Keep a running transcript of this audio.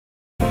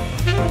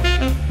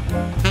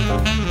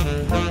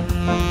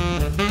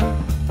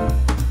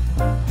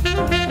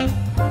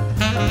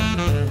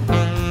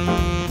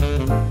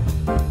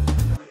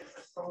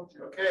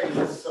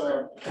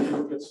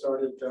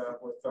started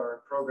with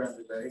our program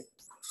today.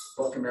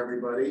 Welcome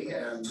everybody,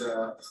 and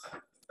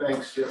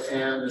thanks to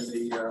Ann and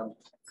the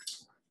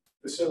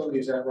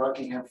facilities at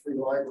Rockingham Free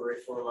Library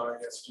for allowing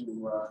us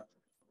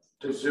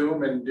to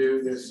Zoom and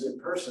do this in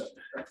person.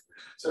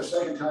 It's our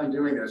second time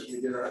doing this.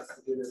 We did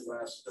it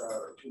last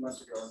 2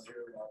 months ago in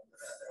June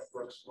at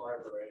Brooks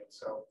Library, and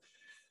so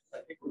I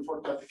think we've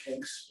worked out the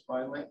kinks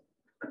finally.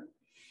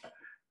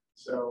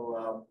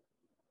 So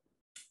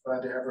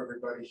glad to have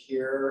everybody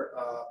here.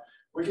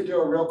 We could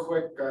do a real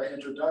quick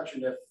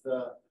introduction if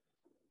the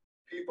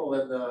people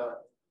in the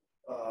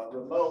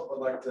remote would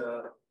like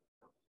to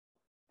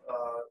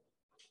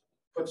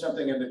put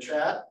something in the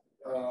chat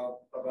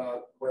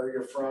about where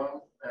you're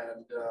from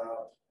and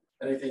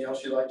anything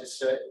else you'd like to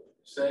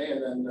say,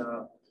 and then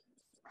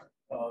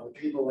the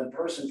people in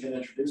person can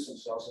introduce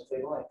themselves if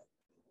they like.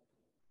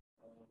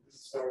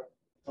 So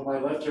to my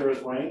left here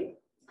is Wayne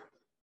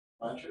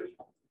Blanchard.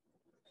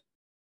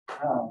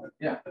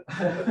 Yeah.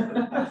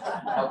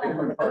 I'll be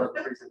doing part of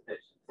the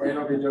presentation. Wayne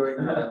will be doing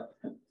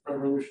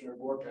Revolutionary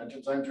War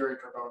pensions. I'm Jerry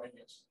Carboni,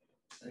 as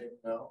you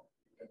know,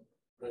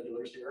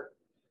 regulars here.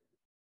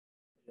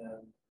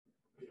 And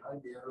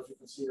behind me, I don't know if you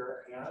can see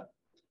her hand.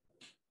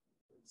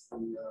 It's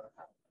the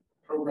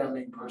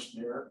programming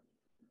person here.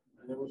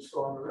 And then we'll just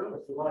go on the room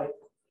if you like.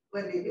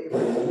 Wendy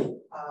David,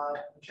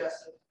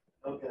 Justin.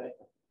 Okay.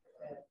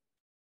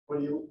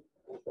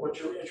 What's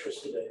your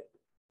interest today?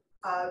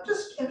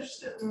 Just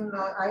interested in,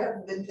 I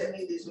haven't been to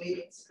any of these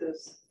meetings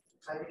because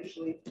I'm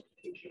usually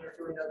teaching or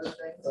doing other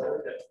things. Oh,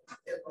 okay.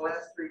 In the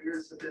last 3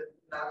 years have been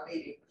not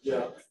meeting.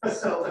 Yeah.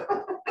 So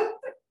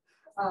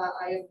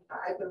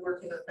I've been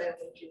working in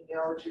family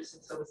genealogy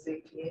since I was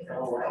 18. And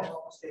oh, wow. I'm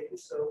almost 80.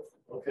 So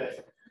okay.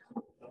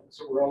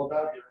 So we're all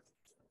about here.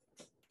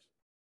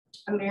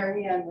 I'm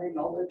Mary Ann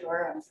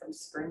Remolador. I'm from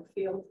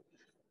Springfield.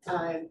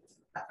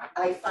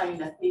 I find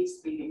that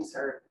these meetings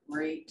are a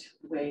great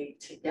way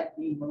to get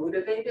me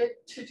motivated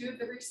to do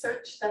the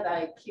research that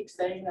I keep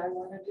saying I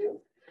want to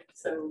do.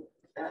 So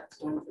that's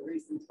one of the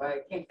reasons why I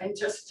came, and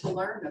just to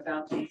learn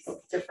about these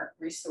different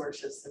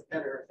resources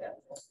that are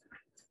available.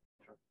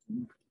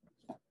 I'm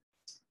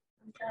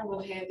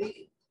Carol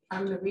Handy.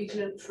 I'm the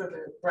regent for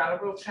the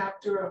Brattleboro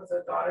chapter of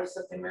the Daughters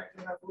of the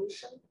American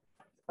Revolution.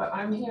 But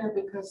I'm here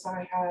because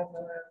I have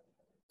a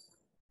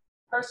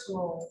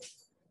personal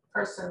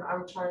person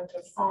I'm trying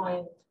to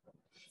find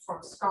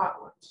from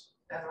Scotland,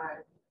 and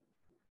I'm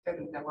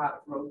getting a lot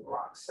of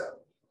roadblocks, so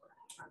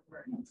I'm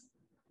ready.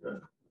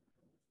 Good.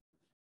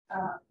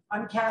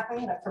 I'm Kathy,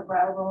 and I'm from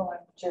Brattleboro.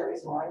 I'm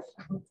Jerry's wife.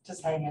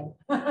 Just hanging.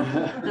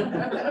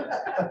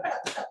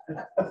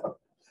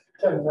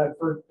 Kevin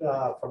Medford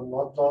from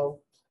Ludlow.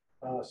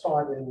 Saw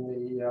it in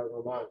the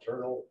Vermont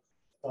Journal.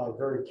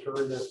 Very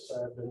curious.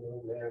 I've been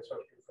doing the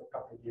ancestry for a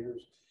couple of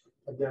years.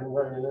 Again,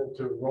 running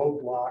into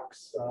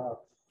roadblocks.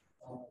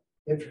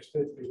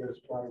 Interested because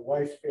my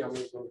wife's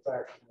family goes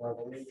back to the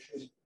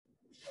Revolution,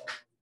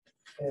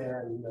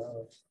 and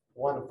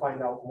want to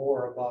find out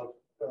more about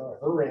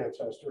her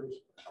ancestors.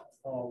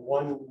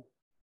 One,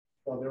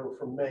 well, they were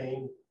from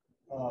Maine.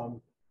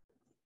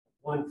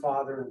 One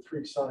father and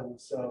 3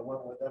 sons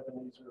went with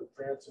Ebenezer and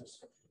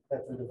Francis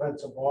at the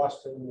defense of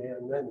Boston,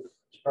 and then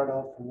spread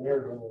out from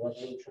there during the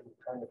Revolution,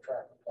 trying to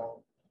track them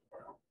down.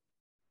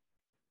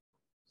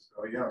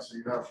 So yeah, so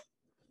you have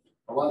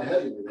a lot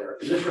ahead of you there.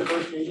 Is this your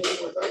first meeting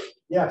with us?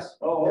 Yes.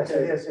 Oh, okay. Yes,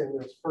 it is,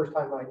 and it's the first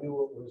time I knew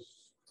it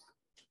was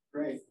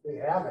Great. they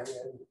having,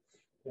 and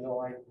you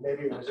know,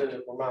 maybe it was in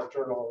the Vermont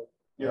Journal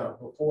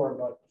before,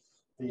 but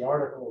the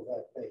article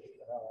that they,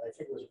 I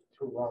think it was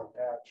through Ron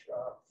Patch,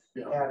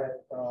 had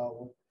it,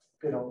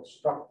 you know,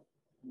 struck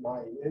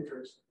my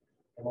interest,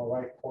 and my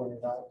wife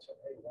pointed out, so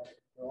hey,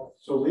 well.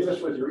 So leave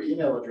us with your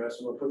email address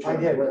and we'll put you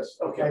on the list.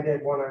 Okay. I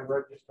did when I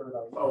registered.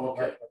 Oh,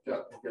 okay.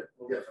 Yeah,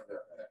 we'll get from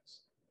there. Thanks.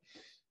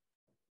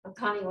 I'm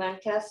Connie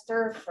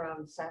Lancaster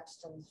from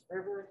Saxton's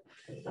River.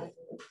 I'm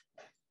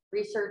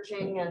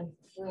researching and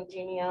doing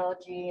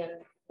genealogy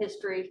and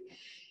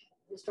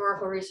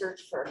historical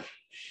research for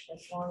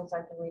as long as I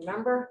can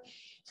remember.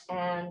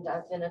 And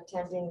I've been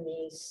attending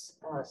these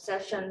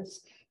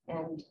sessions,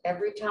 and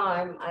every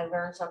time I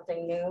learn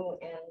something new,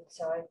 and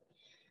so I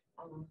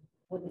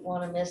wouldn't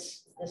want to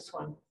miss this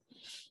one.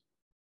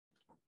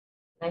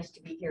 Nice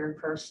to be here in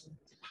person.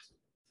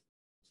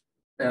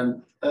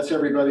 And that's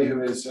everybody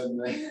who is in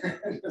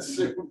the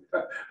Zoom.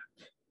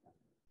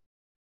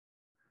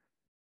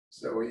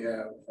 So we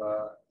have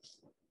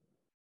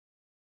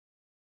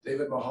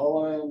David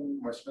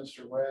Mulholland,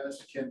 Westminster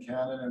West, Ken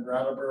Cannon and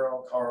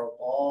Brattleboro, Carl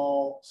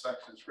Ball,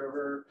 Saxons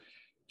River,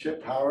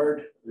 Chip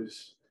Howard,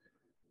 who's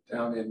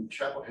down in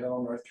Chapel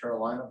Hill, North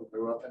Carolina, who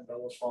grew up in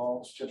Bellows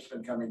Falls. Chip's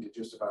been coming to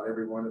just about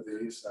every one of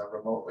these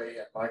remotely,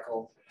 and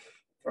Michael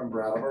from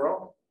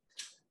Brattleboro.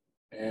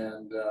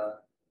 And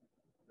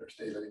there's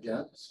David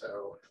again.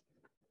 So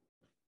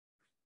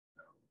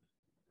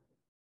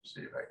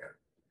see if I can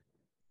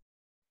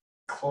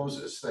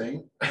close this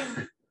thing.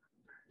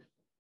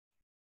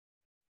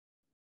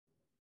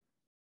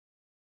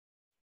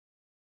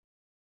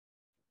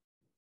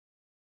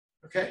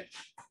 Okay.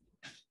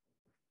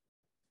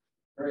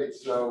 Great,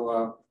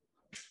 so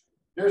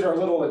here's our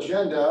little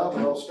agenda.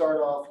 We'll start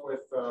off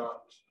with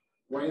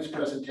Wayne's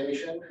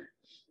presentation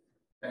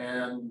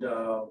and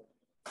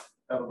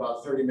have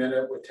about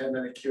 30-minute with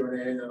 10-minute Q&A,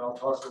 and then we'll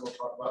talk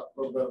about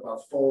a little bit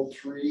about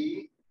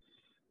Fold3,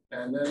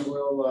 and then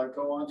we'll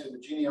go on to the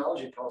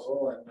genealogy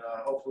puzzle, and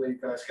hopefully you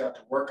guys got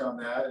to work on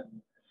that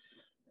and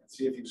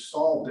see if you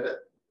solved it.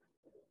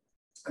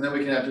 And then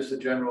we can have just a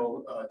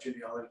general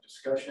genealogy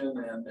discussion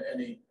and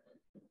any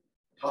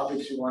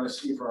topics you want to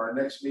see for our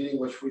next meeting,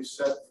 which we've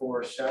set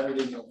for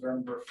Saturday,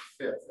 November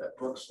 5th at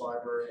Brooks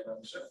Library in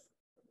Umseth.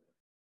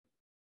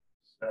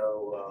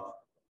 So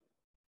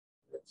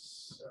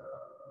it's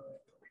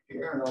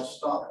here, and I'll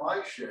stop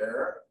my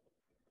share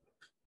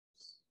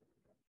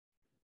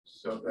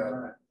so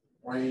that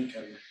Wayne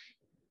can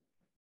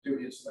do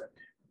his thing.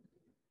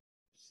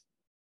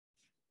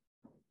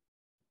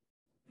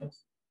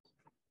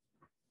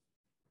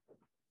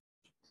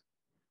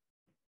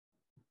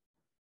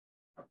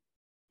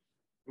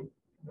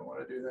 Don't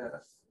want to do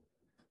that.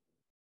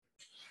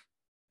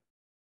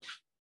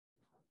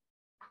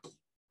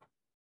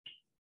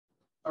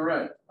 All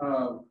right,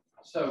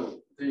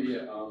 so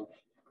the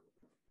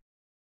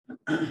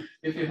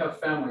if you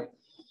have family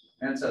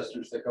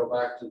ancestors that go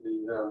back to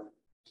the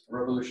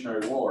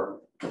Revolutionary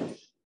War,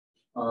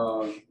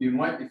 you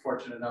might be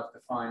fortunate enough to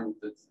find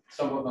that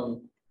some of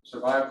them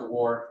survived the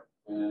war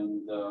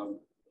and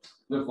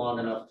lived long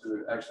enough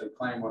to actually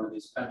claim one of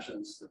these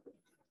pensions that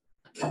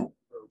the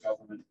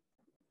government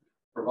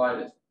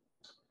provided.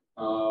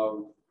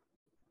 For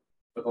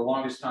the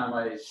longest time,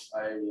 I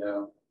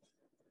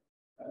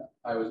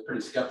was pretty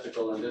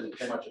skeptical and didn't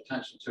pay much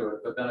attention to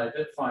it, but then I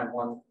did find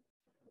one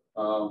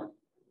 4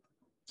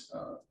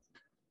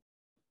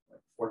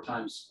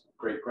 times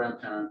great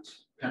grandparent,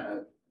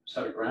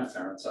 set of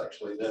grandparents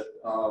actually, that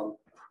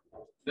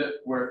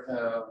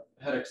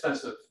had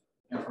extensive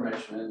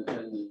information in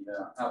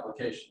the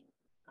application.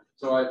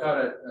 So I thought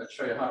I'd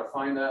show you how to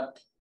find that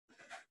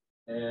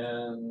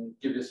and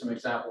give you some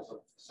examples of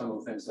some of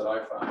the things that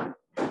I found.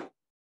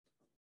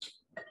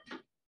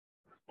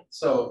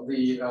 So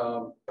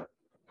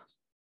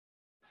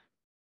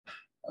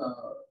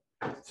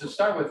to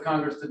start with,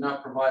 Congress did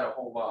not provide a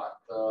whole lot.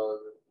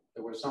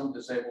 There were some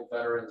disabled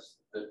veterans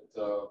that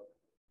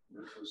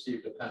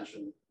received a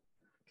pension,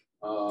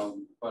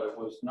 but it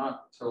was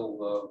not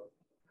till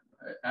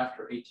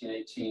after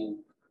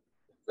 1818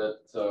 that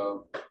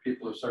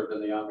people who served in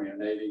the Army and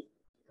Navy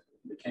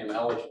became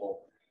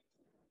eligible.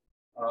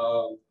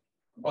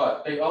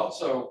 But they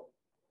also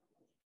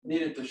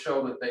needed to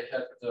show that they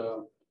had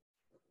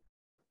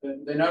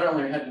they not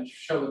only had to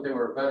show that they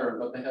were a veteran,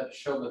 but they had to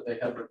show that they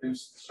had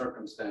reduced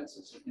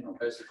circumstances. You know,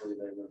 basically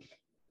they were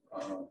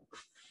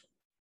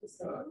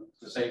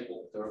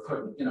disabled. They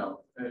couldn't, you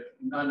know,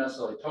 not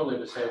necessarily totally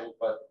disabled,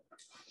 but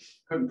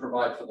couldn't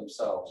provide for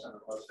themselves. And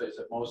let's face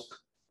it, most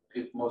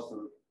of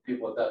the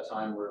people at that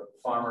time were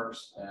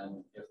farmers,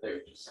 and if they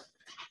just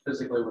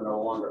physically were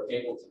no longer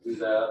able to do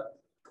that,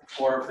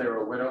 or if they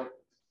were a widow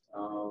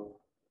of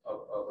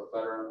a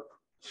veteran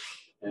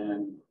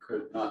and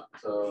could not,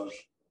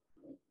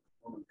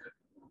 woman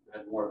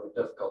had more of a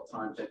difficult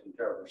time taking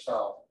care of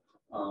herself,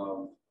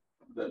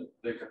 then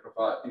they could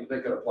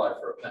apply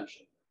for a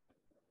pension.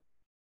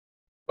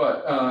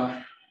 But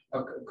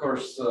of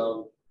course,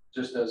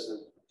 just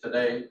as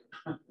today,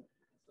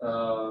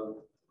 a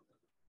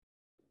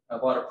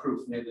lot of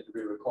proof needed to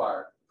be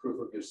required.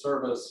 Proof of your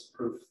service,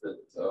 proof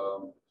that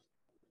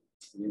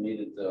you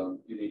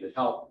needed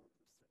help.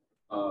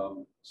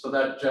 So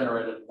that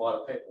generated a lot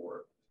of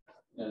paperwork.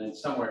 And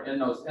somewhere in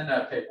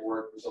that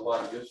paperwork, there's a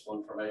lot of useful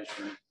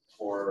information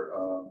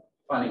for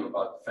finding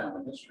about the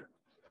family history.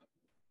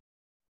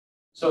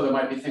 So there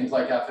might be things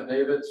like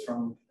affidavits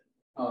from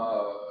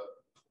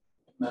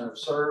men who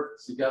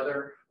served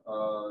together,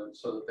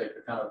 so that they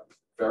could kind of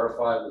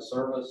verify the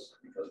service,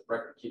 because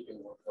record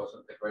keeping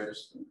wasn't the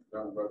greatest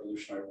during the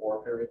Revolutionary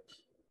War period.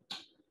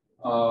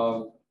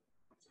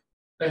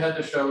 They had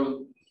to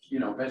show, you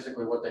know,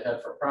 basically what they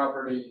had for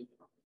property,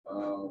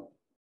 how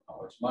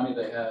much money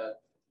they had.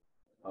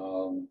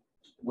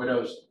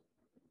 Widows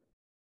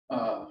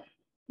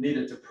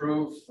needed to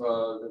prove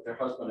that their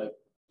husband had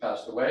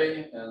passed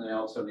away, and they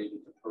also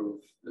needed to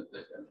prove that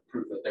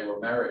they were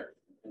married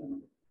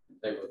and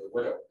they were the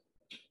widow.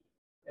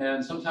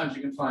 And sometimes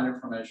you can find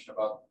information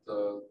about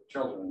the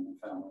children in the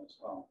family as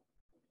well.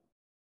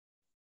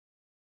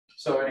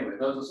 So anyway,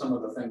 those are some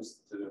of the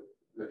things that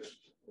we're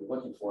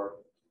looking for.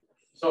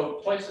 So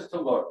places to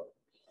look.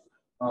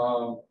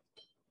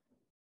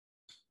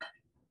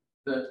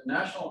 The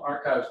National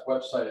Archives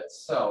website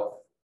itself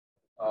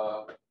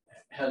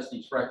has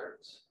these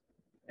records.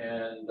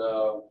 And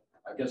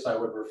I guess I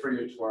would refer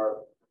you to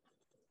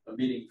a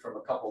meeting from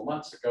a couple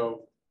months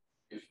ago.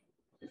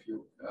 If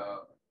you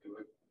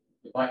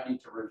might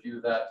need to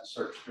review that to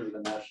search through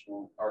the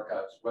National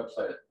Archives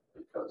website,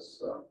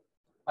 because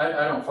I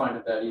don't find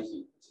it that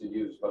easy to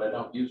use, but I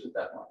don't use it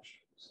that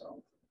much.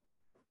 So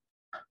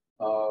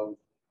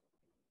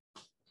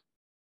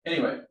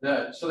anyway,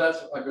 so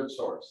that's a good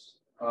source.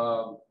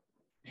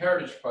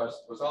 Heritage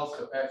Quest was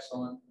also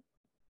excellent,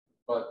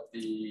 but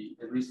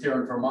at least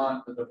here in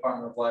Vermont, the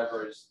Department of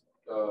Libraries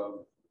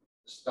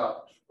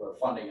stopped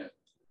funding it.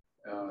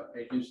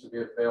 It used to be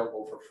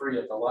available for free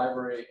at the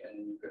library,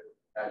 and you could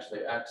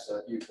actually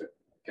you could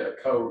get a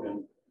code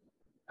and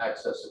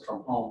access it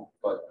from home.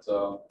 But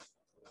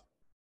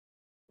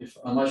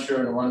unless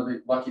you're in one of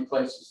the lucky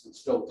places that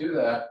still do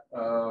that,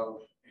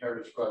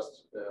 Heritage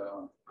Quest,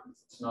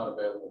 it's not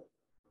available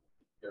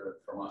here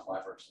at Vermont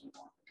libraries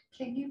anymore.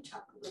 Can you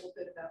talk a little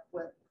bit about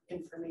what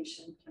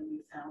information can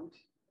be found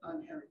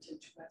on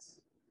Heritage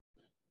Quest?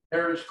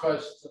 Heritage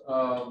Quest,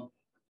 well,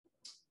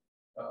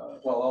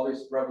 all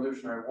these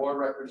Revolutionary War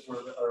records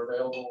are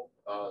available,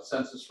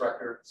 census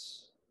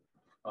records.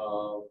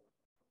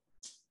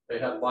 They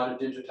had a lot of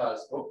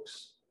digitized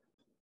books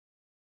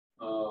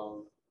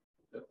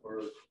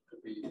that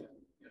could be,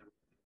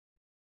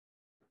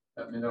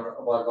 I mean, there were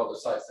a lot of other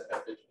sites that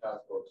had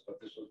digitized books, but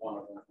this was one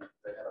of them.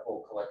 They had a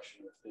whole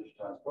collection of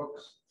digitized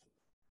books.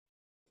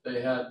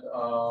 They had,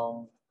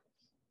 I'm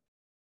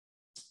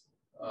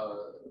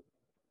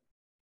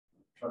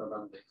trying to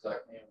remember the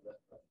exact name of it.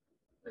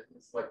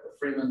 It's like the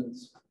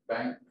Freeman's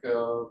Bank.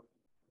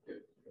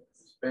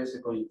 It's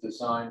basically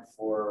designed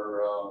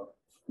for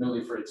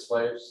newly freed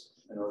slaves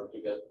in order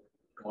to get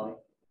money.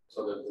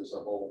 So that there was a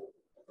whole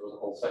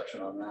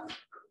section on that.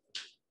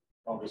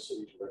 On the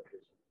city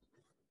directors.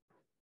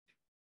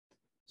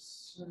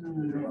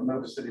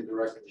 Remember city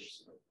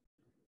directors.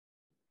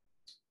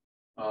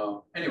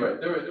 Anyway,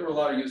 there were a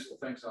lot of useful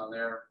things on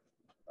there.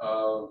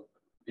 The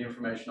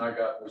information I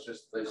got was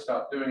just they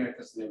stopped doing it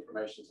because the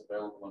information is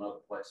available in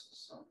other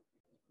places. So,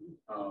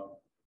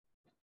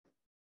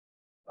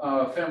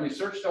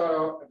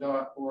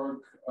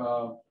 FamilySearch.org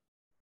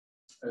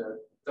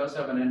does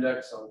have an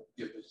index. I'll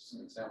give you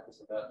some examples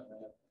of that in a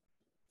minute.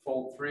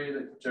 Fold3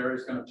 that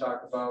Jerry's going to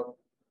talk about.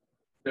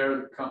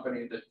 They're the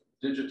company that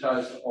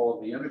digitized all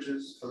of the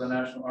images for the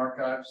National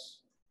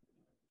Archives.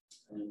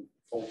 And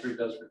Fold3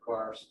 does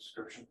require a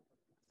subscription.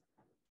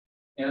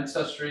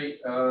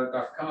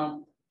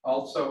 Ancestry.com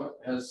also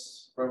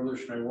has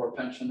Revolutionary War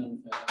pension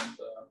and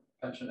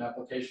pension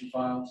application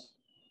files.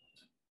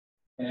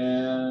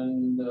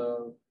 And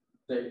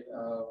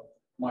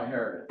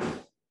MyHeritage,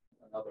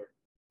 another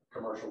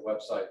commercial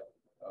website.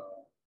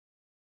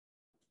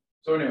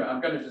 So anyway, I'm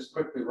going to just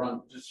quickly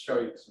just show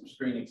you some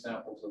screen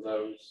examples of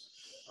those.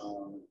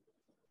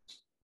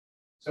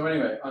 So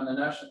anyway,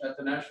 at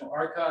the National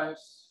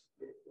Archives,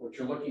 what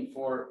you're looking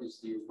for is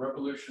the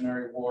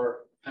Revolutionary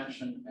War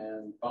pension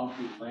and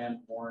bounty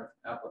land warrant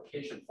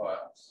application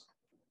files.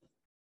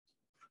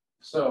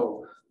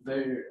 So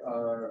they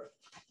are,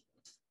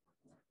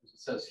 as it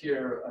says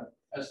here, an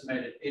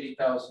estimated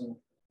 80,000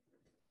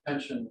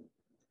 pension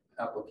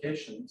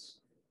applications.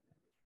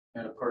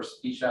 And of course,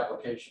 each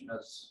application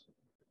has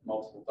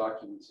multiple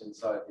documents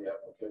inside the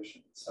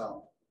application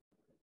itself.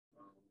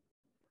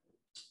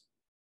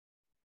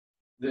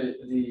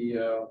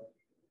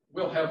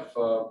 We'll have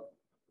all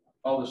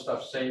the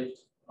stuff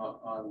saved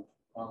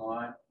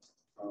online,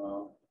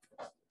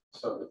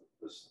 so that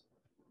the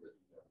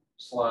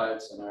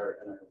slides and our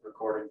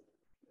recording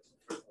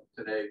for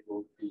today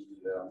will be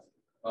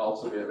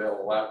also be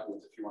available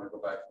afterwards if you want to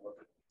go back and look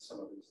at some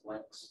of these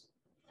links.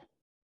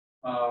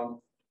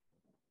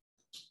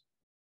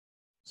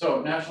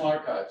 So National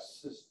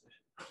Archives, this is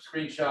a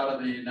screenshot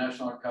of the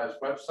National Archives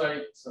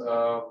website.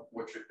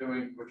 What you're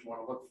doing, what you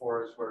want to look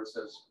for is where it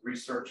says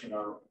researching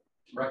our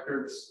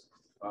records.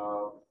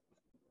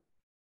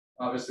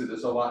 Obviously,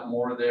 there's a lot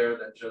more there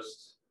than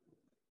just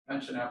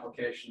pension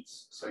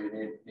applications, so you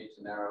need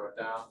to narrow it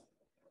down.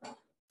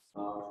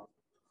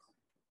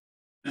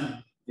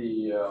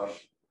 The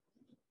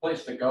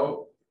place to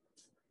go,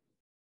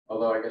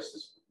 although I guess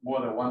there's more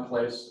than one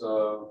place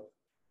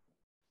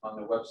on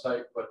the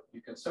website, but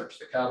you can search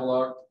the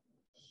catalog.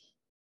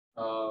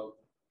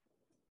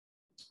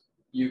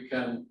 You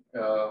can,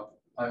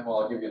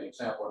 I'll give you an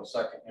example in a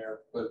second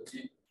here, but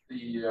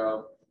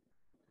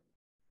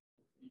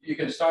you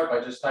can start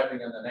by just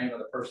typing in the name of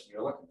the person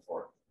you're looking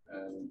for,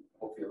 and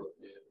hopefully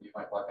you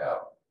might luck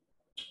out.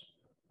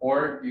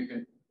 Or you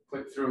can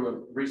click through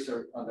and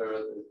research under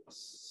the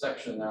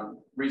section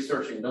on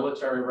researching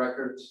military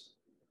records.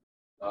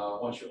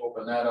 Once you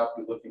open that up,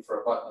 you're looking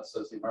for a button that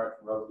says the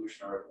American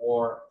Revolutionary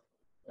War,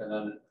 and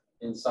then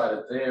inside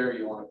of there,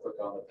 you want to click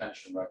on the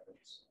pension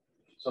records.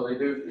 So they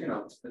do,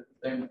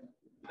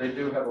 they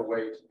do have a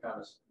way to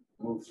kind of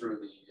move through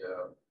the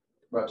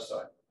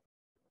website.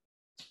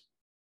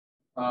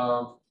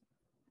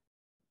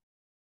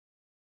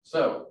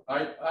 So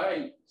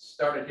I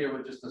started here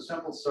with just a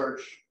simple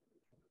search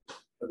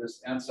for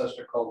this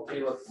ancestor called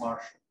Caleb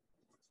Marshall.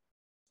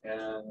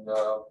 And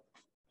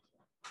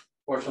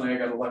fortunately, I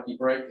got a lucky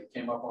break. It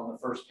came up on the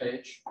first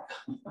page.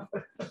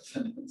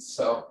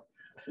 So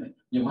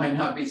you might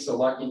not be so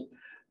lucky,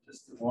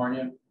 just to warn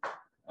you.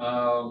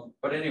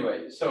 But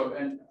anyway, so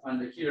and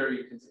under here,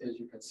 as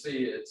you can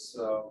see, it's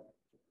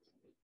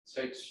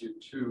takes you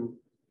to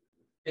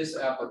his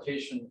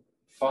application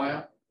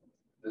file,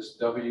 this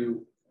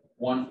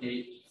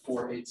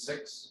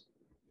W18486.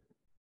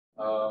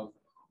 And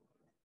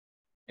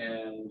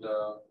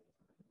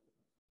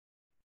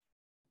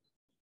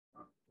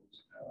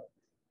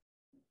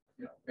you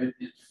know,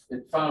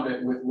 it found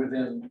it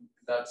within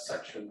that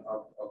section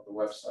of the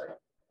website.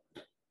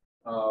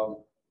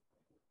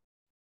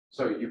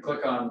 So you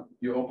click on,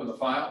 you open the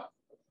file.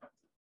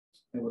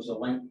 There was a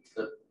link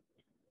that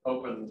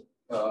opened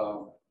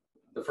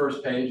the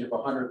first page of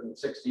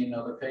 116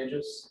 other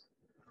pages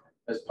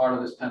as part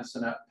of this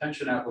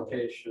pension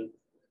application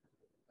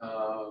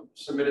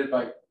submitted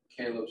by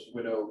Caleb's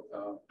widow,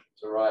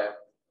 Zariah.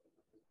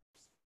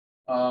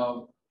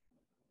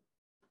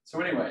 So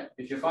anyway,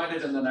 if you find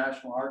it in the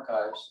National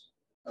Archives,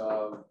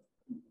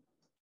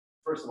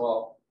 first of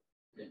all,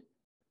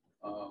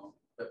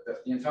 the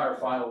entire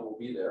file will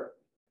be there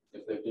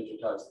if they've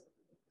digitized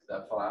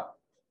that file.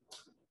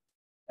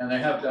 And they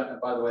have done,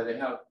 and by the way, they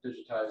have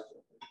digitized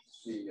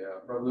the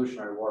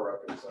Revolutionary War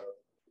records that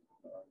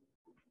are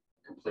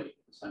complete,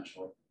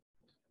 essentially.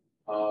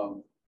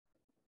 And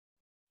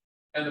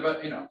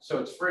you know, so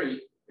it's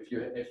free. If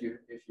you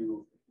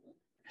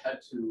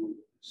had to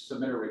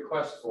submit a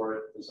request for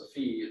it, there's a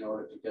fee in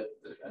order to get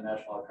the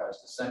National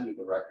Archives to send you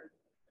the record.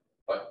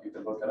 But you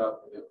can look it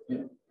up. You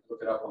know,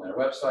 look it up on their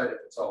website. If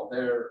it's all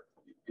there,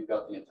 you've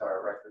got the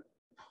entire record.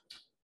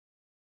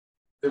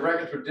 The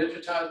records were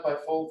digitized by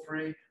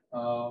Fold3,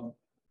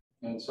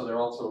 and so they're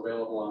also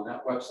available on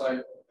that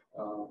website.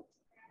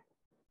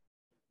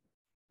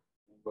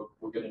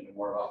 We'll get into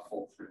more about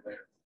Fold3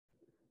 later.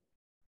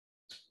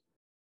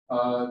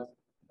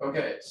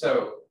 Okay,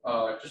 so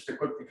just to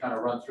quickly kind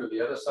of run through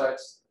the other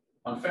sites.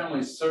 On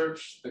Family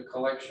Search, the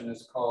collection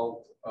is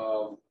called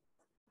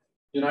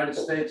United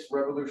States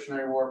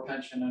Revolutionary War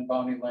Pension and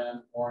Bounty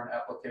Land Warrant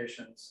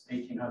Applications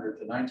 1800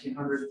 to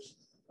 1900.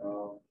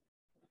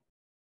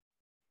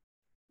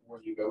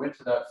 When you go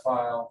into that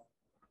file,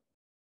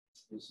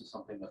 you see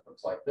something that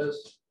looks like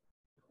this.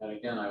 And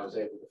again, I was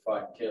able to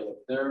find Caleb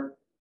there.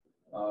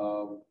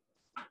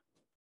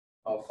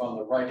 From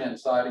the right-hand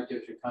side, it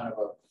gives you kind of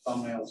a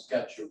thumbnail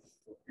sketch of,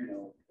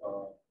 you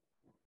know,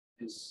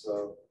 his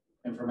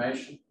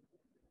information.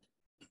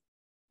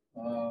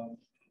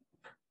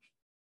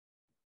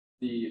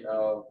 The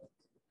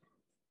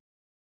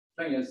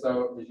thing is,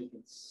 though, as you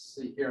can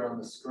see here on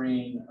the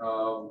screen,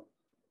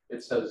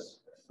 it says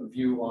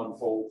view on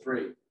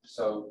Fold3.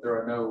 So there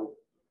are no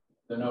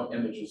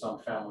images on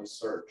Family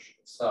Search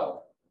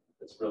itself.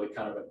 It's really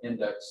kind of an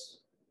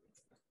index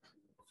to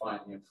find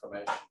the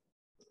information.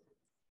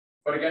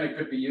 But again, it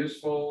could be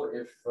useful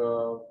if,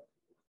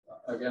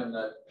 again,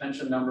 that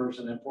pension number is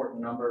an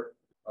important number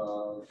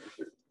if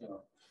you're, you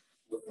know,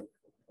 looking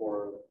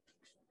for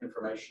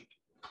information.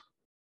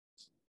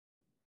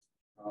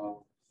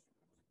 Oh,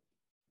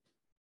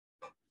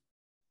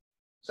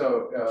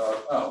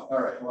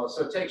 all right. Well,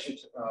 so it takes you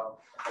to, I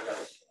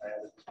added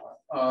this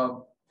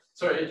one.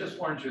 So it just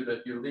warns you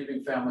that you're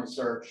leaving Family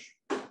Search.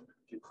 If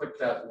you click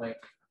that link,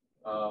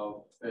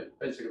 it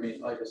basically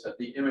means, like I said,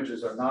 the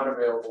images are not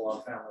available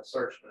on Family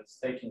Search, but it's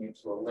taking you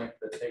to a link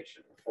that takes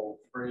you to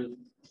Fold3.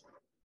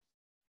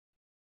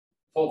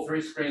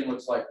 Fold3 screen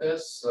looks like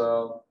this.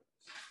 As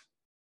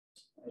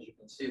you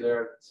can see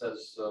there, it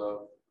says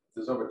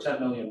there's over 10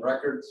 million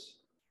records.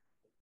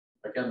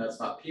 Again, that's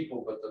not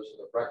people, but those are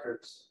the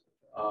records.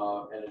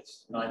 And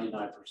it's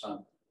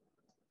 99%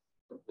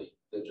 complete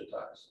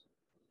digitized.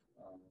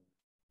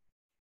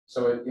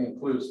 So it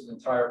includes the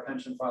entire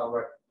pension file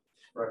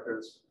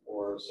records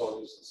for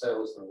soldiers and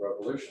sailors in the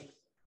Revolution.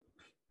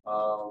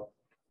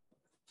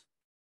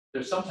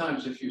 There's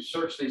sometimes, if you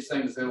search these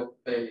things,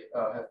 they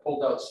have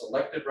pulled out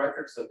selected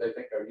records that they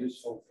think are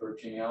useful for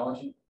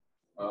genealogy.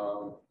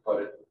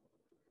 But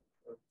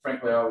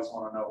frankly, I always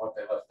want to know what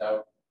they left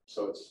out.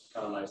 So it's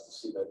kind of nice to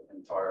see that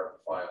entire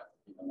file,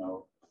 even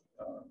though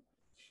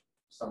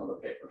some of the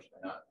papers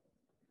may not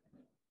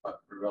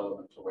be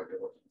relevant to what you're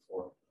looking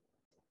for.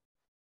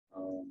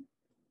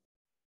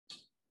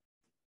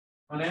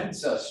 On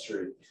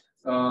Ancestry,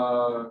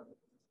 again,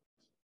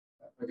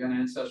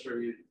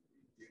 Ancestry, you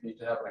need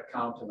to have an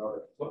account in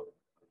order to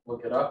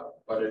look it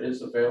up, but it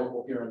is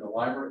available here in the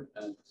library,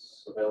 and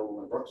it's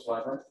available in Brooks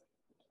Library.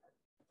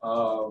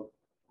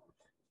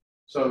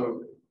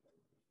 So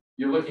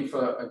you're looking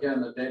for, again,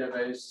 the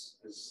database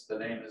is, the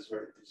name is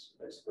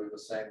basically the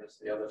same as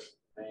the other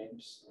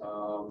names.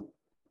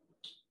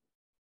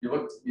 You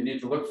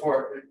need to look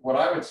for it. What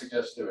I would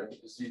suggest doing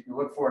is you can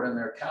look for it in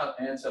their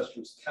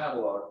Ancestry's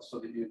catalog, so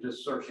that you're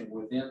just searching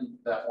within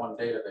that one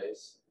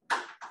database.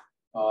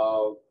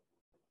 A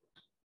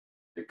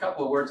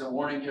couple of words of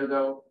warning here,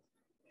 though.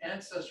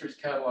 Ancestry's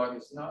catalog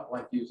is not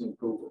like using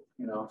Google.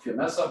 You know, if you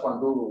mess up on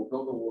Google,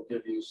 Google will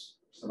give you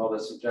some other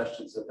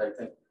suggestions that they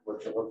think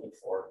what you're looking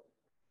for.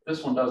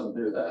 This one doesn't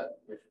do that.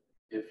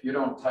 If you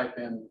don't type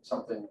in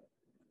something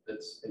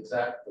that's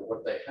exact to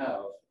what they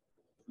have,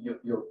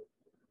 you'll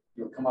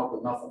come up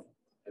with nothing.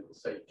 It will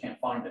say you can't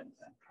find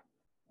anything.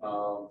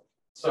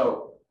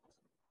 So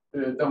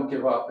don't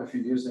give up if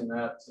you're using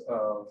that.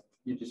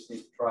 You just need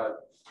to try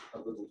a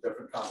little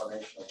different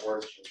combination of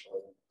words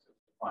usually to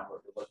find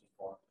what you're looking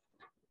for.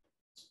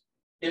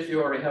 If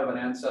you already have an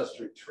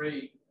ancestry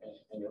tree,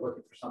 and you're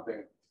looking for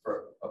something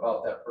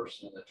about that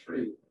person in the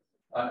tree,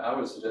 I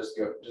would suggest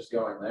just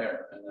going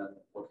there and then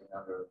looking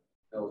under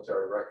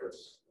military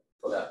records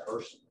for that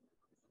person.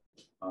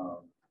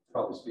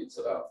 Probably speeds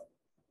it up.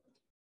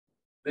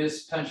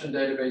 This pension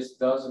database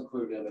does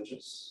include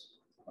images.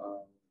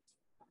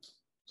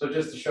 So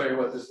just to show you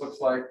what this looks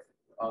like,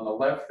 on the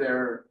left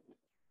there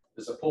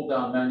is a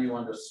pull-down menu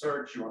under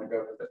search. You want to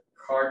go to the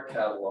card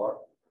catalog.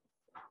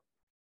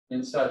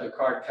 Inside the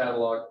card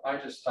catalog, I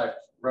just typed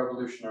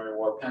Revolutionary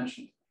War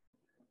pension.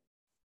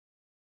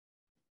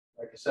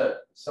 Like I said,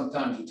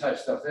 sometimes you type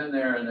stuff in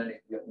there and then you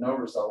get no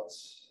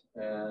results.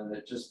 And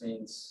it just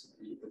means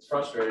it's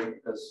frustrating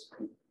because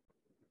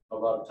a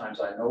lot of times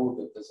I know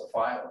that there's a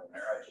file in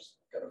there. I just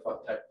got to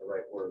type the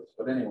right words.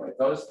 But anyway,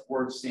 those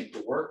words seem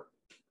to work.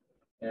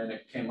 And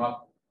it came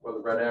up where the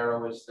red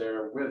arrow is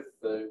there with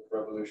the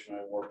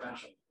Revolutionary War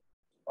pension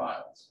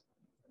files,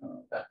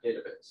 that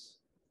database.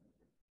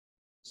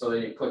 So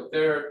then you click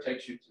there, it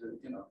takes you to,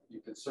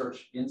 you can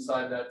search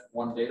inside that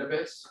one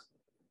database.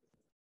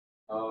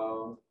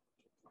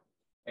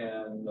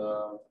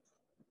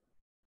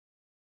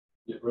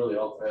 You really,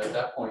 at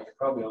that point, you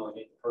probably only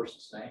need the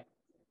person's name.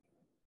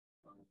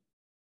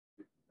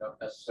 You don't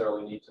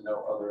necessarily need to know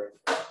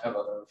have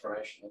other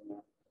information in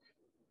there.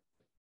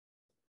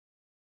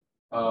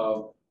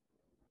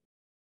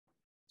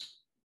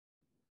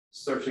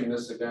 Searching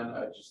this again,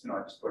 I just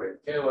put in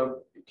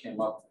Caleb. It came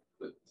up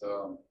with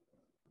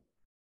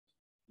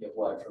he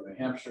applied from New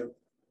Hampshire,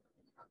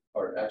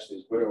 or actually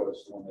his widow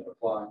was the one that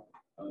applied.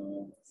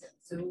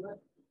 Zula?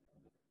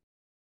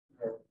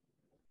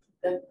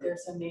 Then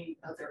there's any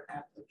other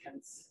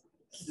applicants?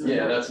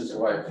 Yeah, that's his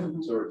wife,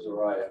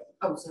 Zoraya.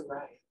 Oh,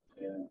 Zoraya.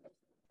 Yeah.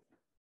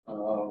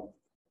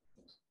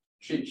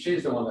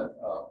 She's the one that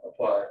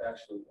applied,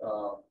 actually.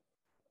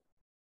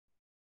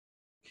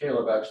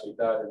 Caleb actually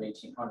died in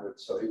 1800,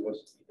 so he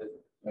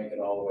didn't make it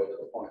all the way to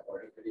the point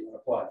where he could even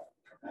apply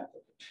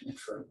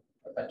for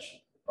a pension.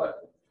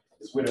 But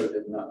his widow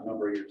did not a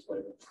number of years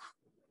later.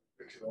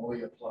 We could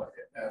only apply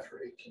after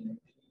 1818.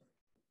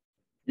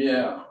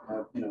 Yeah,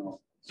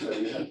 so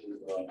you have to.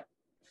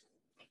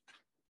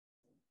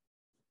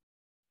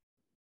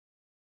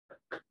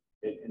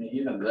 And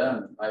even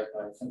then, I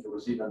think it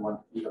was even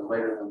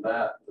later than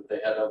that they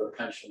had other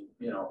pension,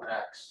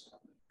 acts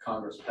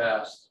Congress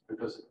passed,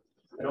 because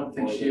I don't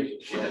think she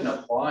didn't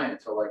apply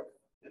until like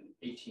in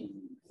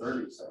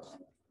 1830s.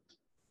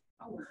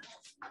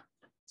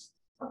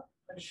 But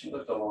she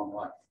lived a long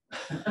life.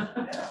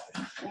 Yeah.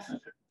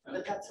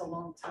 But that's a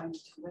long time to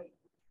wait.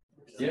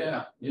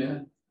 Yeah.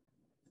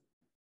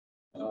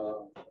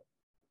 All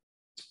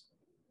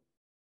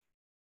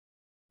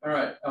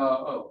right.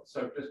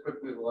 So just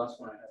quickly, the last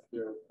one I have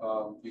here.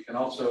 You can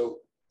also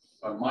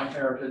on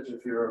MyHeritage,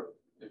 if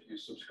you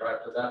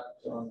subscribe to that,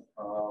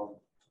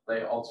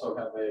 they also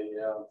have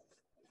a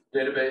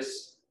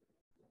database.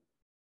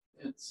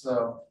 It's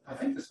I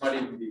think this might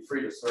even be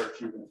free to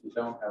search, even if you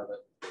don't have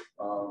it.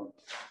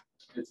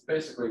 It's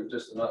basically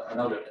just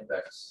another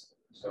index.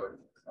 So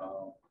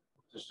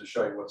just to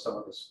show you what some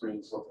of the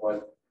screens look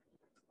like.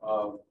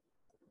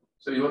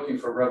 So you're looking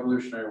for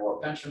Revolutionary War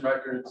pension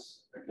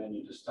records. Again,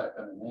 you just type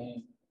in a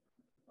name.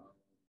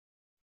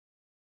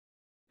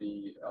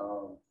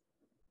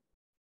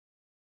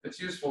 It's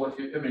useful if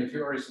you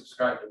already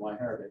subscribe to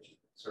MyHeritage, it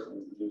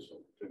certainly be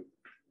useful too.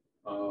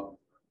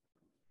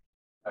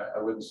 I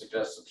wouldn't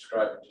suggest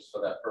subscribing just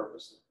for that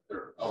purpose. There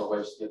are other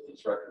ways to get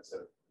these records that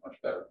are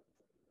much better.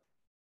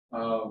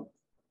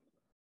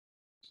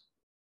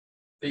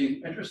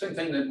 The interesting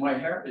thing that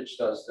MyHeritage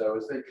does, though,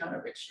 is they kind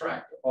of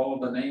extract all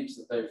of the names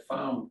that they've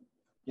found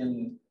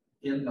in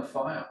the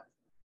file,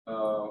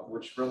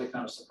 which really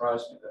kind of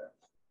surprised me there.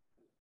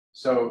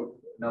 So,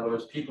 in other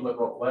words, people that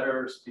wrote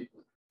letters, people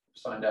who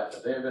signed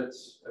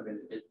affidavits.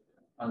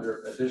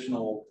 Under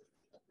additional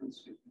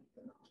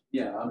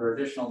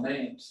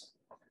names,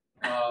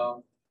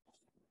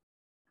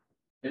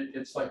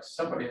 it's like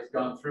somebody has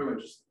gone through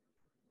and just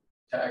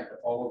tagged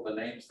all of the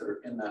names that are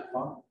in that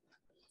file.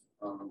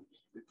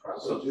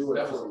 So do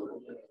it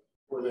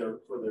for their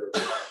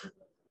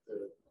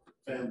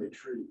family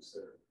trees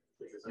there.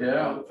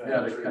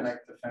 To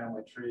connect the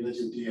family They trees.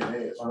 do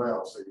DNA as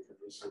well, so you can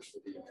research the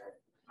DNA.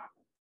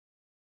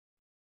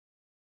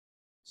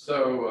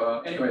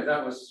 So anyway,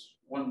 that was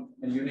one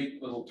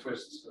unique little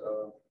twist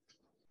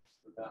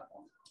with that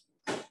one.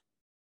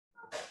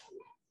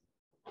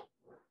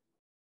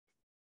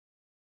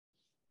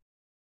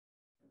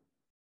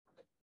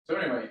 So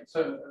anyway,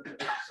 so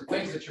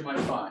things that you might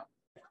find.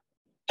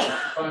 If you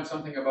find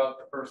something about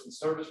the person's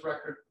service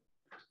record,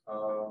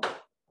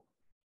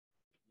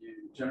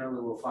 you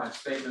generally will find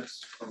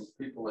statements from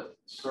people that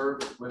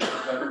served with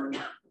the veteran.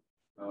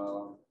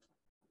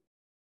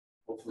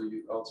 Hopefully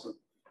you also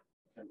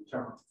can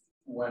determine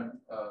when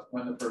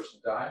the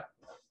person died.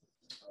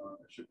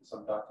 There should be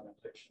some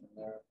documentation in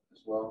there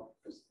as well,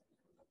 because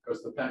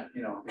the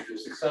if you're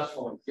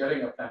successful in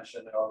getting a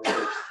pension,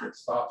 obviously it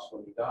stops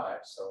when you die.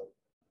 So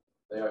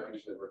they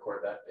usually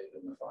record that date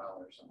in the file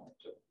or something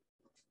too.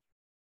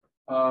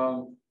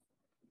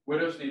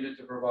 Widows needed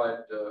to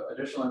provide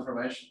additional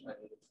information. They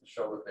needed to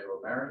show that they were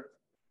married.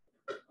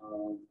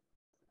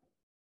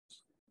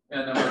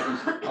 And then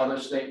with these other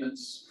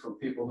statements from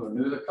people who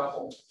knew the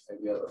couple,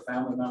 maybe other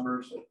family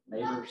members or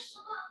neighbors.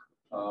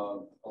 A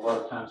lot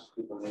of times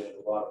people needed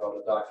a lot of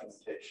other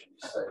documentation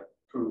to say,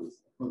 prove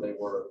who they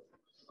were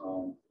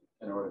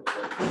in order to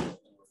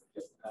get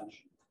the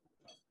pension.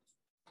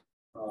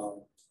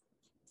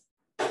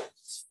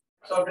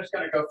 So I'm just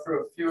going to go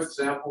through a few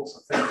examples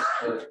of things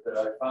that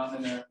I found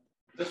in there.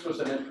 This was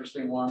an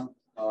interesting one.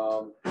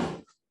 Probably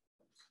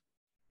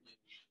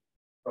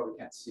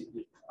can't see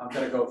it. I'm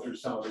going to go through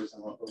some of these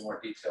in a little more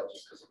detail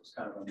just because it was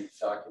kind of a neat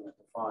document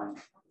to find.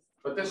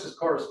 But this is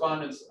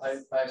correspondence.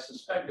 I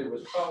suspect it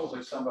was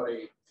probably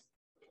somebody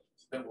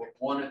that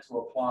wanted to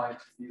apply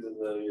to either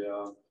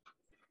the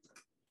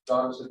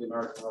Daughters of the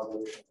American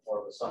Revolution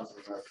or the Sons of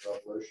the American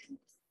Revolution.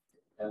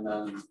 And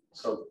then,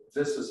 so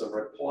this is a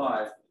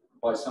reply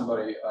by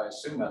somebody, I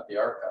assume at the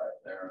archive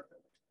there.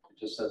 It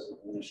just says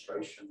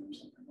administration or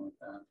something like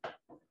that.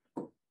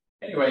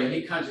 Anyway,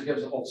 he kind of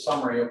gives a whole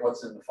summary of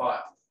what's in the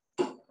file.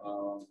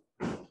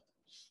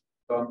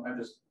 So I'm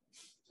just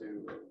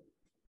to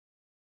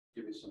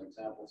give you some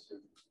examples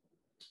too.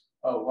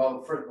 Oh,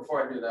 well, first,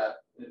 before I do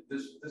that,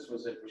 this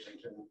was interesting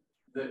to me.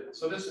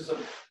 So this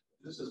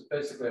is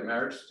basically a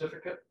marriage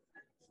certificate.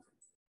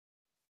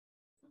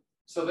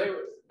 So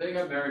they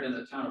got married in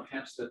the town of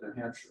Hampstead, New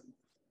Hampshire.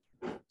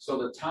 So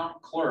the town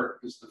clerk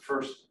is the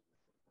first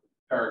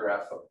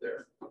paragraph up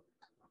there,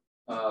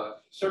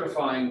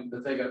 certifying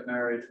that they got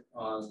married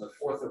on the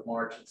 4th of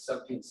March in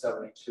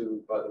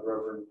 1772 by the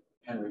Reverend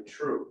Henry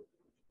True.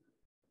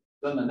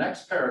 Then the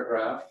next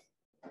paragraph,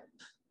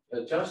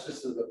 the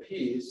Justice of the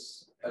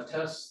Peace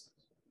attests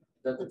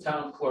that the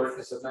town clerk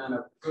is a man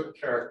of good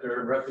character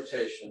and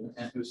reputation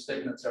and whose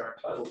statements are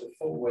entitled to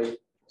full weight,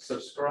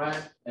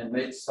 subscribed and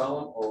made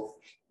solemn oath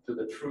to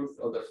the truth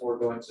of the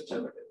foregoing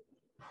certificate.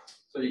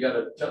 So you got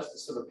a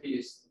Justice of the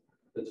Peace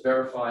that's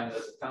verifying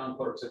that the town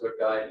clerk's a good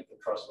guy and you can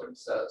trust what he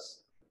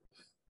says.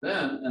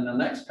 Then in the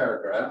next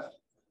paragraph,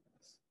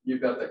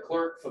 you've got the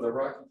clerk for the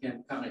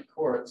Rockingham County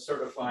Court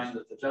certifying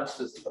that the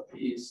Justice of the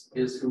Peace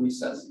is who he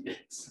says he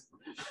is.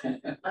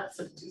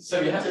 So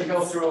you have to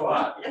go through a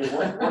lot.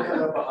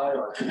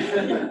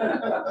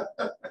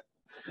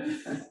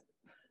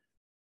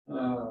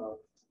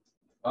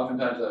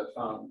 Oftentimes I've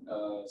found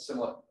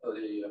similar,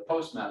 the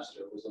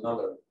postmaster was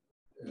another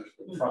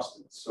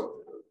trusted sort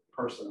of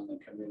person in the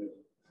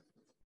community.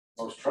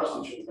 Most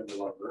trusted should have been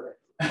the librarian.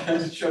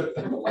 Should have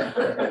been the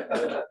librarian.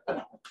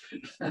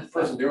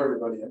 Person knew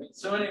everybody.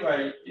 So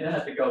anyway, you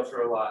had to go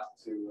through a lot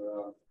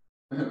to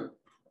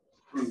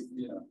prove,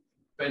 you know,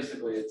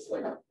 basically it's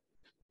like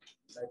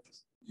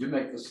you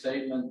make the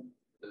statement,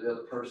 the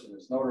other person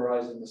is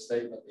notarizing the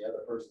statement, the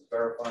other person is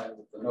verifying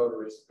that the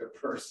notary is a good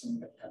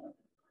person.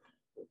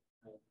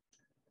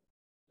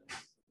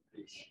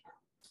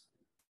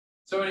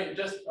 So anyway,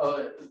 just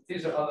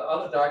these are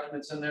other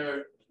documents in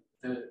there.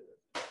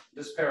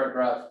 This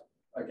paragraph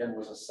again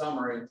was a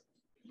summary,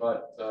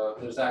 but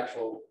there's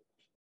actual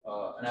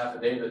an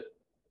affidavit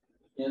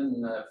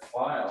in the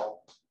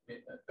file.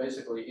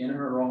 Basically, in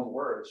her own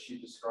words, she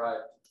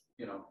described,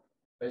 you know,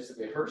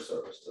 basically her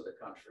service to the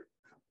country,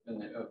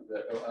 and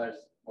as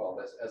well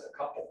as a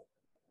couple.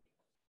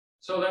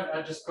 So then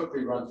I just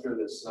quickly run through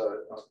this.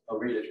 I'll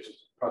read it.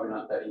 It's probably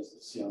not that easy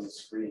to see on the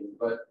screen.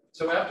 But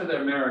so after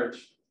their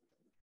marriage,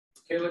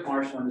 Caleb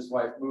Marshall and his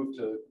wife moved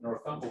to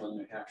Northumberland,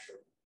 New Hampshire.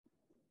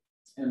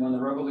 And when the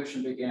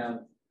revolution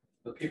began,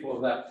 the people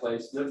of that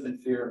place lived in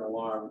fear and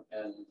alarm.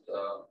 And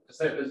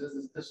this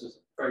is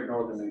very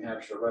northern New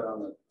Hampshire, right on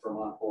the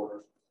Vermont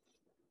border.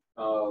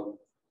 So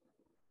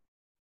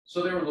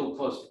they were a little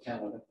close to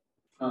Canada.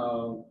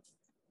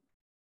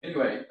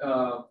 Anyway,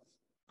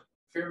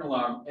 fear and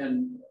alarm.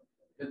 And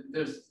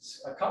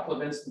there's a couple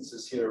of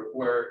instances here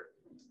where,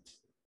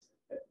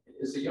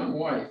 as a young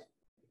wife,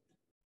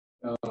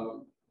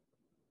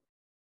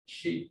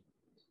 she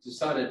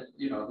decided,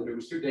 you know, that it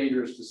was too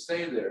dangerous to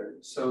stay there.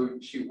 So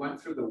she went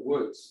through the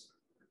woods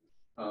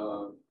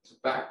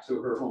back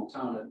to her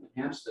hometown in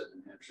Hampstead,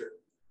 New Hampshire,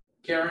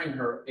 carrying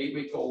her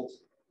 8-week-old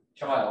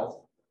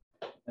child.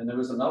 And there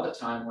was another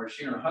time where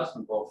she and her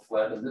husband both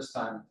fled, and this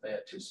time they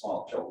had 2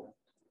 small children.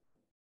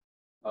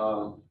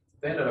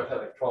 They ended up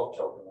having 12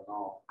 children in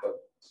all,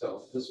 but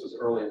so this was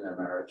early in their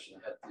marriage,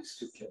 and they had these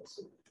 2 kids.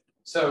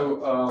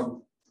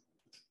 So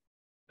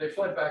they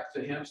fled back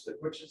to Hampstead,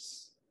 which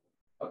is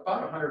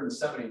about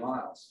 170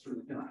 miles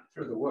through, you know,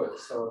 through the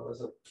woods. So it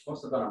was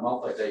must have been a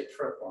multi-day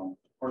trip on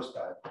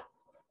horseback.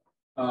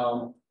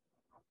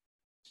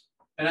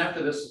 And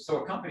after this,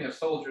 so a company of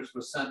soldiers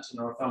was sent to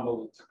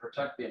Northumberland to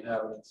protect the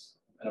inhabitants,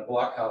 and a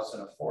blockhouse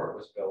and a fort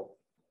was built.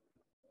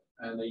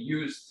 And they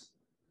used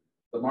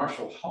the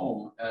Marshall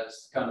home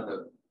as kind of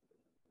the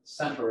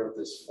center of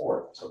this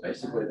fort. So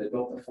basically they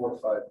built a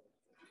fortified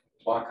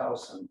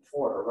blockhouse and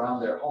fort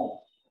around their home.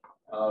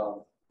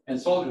 And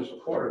soldiers were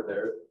quartered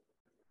there.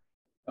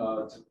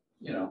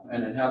 You know,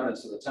 and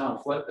inhabitants of the town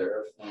fled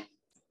there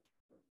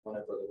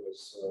whenever there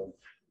was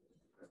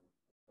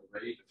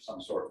raid of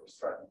some sort was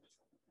threatened.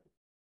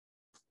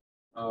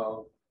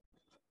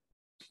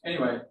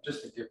 Anyway,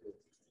 just to give you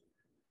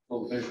a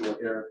little visual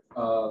here,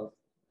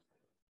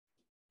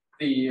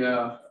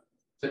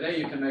 today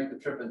you can make the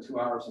trip in 2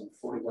 hours and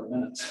 41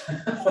 minutes,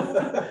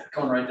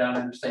 going right down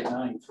Interstate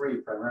 93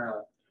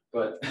 primarily.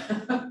 But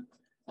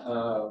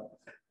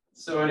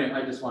so anyway,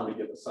 I just wanted to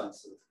give a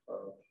sense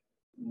of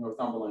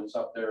Northumberland's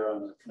up there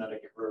on the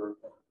Connecticut River,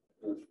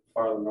 the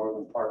farther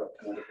northern part of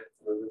Connecticut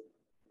River.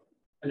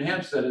 And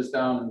Hampstead is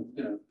down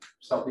in,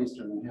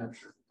 southeastern New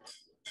Hampshire.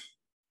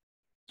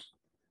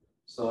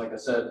 So like I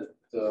said,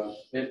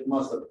 it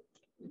must have,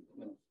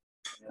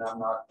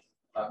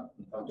 I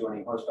don't do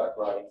any horseback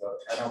riding, but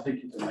I don't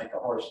think you can make a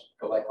horse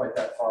go like quite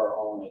that far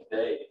all in a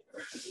day. Or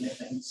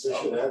anything, so. They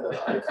should add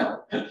that icon.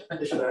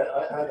 They should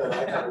add that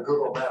icon to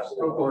Google Maps.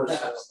 Google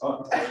Maps.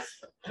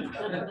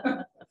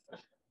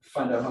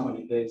 Find out how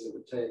many days it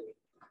would take.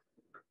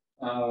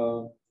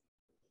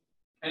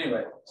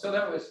 Anyway, so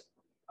that was,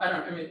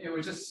 it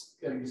was just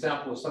an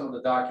example of some of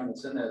the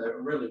documents in there that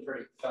were really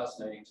pretty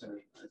fascinating to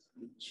me.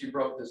 She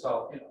wrote this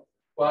all,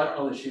 well, I don't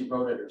know that she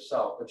wrote it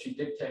herself, but she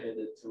dictated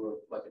it to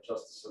like a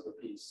justice of the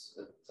peace,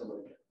 that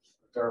somebody could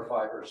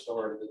verify her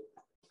story, that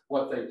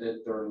what they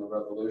did during the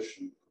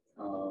revolution.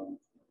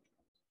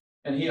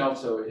 And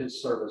his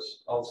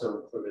service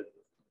also included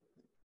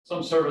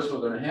some service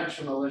with the New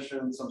Hampshire militia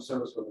and some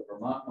service with the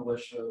Vermont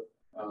militia,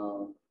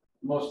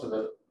 most of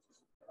it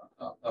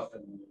up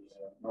in the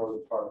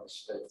northern part of the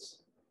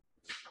states.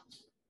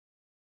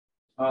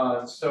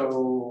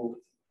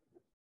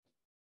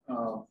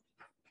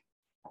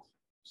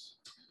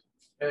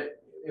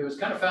 It was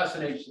kind of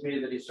fascinating to me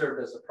that he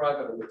served as a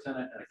private, a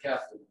lieutenant, and a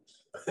captain.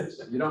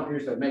 So you don't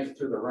usually make it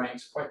through the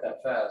ranks quite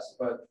that fast,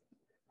 but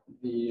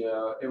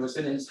it was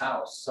in his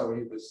house, so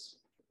he was,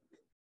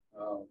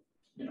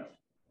 he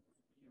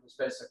was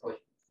basically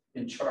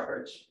in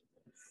charge.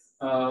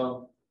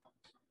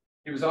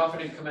 He was often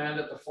in command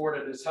at the fort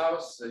at his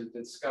house. He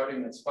did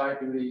scouting and spy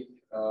duty.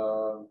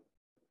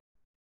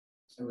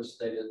 It was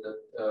stated that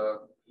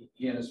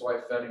he and his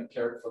wife fed and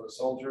cared for the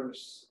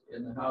soldiers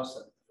in the house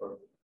and for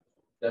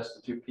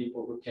destitute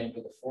people who came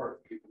to the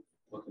fort, people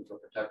looking for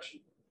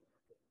protection.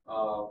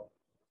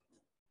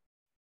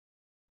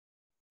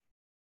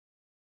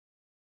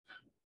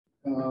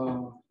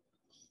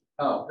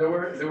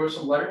 There were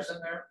some letters in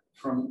there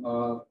from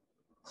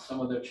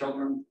some of their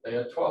children. They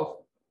had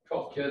 12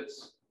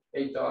 kids,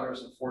 8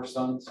 daughters and 4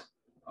 sons.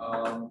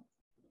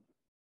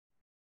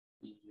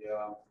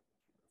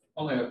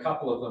 Only a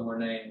couple of them were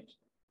named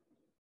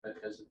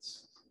because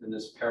it's in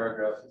this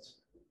paragraph. It's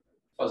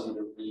fuzzy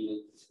to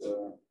read. It's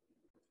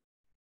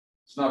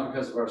not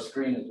because of our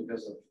screen, it's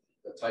because of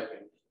the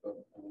typing.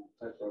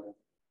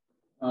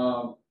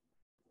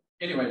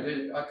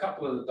 Anyway, a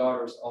couple of the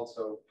daughters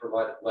also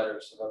provided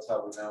letters, so that's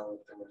how we know it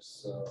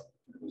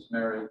was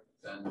Mary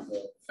and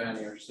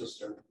Fanny, her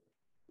sister.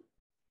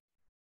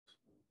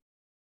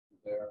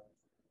 There.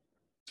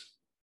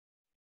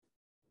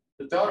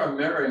 The daughter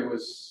Mary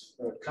was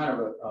kind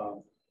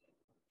of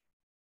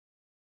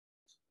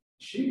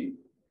she,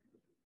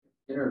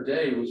 in her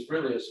day, was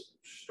really a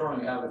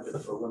strong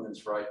advocate for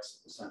women's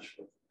rights,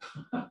 essentially.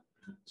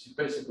 She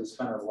basically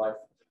spent her life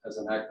as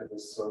an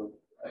activist, so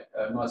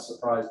I'm not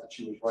surprised that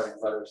she was writing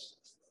letters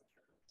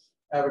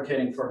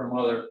advocating for her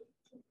mother.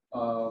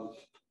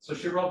 So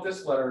she wrote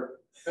this letter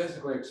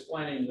basically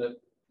explaining that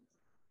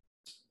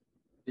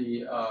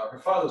her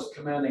father's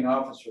commanding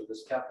officer,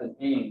 this Captain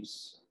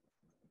Ames,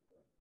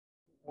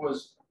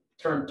 was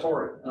turned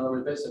Tory. In other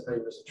words, basically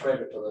he was a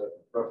traitor to the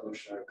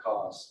revolutionary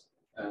cause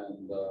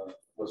and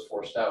was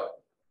forced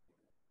out.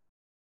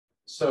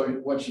 So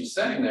what she's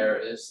saying there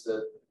is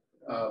that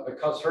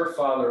because her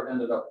father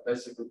ended up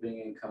basically being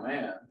in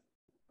command,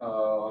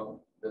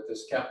 that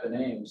this Captain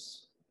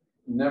Ames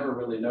never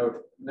really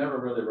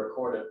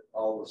recorded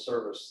all the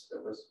service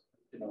that was,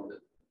 that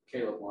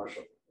Caleb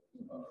Marshall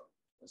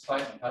was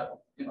fighting.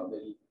 That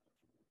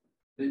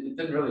it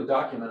didn't really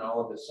document all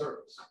of his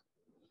service.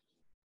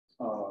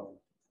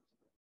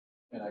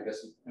 And I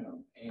guess,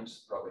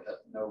 Ames probably had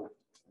no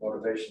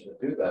motivation to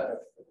do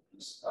that.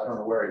 I don't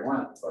know where he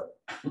went, but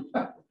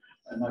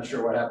I'm not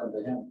sure what happened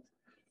to him.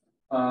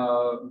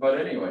 But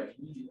anyway,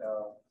 he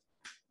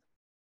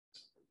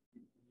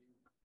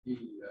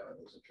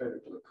was a traitor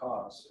to the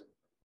cause.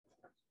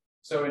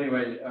 So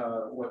anyway,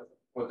 what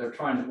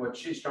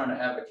she's trying to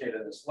advocate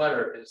in this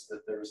letter is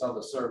that there was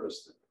other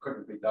service that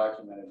couldn't be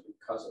documented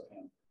because of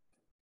him.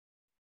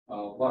 A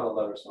lot of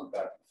letters went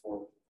back and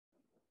forth.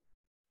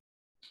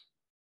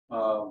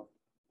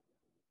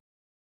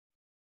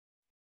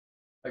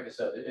 Like I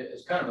said,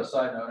 it's kind of a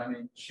side note. I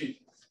mean,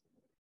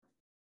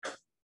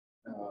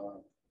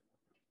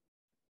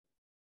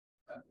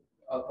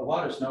 a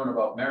lot is known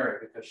about Mary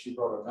because she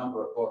wrote a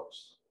number of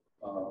books.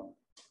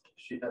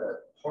 She had a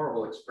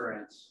horrible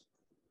experience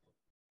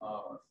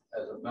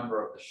as a member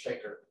of the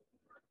Shaker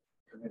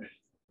community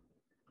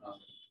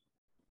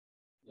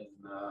in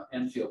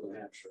Enfield, New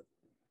Hampshire.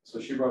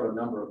 So she wrote a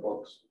number of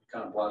books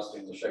kind of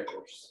blasting the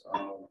Shakers.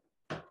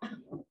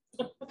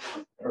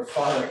 Her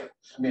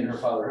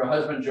her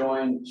husband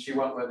joined, she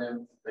went with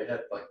him, they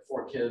had like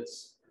 4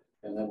 kids.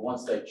 And then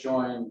once they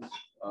joined,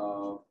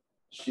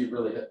 she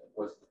really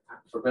was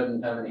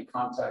forbidden to have any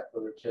contact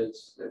with her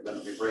kids. They're going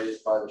to be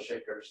raised by the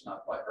Shakers,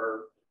 not by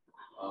her.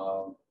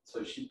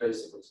 So she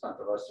basically spent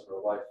the rest of her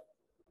life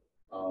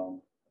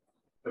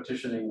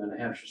petitioning the New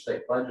Hampshire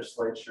State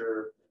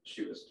Legislature.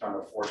 She was trying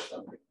to force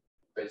them to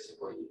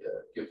basically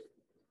give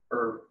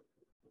her,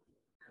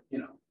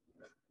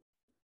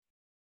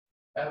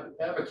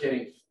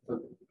 advocating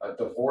for a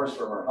divorce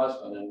from her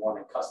husband and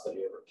wanting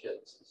custody of her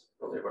kids is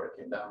really what it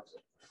came down to.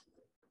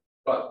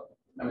 But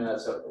I mean,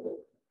 that's a little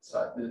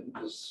side.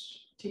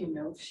 Do you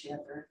know if she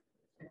ever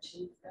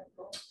achieved that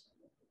goal?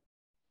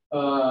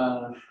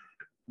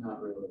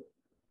 Not really.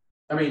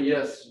 I mean,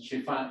 yes,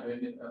 she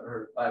finally,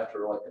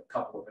 after like a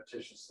couple of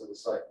petitions to the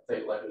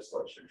state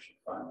legislature, she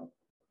finally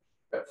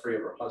got free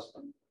of her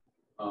husband.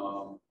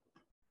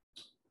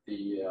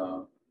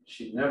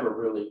 She never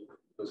really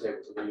was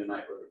able to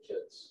reunite with her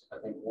kids. I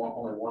think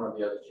only one of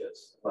the other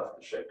kids left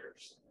the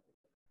Shakers.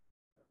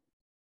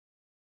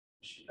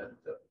 She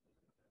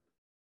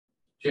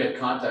had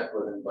contact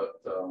with him,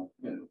 but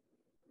it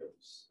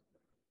was.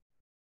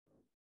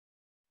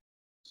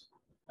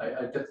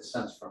 I get the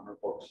sense from her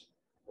books.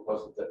 It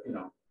wasn't that,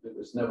 it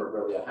was never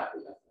really a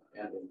happy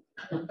ending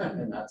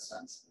in that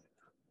sense.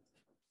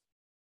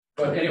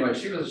 But anyway,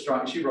 she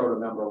wrote a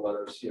number of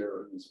letters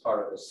here as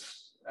part of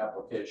this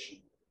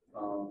application.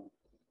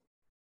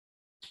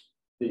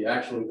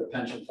 The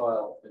pension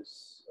file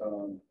is, I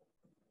don't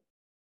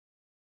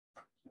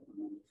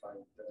know if I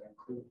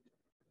include,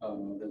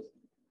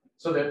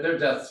 so their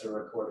deaths are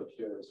recorded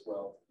here as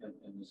well in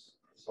this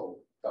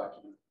whole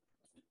document.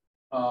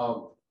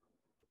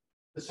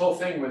 This whole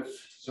thing with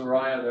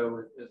Zoraya,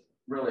 though, it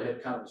really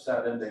had kind of a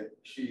sad ending.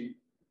 She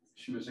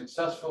was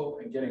successful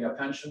in getting a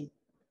pension.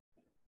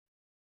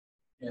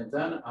 And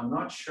then I'm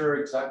not sure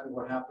exactly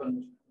what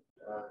happened.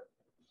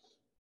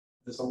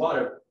 There's a lot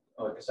of,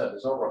 like I said,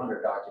 there's over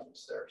 100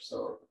 documents there.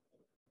 So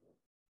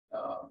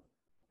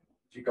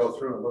if you go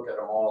through and look at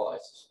them all, I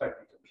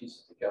suspect you can piece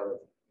it together.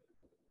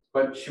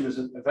 But she was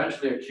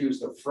eventually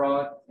accused of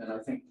fraud. And I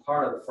think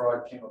part of the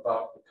fraud came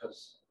about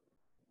because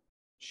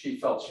she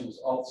felt she was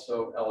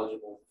also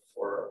eligible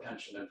for a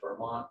pension in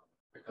Vermont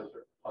because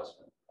her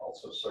husband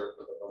also served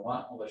with the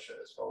Vermont militia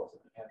as well as the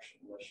New Hampshire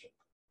militia.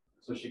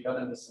 So she got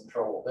into some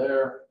trouble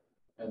there.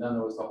 And then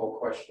there was the whole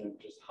question of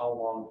just how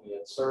long he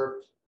had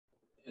served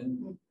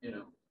in the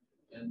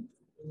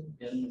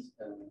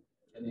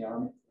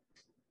army,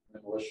 in the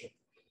militia.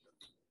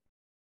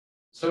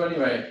 So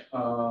anyway,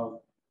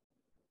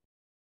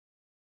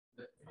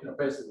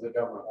 basically the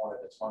government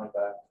wanted its money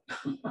back.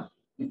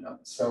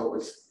 So it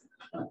was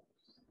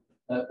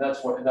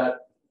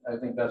I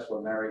think that's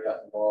where Mary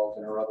got involved,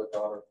 and her other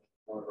daughter,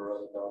 one of her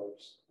other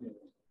daughters,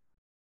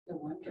 No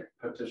wonder.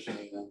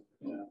 petitioning them.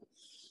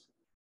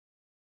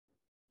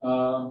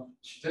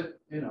 She did,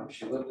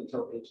 she lived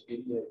until age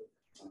 88.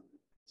 So.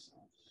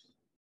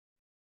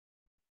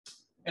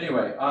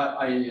 Anyway,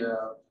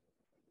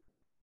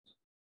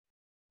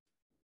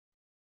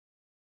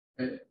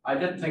 I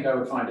didn't think I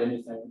would find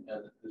anything,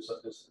 and there's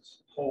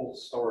this whole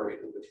story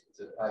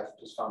that I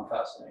just found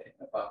fascinating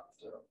about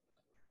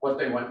what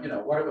they went,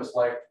 what it was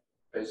like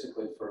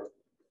basically for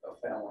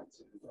a family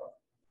to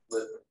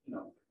live,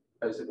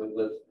 basically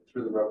live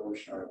through the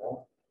Revolutionary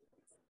War.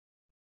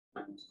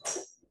 And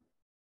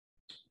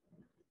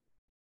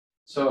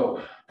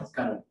so that's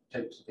kind of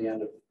takes to the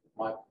end of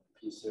my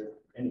piece here.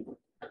 Anyway,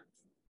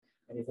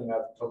 anything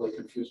I've totally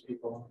confused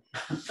people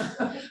on?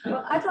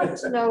 Well, I'd like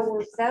to know,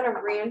 was that a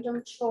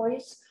random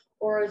choice,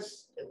 or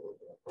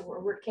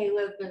were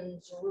Caleb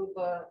and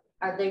Zerubbabel,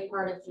 are they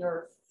part of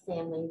your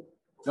family?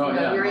 No,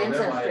 yeah, your no,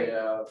 ancestry.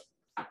 they're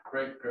my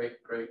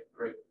great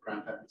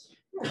grandparents.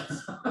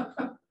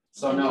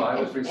 So no, I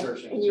was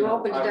researching. And you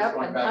opened I it was up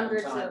going and back in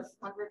hundreds time.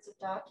 of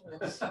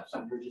documents. So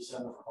you're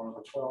descended from one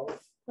of the 12.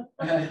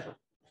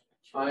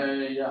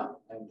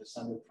 I'm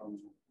descended from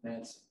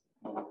Nancy,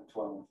 one of the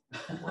 12.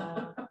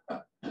 Wow.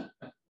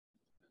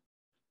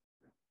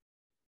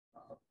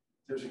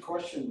 There's a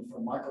question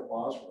from Michael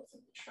Bosworth in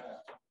the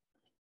chat.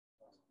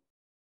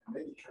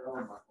 Maybe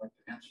Carolyn might like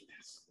to answer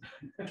this.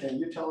 Can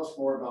you tell us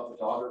more about the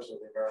Daughters of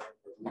the American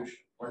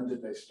Revolution? When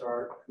did they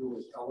start? Who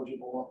was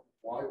eligible?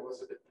 Why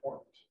was it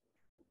important?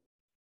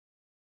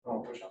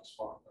 Don't push on the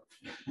spot.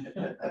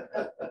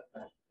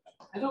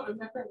 I don't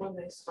remember when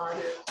they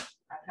started.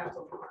 I have to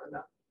look it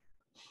up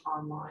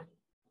online.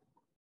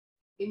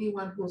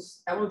 Anyone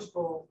who's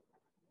eligible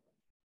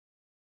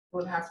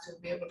would have to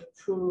be able to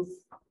prove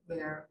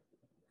their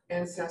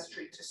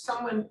ancestry to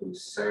someone who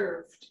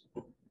served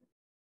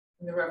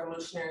in the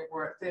Revolutionary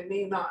War. They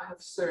may not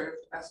have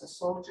served as a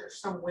soldier.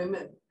 Some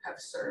women have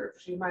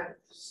served. You might have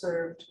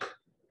served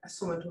as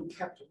someone who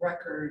kept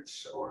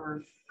records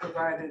or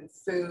provided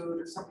food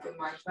or something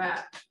like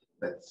that.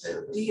 But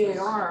the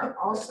DAR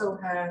also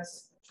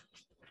has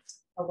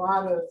a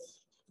lot of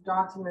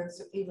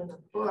documents, even a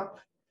book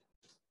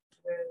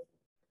with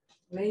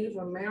Native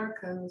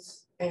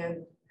Americans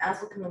and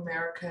African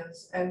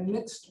Americans and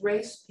mixed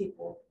race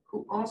people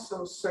who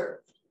also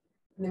served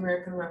in the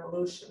American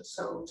Revolution.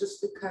 So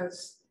just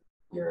because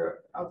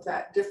you're of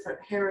that different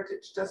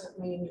heritage doesn't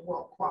mean you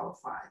won't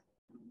qualify.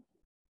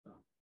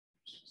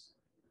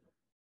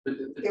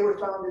 They were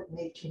founded in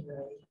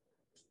 1890.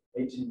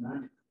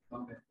 1890,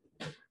 okay.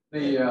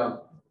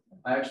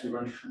 I actually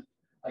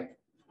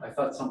I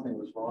thought something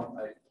was wrong.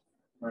 I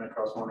ran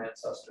across one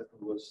ancestor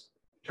who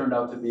turned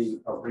out to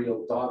be a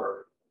real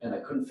daughter, and I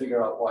couldn't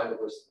figure out why there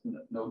was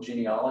no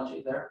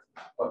genealogy there,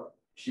 but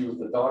she was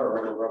the daughter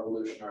of a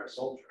Revolutionary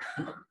soldier.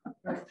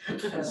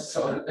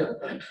 So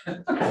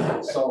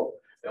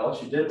all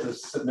she did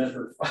was submit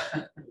her,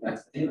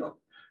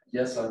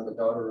 yes, I'm the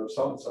daughter of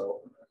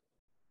so-and-so.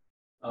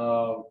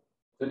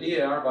 The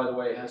DAR, by the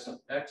way, has an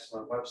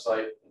excellent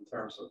website in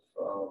terms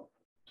of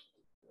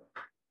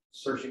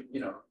searching.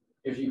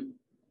 If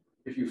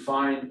you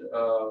find,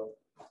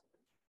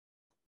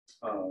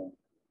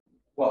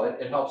 well,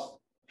 it helps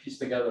piece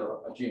together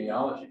a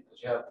genealogy, because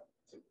you have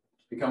to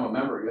become a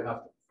member. You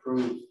have to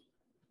prove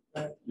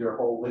your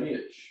whole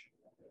lineage.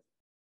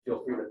 Feel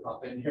free to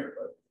pop in here,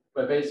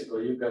 but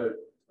basically you've got to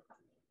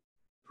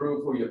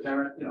prove who your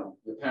parents, your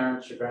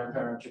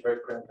grandparents, your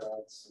great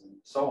grandparents, and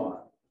so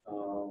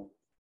on,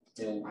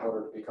 in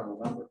order to become a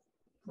member.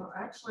 Well,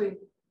 actually,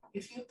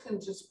 if you can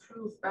just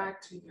prove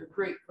back to your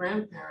great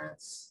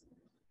grandparents,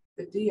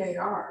 the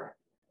DAR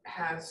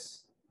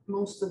has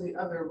most of the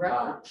other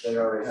records. They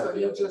already have. So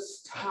you can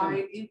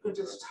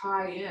just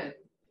tie in.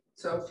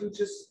 So if you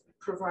just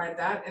provide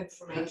that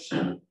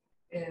information,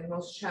 and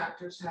most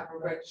chapters have a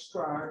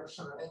registrar or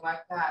something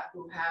like that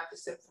who have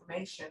this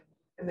information,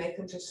 and they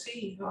can just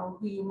see who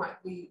you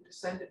might be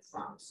descended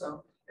from.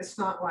 So it's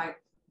not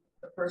like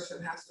the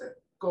person has to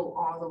go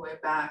all the way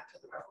back to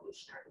the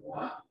Revolutionary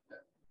War.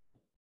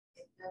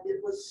 And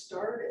it was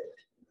started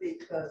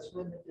because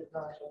women did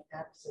not have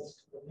access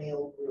to the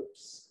male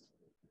groups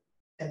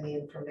and the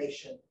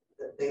information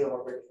that they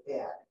already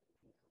had.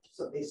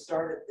 So they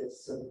started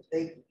this so that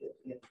they could get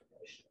the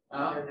information.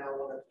 They're now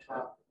one of the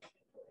top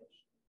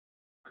information.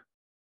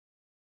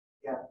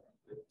 Yeah.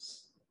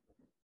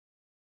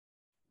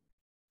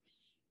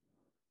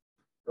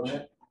 Go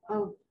ahead.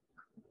 Oh,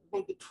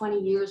 maybe 20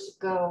 years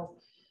ago,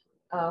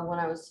 when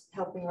I was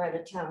helping write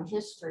a town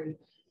history,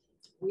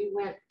 we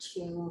went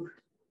to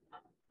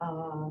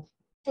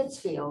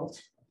Pittsfield,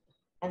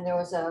 and there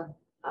was a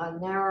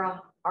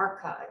Nara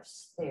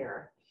archives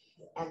there,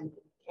 and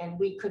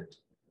we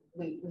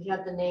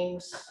had the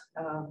names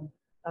of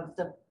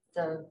the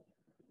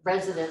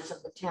residents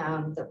of the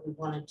town that we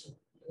wanted to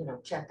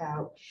check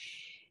out,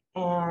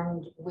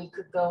 and we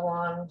could go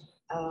on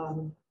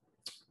on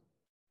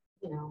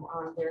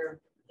their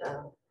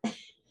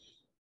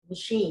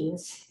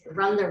machines,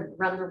 run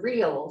the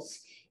reels,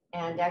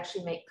 and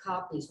actually make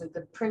copies. We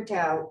could print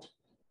out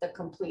the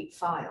complete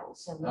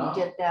files, and we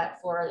did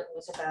that for, it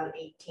was about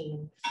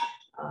 18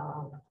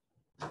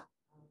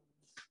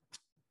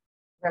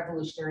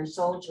 Revolutionary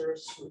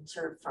soldiers who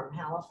served from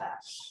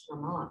Halifax,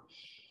 Vermont.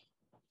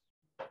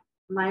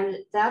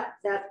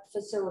 That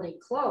facility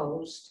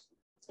closed,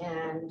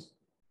 and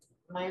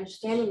my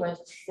understanding was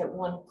that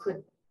one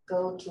could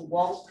go to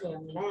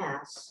Waltham,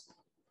 Mass,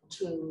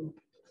 and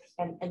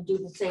do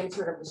the same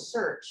sort of a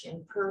search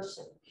in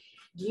person.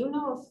 Do you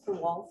know if the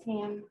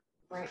Waltham,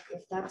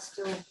 if that's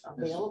still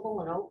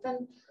available and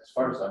open? As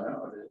far as I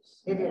know, it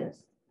is. It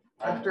is.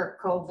 After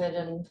COVID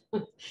and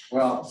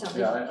well,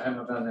 yeah, I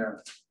haven't been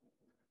there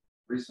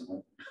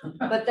recently.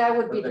 But that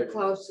would be the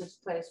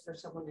closest place for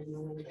someone in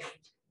New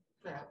England,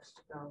 perhaps,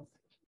 to go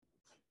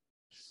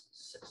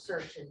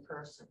search in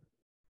person.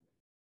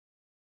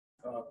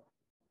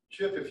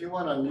 Chip, if you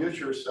want to unmute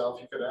yourself,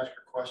 you could ask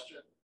your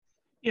question.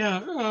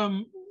 Yeah,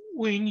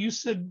 Wayne, you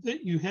said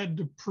that you had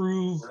to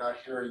prove. We're not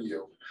hearing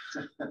you.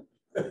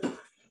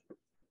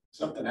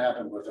 Something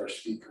happened with our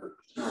speaker.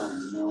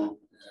 Oh, no.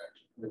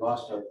 We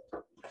lost her.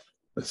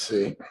 Let's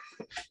see.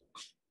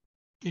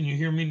 Can you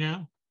hear me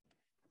now?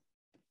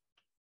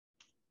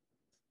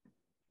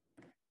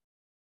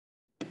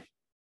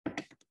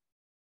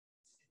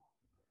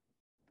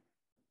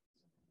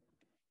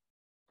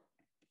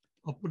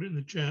 I'll put it in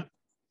the chat.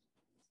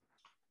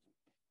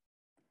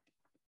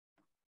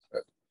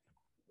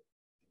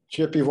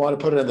 Chip, you want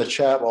to put it in the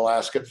chat, we'll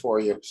ask it for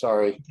you.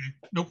 Sorry. Okay,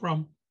 no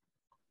problem.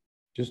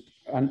 Just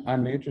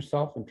unmute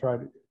yourself and try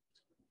to.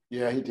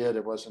 Yeah, he did.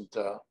 It wasn't,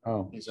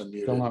 Oh, he's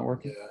unmuted. still not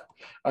working?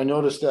 Yeah. I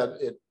noticed that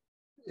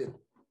it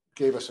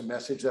gave us a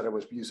message that it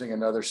was using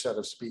another set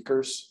of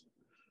speakers.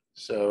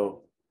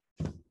 So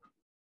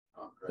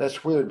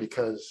that's weird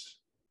because,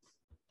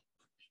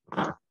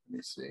 let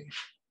me see.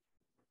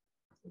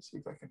 Let's see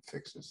if I can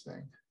fix this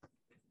thing.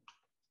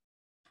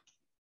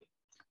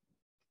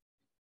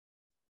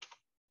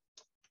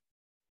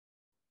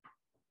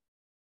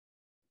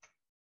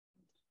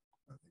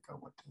 I think I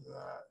went to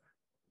that.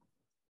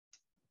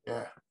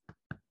 Yeah,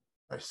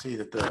 I see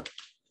that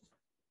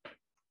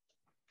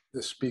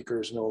the speaker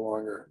is no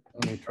longer.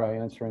 Let me try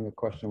answering the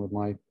question with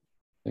my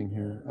thing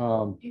here.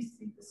 Do you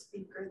think the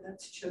speaker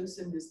that's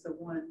chosen is the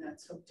one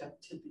that's hooked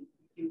up to the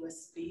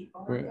USB?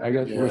 I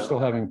guess we're Yeah. still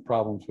having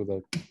problems with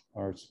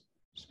our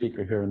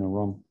speaker here in the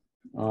room.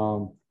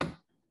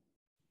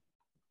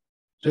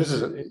 This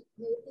is,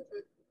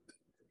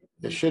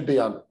 it should be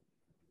on,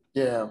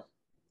 yeah.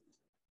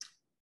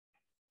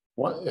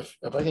 What, if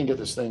I can get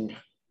this thing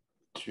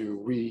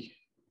to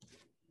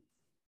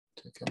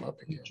come up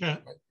again.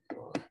 Chat.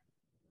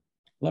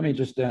 Let me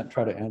just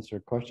try to answer a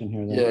question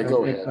here. Then. Yeah,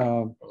 go ahead.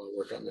 I'll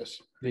work on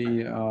this.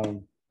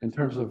 In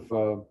terms of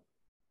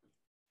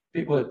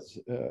people, it's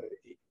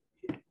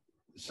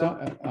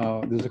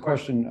there's a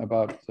question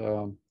about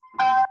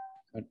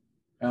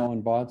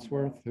Alan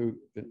Bodsworth, who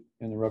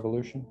in the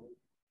Revolution.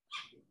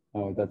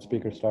 Oh, that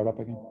speaker start up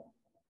again.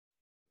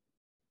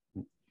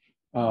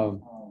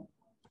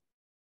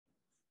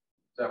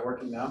 Is that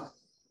working now?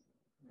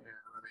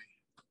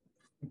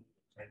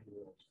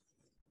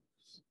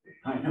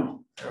 I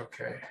know.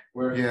 Okay.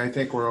 We're, Yeah, I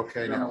think we're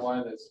okay I don't know now.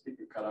 why the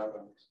speaker cut out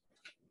on us.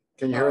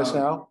 Can you hear us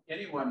now?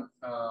 Anyone,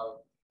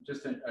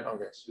 just to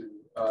Okay.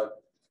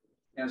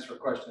 answer a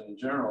question in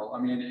general, I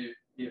mean,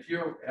 if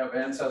you have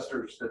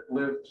ancestors that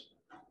lived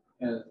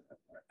in,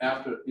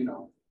 after,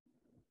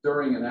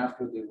 during and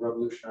after the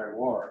Revolutionary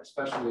War,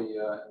 especially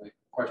in the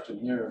question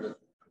here, the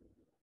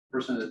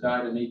person that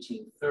died in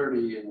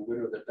 1830 and the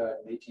widow that died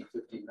in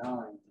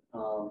 1859,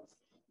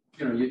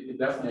 it'd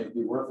definitely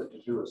be worth it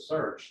to do a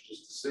search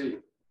just to see.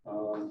 I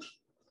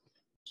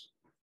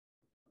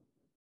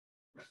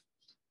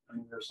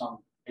mean, there's some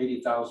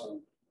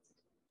 80,000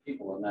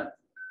 people in that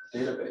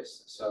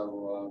database,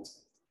 so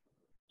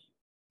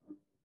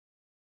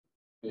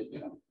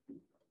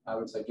I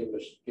would say give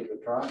it a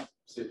try,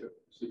 see if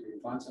you can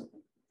find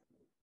something.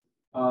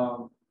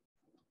 About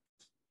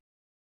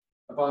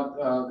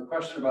the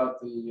question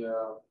about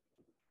the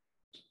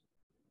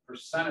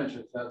percentage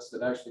of vets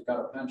that actually got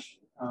a pension,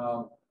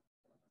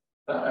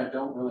 that I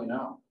don't really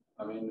know.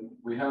 I mean,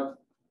 we have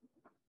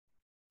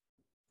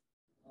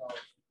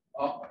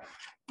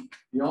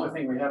the only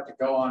thing we have to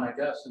go on, I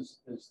guess, is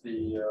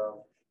the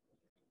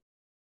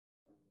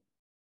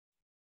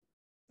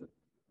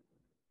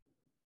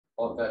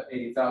of that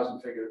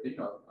 80,000 figure.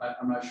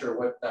 I'm not sure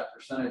what that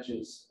percentage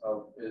is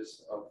of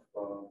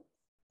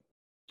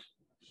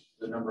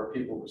the number of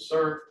people who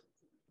served,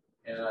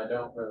 and I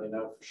don't really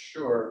know for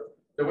sure.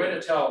 The way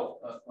to tell,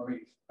 let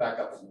me back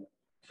up a minute.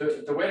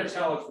 The way to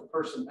tell if the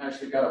person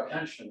actually got a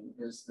pension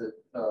is that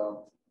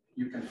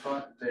you can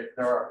find,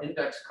 there are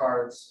index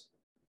cards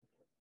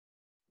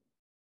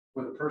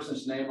with a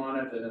person's name on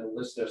it, and it'll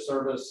list their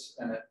service,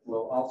 and it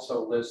will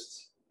also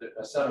list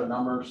a set of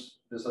numbers.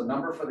 There's a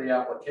number for the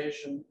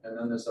application, and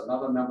then there's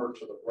another number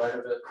to the right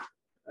of it.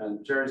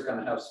 And Jerry's going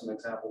to have some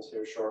examples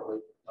here shortly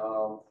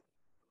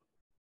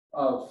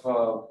of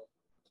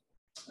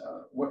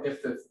what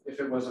if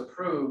it was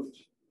approved.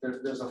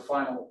 There's a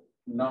final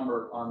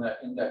number on that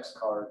index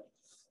card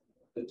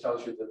that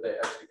tells you that they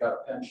actually got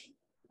a pension,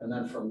 and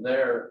then from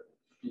there,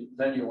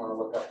 then you want to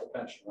look up the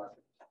pension record.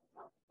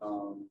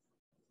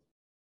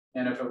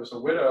 And if it was a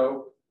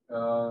widow,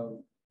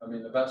 I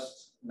mean, the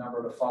best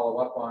number to follow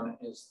up on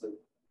is the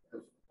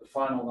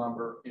final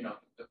number.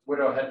 The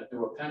widow had to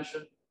do a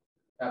pension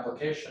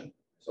application,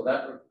 so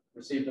that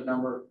received a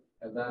number,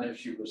 and then if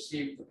she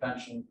received the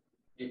pension,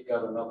 it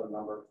got another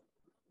number.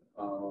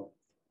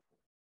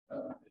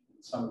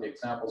 Some of the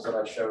examples that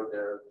I showed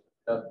there,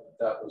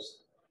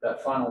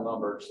 that final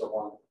number is the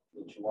one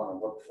that you want to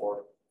look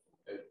for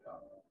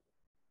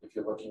if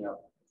you're looking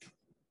up.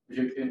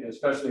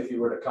 Especially if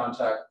you were to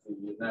contact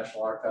the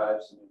National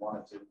Archives and you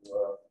wanted to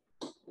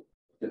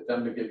get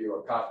them to give you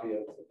a copy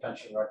of the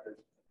pension record,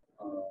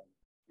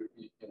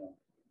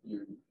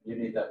 you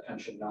need that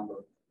pension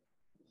number.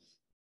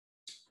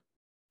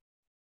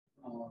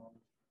 I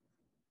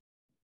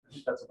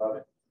think that's about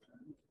it.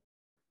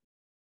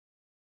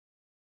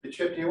 Hey,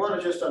 Chip, do you want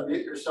to just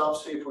unmute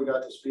yourself, see if we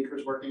got the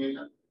speakers working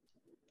again?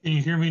 Can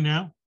you hear me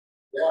now?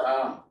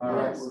 Yeah. All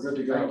right, we're good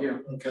to go. Thank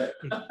you. Okay.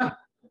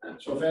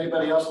 So if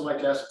anybody else would like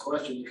to ask a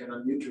question, you can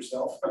unmute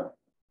yourself.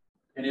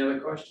 Any other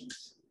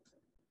questions?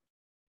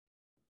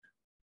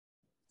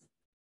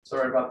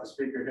 Sorry about the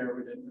speaker here.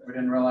 We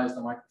didn't realize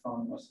the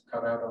microphone must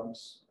have cut out on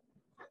us.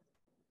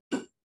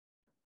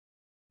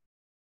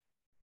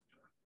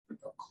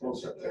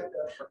 Close up there.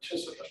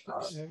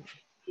 Participant.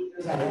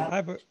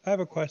 I have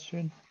a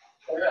question.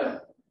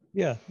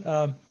 Yeah.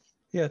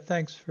 Yeah.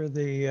 Thanks for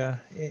the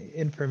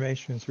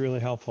information. It's really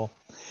helpful.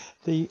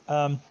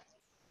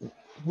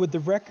 Would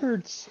the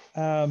records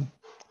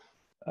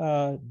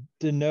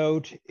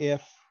denote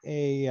if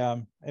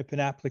an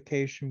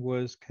application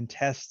was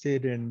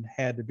contested and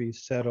had to be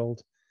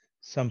settled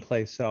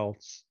someplace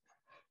else,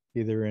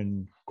 either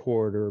in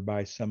court or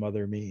by some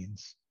other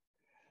means?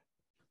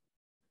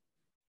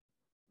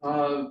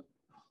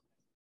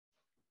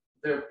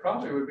 There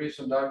probably would be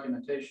some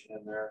documentation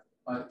in there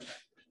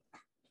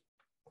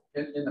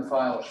in the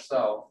file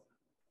itself.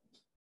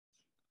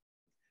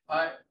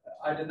 I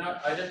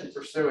didn't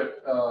pursue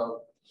it.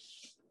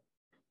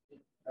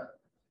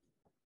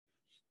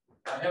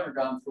 I haven't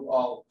gone through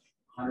all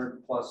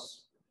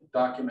 100+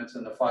 documents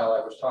in the file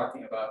I was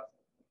talking about.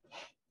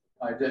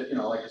 I did,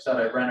 like I said,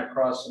 I ran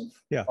across some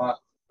files.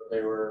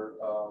 They were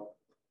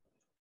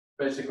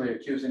basically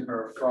accusing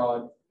her of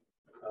fraud,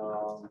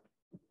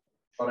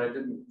 but I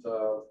didn't.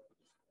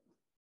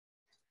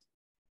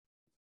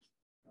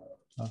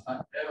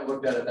 I haven't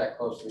looked at it that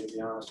closely, to be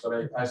honest,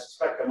 but I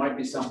suspect there might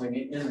be something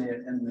in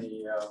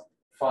the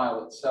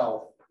file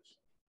itself,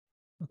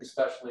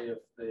 especially if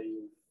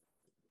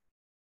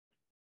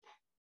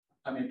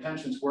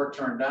pensions were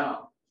turned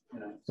down,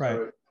 Right.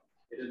 So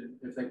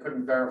if they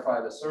couldn't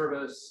verify the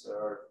service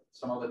or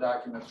some other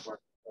documents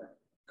weren't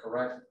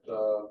correct,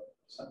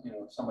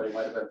 somebody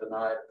might have been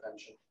denied a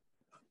pension.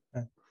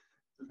 Okay.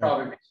 There'd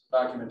probably be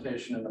some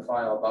documentation in the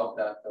file about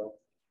that, though.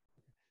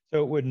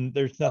 So it wouldn't,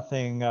 there's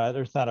nothing,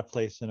 there's not a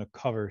place in a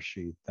cover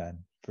sheet then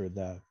for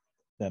them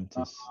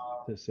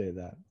to say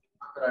that.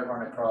 That I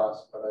run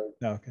across, but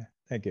Okay,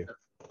 thank you.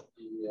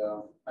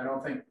 I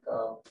don't think.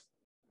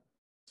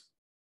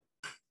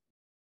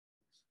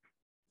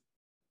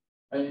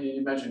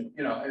 You mentioned,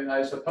 and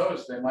I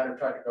suppose they might have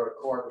tried to go to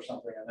court or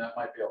something, and that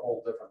might be a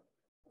whole different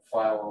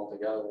file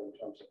altogether in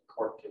terms of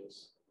court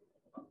case.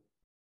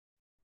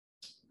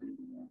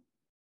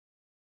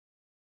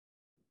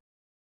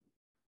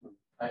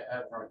 I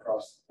have run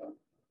across them.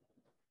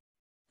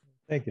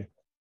 Thank you.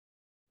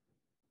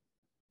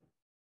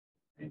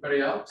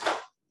 Anybody else?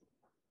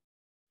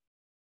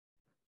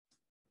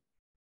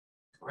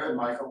 Go ahead,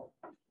 Michael.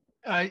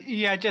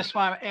 Yeah, I just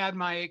want to add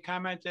my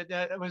comment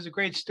that was a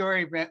great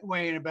story,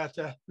 Wayne, about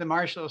the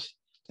Marshalls.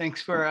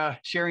 Thanks for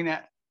sharing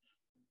that.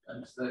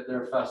 Thanks.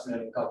 They're a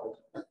fascinating couple.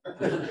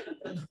 Okay,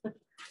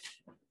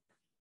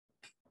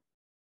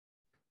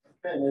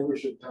 maybe we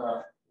should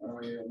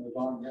move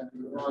on. Yeah,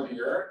 move on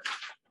here.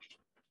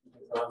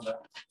 Move on to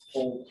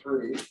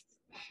Fold3.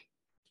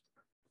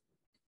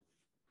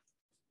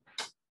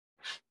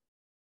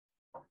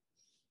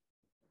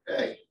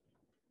 Okay.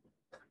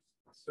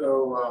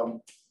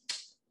 So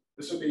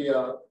this will be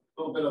a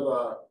little bit of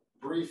a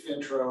brief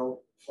intro,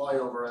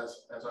 flyover,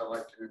 as I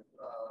like to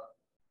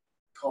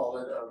call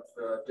it, of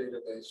the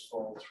database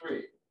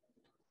Fold3.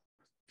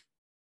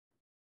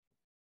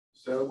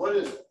 So what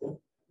is it? So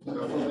a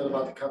little bit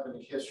about the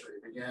company history.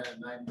 It began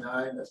in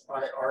 '99 as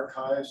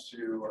archives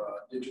to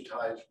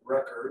digitize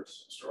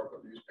records,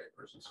 historical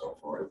newspapers, and so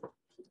forth.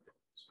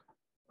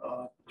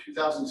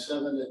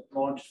 2007, it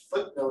launched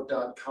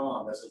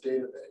footnote.com as a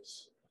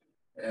database.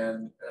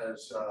 And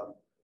as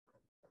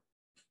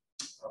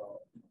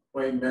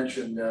Wayne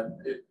mentioned, that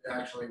it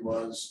actually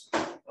was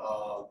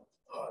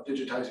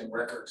digitizing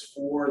records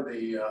for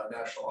the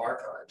National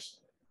Archives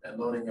and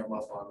loading them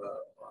up on the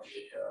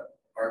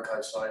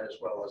archive site as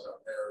well as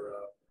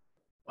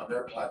on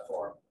their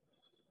platform.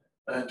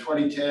 And in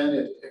 2010,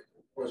 it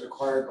was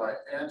acquired by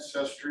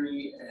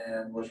Ancestry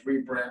and was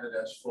rebranded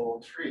as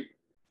Fold3.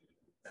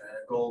 And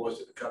the goal was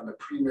to become the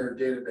premier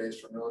database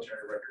for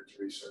military records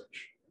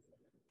research.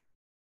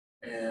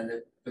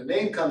 And the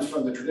name comes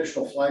from the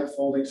traditional flag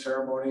folding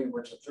ceremony in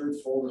which a third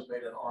fold is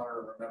made in honor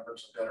and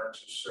remembrance of veterans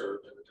who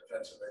served in the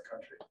defense of their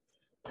country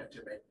and to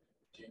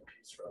maintain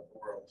peace throughout the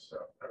world. So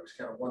I was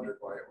kind of wondered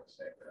why it was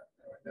named that.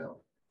 Now I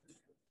know.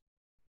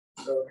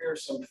 So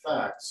here's some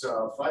facts.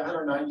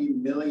 590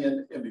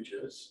 million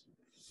images.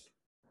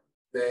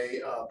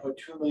 They put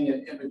 2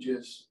 million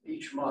images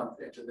each month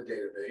into the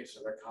database,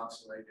 so they're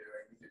constantly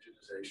doing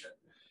digitization.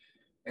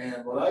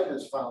 And what I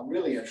just found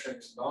really interesting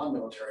is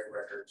non-military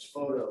records,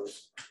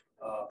 photos,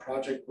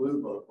 Project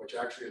Blue Book, which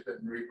actually has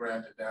been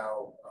rebranded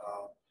now,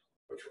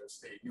 which was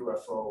the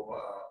UFO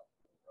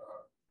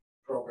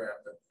program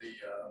that the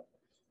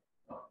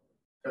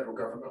federal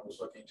government was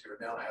looking to.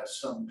 It now has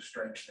some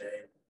strange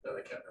name that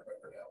I can't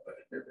remember now, but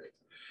it is.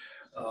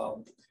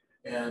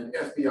 And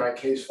FBI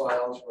case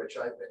files, which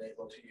I've been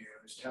able to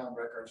use, town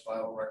records,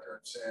 vital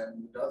records,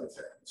 and other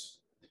things.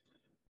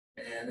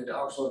 And it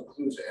also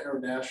includes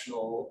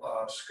international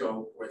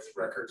scope with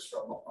records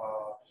from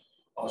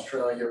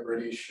Australia,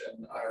 British,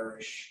 and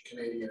Irish,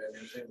 Canadian, and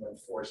New Zealand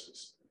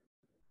forces.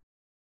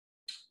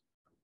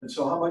 And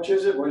so how much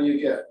is it? What do you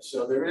get?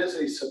 So there is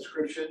a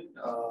subscription,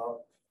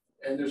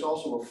 and there's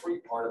also a free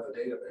part of the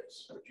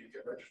database, which you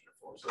get registered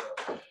for. So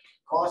the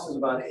cost is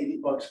about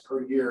 $80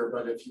 per year,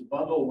 but if you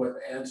bundle with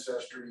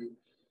Ancestry,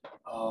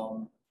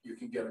 you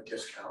can get a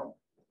discount.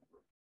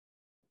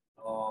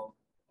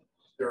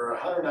 There are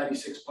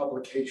 196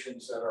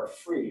 publications that are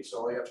free, so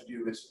all you have to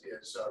do is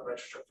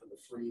register for the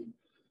free,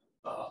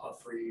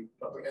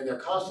 and they're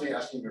constantly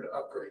asking you to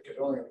upgrade because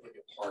they're only going to give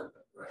you part of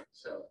it, right?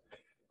 So,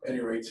 at any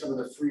rate, some of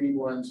the free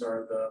ones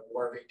are the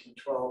War of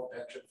 1812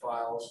 pension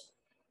files,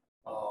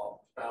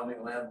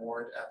 Founding Land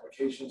Warrant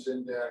Applications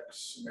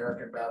Index,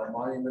 American Battle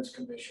Monuments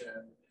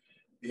Commission,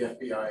 the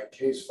FBI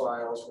case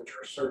files, which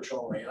are search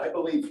only. And I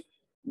believe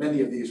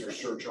many of these are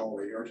search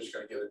only. You're just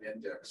going to get an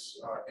index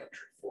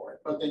entry for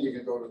it, but then you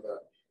can go to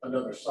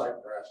another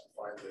site perhaps and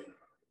find the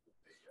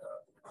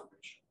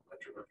information that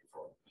you're looking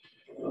for.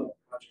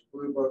 Project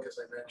Blue Book, as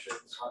I mentioned,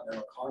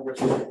 Continental Congress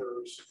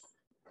papers,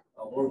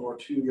 World War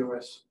II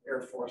U.S.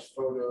 Air Force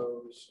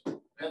photos,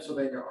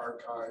 Pennsylvania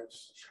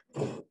Archives,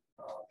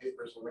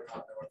 papers of the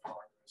Continental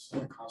Congress,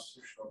 and the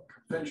Constitutional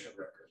Convention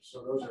records.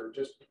 So those are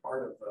just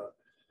part of the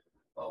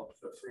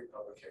free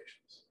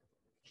publications.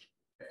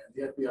 And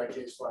the FBI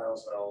case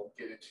files I'll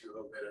get into a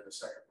little bit in the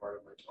second part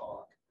of my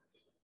talk.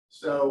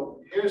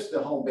 So here's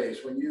the home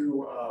base. When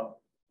you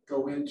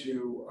go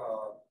into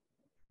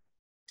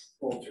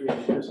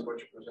Fold3, here's what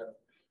you present.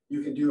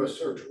 You can do a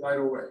search right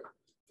away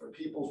for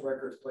people's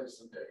records,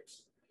 places, and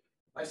dates.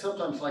 I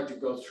sometimes like to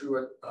go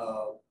through it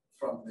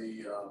from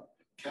the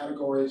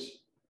categories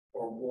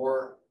or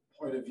war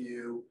point of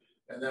view,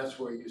 and that's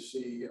where you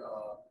see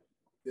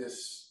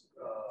this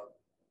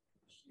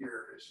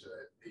here is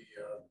the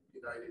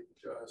United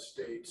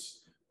States,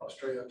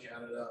 Australia,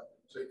 Canada.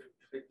 So you can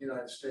pick the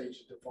United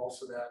States, it defaults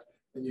to that,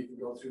 then you can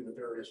go through the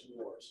various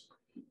wars.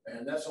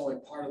 And that's only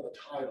part of the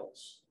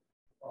titles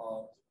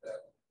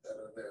that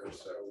are there.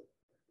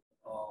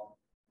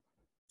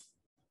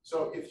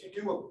 So if you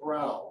do a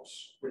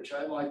browse, which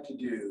I like to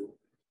do,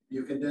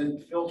 you can then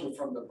filter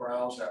from the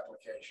browse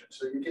application.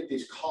 So you get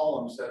these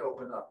columns that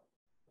open up.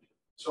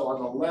 So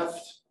on the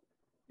left,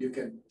 you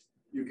can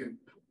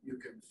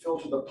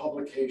filter the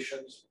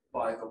publications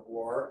by the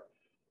war.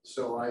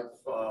 So I've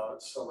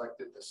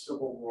selected the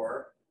Civil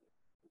War,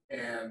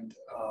 and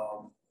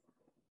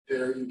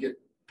there you get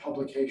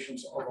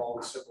publications of all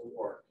the Civil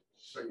War.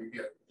 So you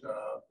get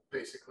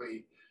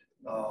basically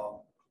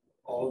all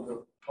of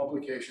the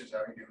publications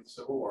having to do with the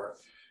Civil War.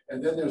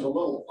 And then there's a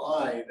little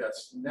eye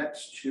that's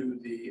next to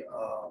the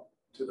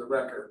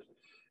record.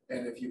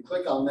 And if you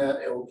click on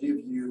that, it will give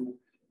you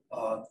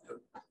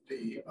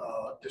the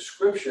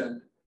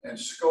description and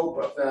scope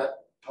of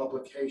that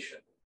publication.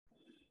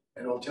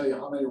 And it'll tell you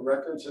how many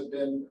records have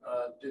been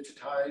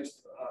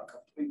digitized,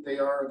 complete they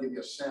are, and give you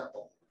a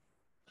sample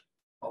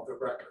of the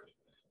record.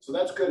 So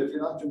that's good. If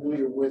you're not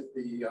familiar with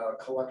the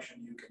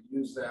collection, you can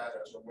use that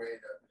as a way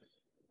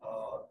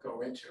to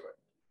go into it.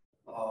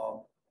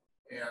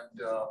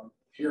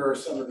 Here are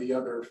some of the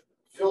other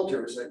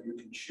filters that you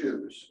can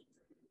choose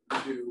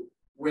to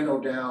winnow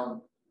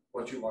down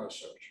what you want to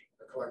search,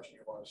 the collection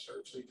you want to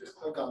search. So you just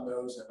click on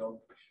those and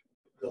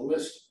the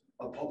list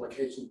of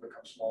publications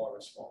becomes smaller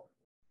and smaller.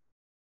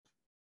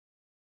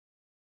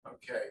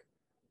 Okay,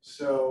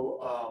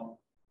 so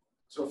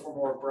so for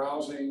more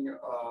browsing,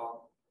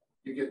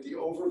 you get the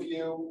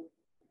overview,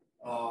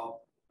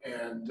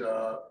 and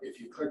if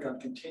you click on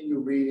continue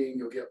reading,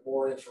 you'll get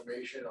more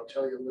information. It'll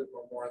tell you a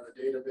little more on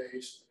the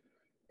database.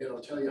 It'll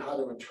tell you how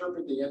to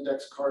interpret the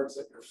index cards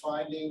that you're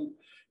finding.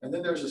 And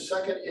then there's a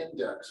second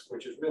index,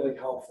 which is really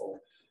helpful,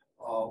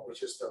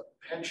 which is the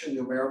pension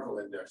numerical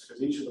index,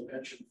 because each of the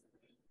pension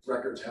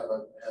records have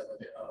a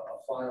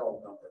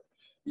file number.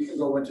 You can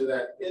go into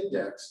that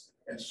index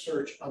and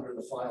search under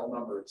the file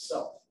number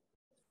itself.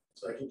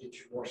 So I can get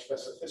you more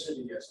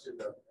specificity as to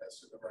the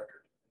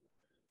record.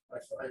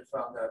 I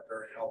found that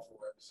very helpful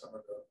in some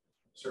of the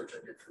search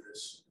I did for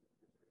this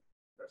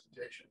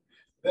presentation.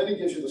 Then it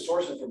gives you the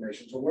source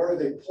information. So where are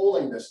they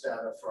pulling this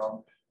data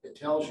from? It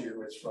tells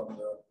you it's from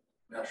the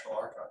National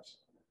Archives.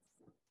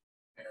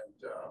 And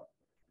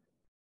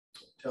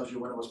tells you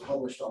when it was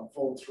published on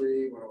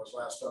Fold3, when it was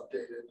last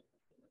updated,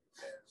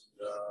 and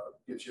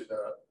gives you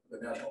the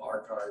National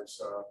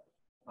Archives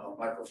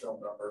microfilm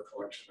number,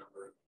 collection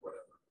number,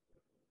 whatever.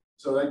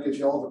 So that gives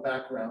you all the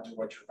background to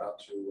what you're about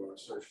to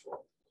search for.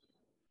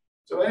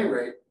 So at any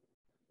rate,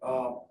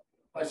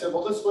 I said,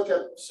 well, let's look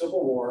at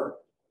Civil War.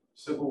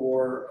 Civil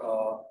War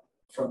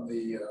from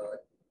the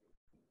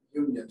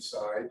Union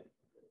side.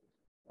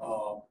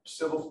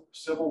 Civil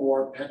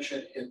War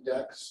pension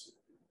index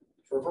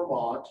for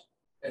Vermont,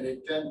 and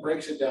it then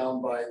breaks it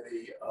down by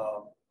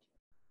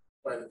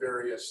the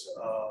various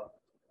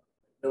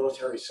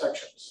military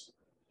sections.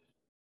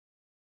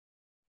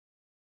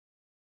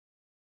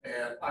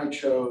 And I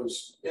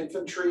chose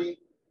infantry,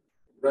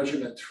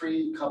 Regiment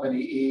 3, Company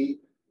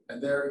E,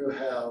 and there you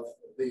have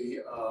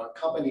the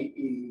Company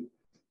E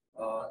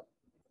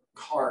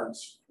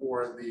cards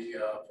for the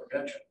for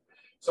pension.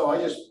 So I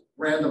just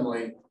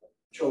randomly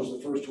chose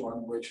the first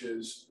one, which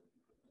is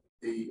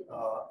the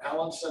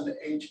Allenson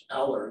H.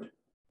 Allard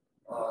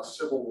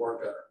Civil War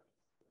veteran.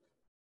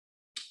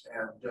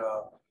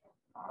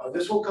 And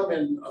this will come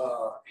in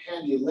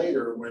handy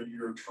later when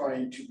you're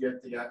trying to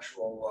get the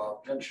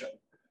actual pension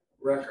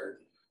record.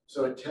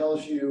 So it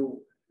tells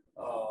you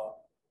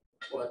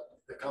what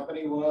the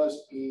company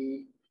was,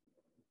 E,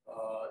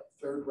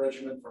 3rd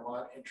Regiment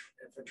Vermont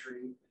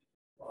Infantry.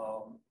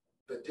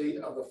 The date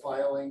of the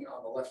filing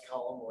on the left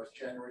column was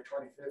January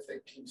 25th,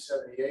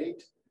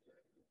 1878.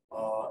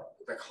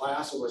 The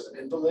class was an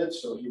invalid,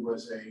 so he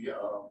was an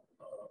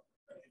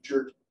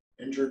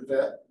injured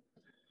vet.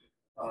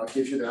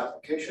 Gives you the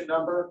application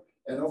number,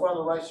 and over on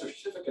the right,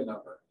 certificate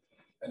number.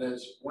 And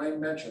as Wayne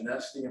mentioned,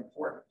 that's the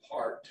important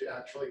part to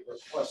actually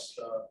request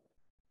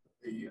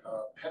the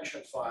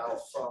pension file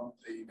from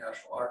the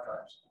National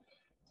Archives.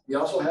 He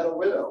also had a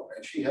widow,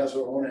 and she has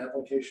her own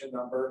application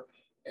number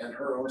and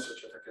her own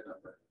certificate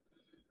number.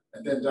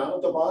 And then down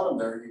at the bottom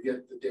there, you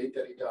get the date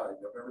that he died,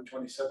 November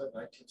 27,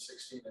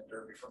 1916 in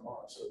Derby,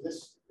 Vermont. So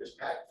this is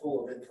packed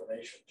full of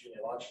information,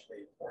 genealogically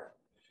important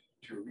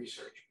to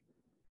research.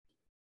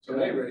 So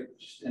at any rate,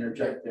 Just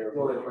interject there.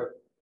 Go ahead, quick.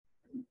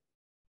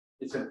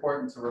 It's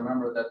important to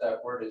remember that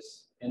that word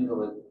is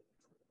invalid.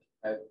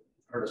 I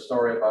heard a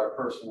story about a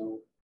person who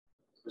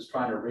was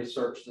trying to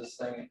research this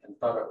thing and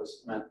thought it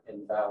was meant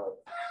invalid.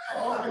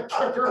 Oh, my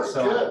God, very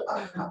So- good.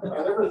 I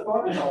never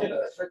thought about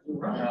that. You're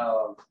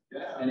right.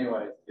 Yeah,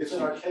 Anyway, it's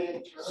an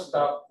archaic term.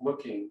 stop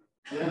looking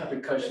Yeah.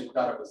 because she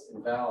thought it was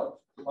invalid.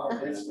 Wow,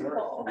 And it's very-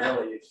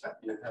 really,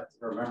 you have to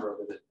remember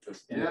that it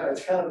was Yeah, invalid.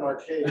 it's kind of an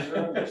archaic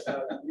term, it's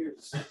not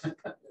used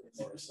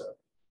anymore, so.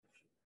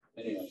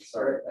 Anyway,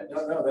 sorry. I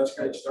just- No, that's I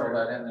great just throw story.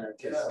 that in there in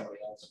case Yeah. somebody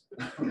else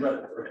read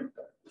it through.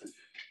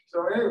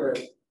 So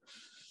anyway,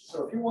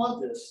 so if you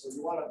want this,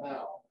 you want it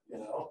now, you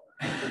know,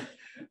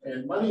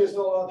 and money is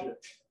no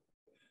object.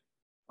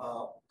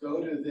 Go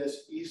to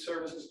this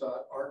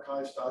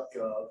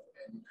eservices.archives.gov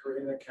and you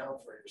create an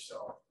account for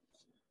yourself,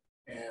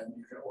 and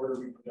you can order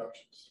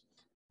reproductions.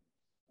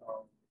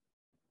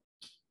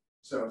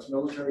 So it's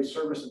military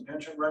service and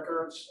pension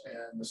records,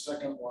 and the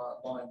second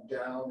line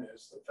down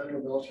is the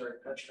federal military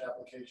pension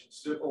application,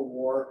 Civil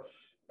War,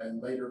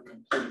 and later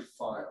complete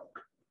file.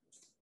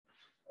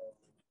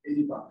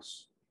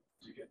 $80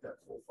 to get that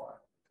full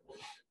file.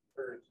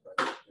 Very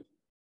expensive.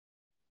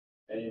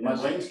 And you In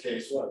must, Wayne's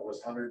case, what, it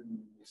was 100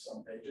 and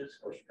some pages?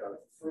 Of course, you got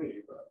it for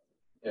free, but.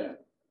 yeah.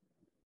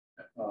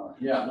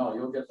 Yeah, no,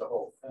 you'll get the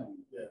whole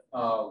thing. Yeah.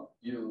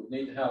 You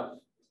need to have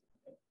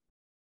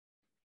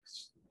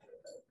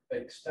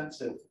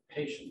extensive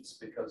patience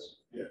because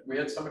Yeah. we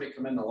had somebody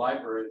come in the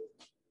library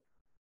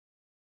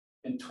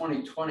in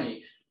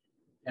 2020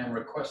 and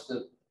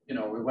requested, you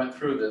know, we went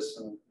through this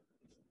and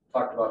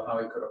talked about how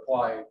he could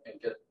apply and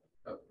get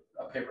a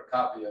paper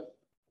copy of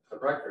the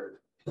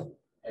record.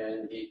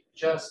 And he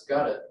just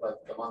got it like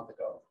a month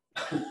ago.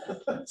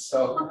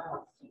 So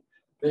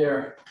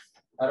there,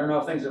 I don't know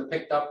if things have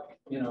picked up,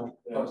 you know,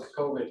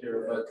 post-COVID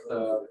here, but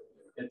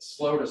it's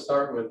slow to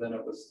start with and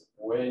it was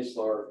way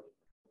slower.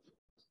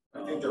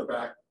 I think they're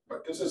back,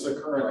 but this is the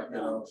current, you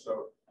know,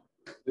 so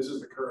this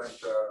is the current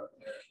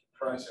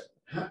pricing.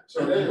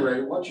 So at any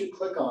rate, once you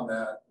click on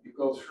that, you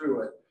go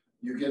through it,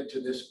 you get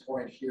to this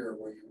point here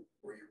where you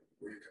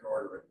can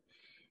order it.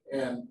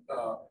 And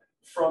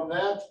from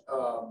that,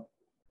 so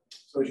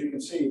as you can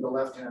see, the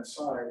left-hand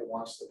side, it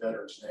wants the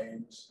veterans'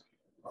 names,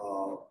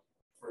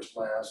 first,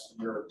 last,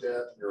 year of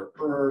death, year of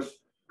birth.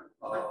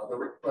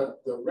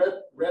 But the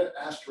red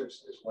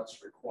asterisk is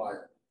what's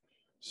required.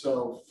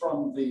 So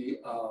from the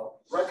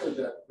record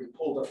that we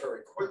pulled up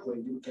very quickly,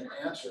 you can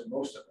answer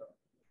most of them.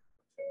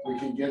 We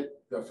can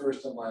get the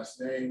first and last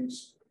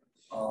names.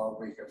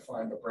 We can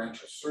find the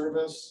branch of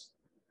service.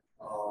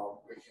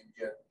 We can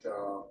get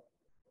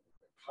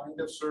kind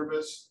of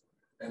service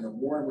and the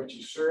war in which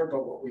he served.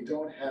 But what we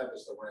don't have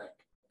is the rank,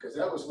 because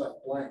that was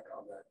left blank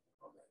on that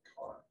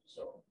card.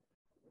 So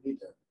we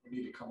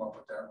need to come up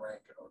with that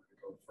rank in order to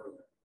go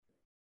further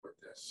with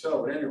this.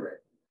 So at any rate.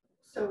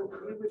 So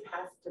we would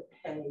have to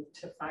pay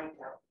to find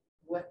out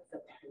what the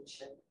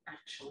pension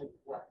actually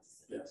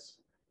was. Yes,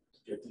 to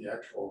get the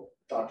actual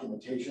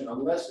documentation,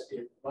 unless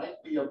it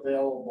might be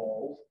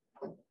available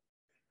from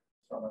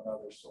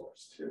another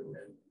source too.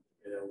 And,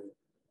 you know,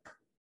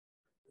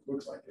 it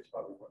looks like it's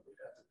probably what we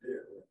have to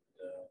do.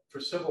 For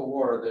Civil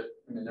War, that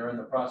I mean, they're in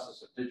the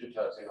process of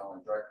digitizing all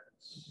the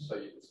records, so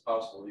it's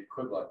possible you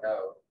could luck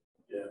out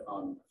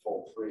on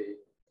Fold3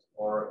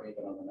 or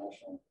even on the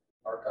National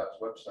Archives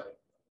website.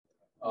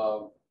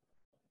 I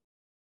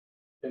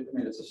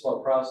mean, it's a slow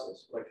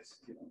process. Like,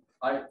 you know,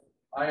 I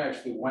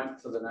actually went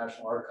to the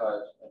National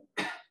Archives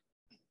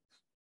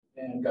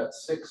and got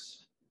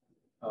 6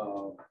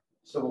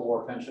 Civil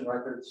War pension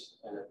records,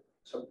 and it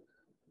took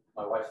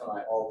my wife and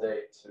I all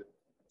day to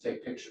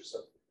take pictures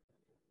of.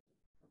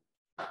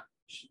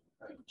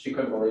 She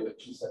couldn't believe it.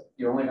 She said,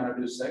 "You're only going to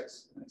do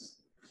 6?" And I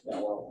said, yeah,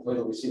 well, wait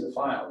till we see the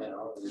file. You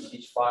know,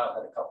 each file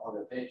had a couple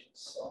hundred pages.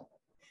 So,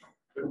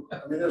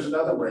 I mean, there's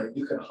another way.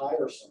 You can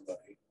hire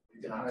somebody.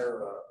 You can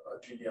hire a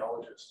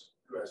genealogist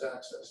who has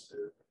access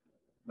to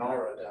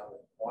NARA down in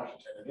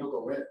Washington, and he'll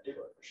go in and do it,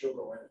 or she'll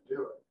go in and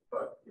do it.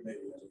 But you may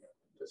be ending up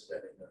just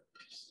spending the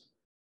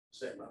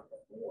same amount of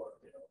more.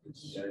 You know,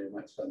 it's yeah, you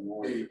might spend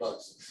more. $80,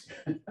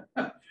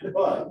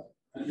 but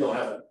you'll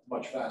have it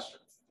much faster.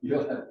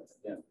 You'll have it,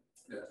 yeah.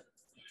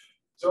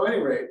 So at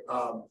any rate,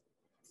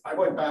 I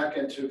went back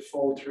into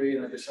Fold3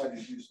 and I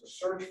decided to use the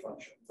search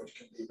function, which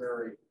can be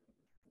very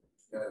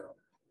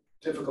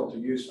difficult to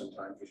use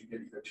sometimes because you get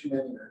either too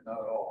many or not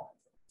at all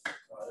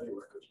any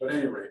records. But at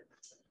any rate,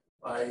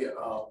 I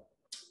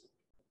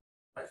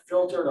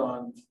filtered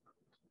on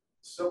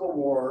Civil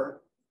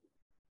War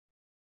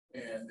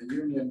and the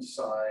Union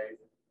side,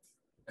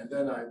 and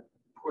then I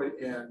put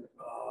in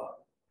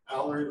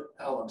Allard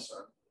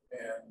Allenson,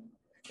 and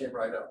it came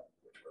right up,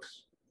 which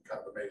was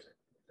kind of amazing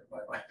in my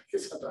mind,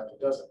 because sometimes it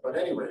doesn't. But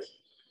anyway,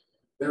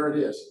 there it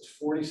is. It's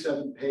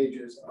 47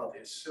 pages of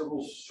his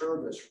civil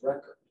service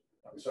record.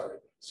 I'm sorry,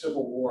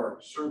 Civil War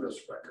service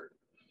record.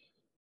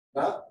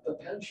 not the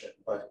pension,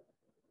 but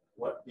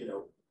what,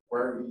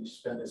 where he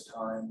spent his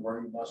time,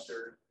 where he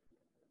mustered,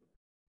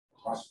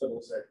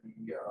 hospitals that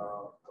he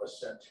was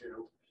sent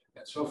to,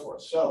 and so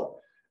forth. So,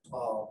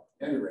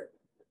 anyway,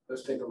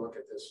 let's take a look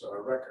at this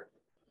record.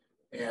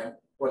 And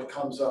what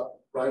comes up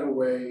right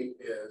away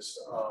is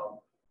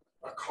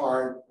a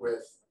card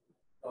with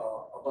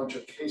a bunch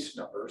of case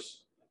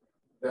numbers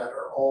that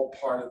are all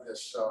part of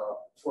this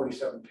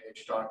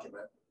 47-page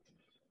document.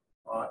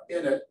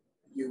 In it,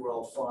 you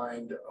will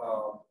find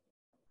a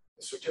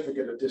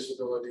certificate of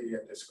disability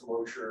and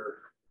disclosure,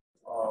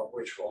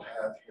 which will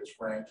have his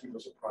rank. He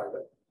was a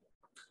private.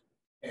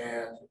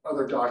 And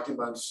other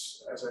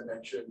documents, as I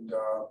mentioned,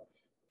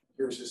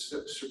 here's his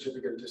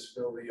certificate of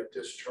disability of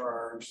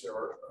discharge. There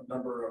are a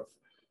number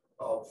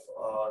of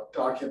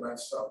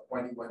documents of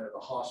when he went into the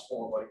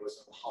hospital and what he was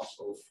in the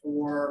hospital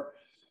for,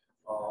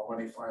 when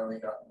he finally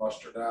got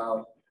mustered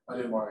out. I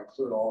didn't want to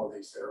include all of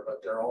these there,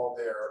 but they're all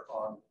there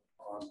on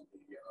the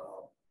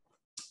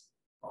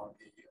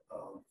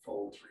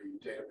Fold3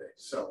 database.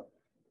 So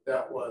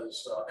that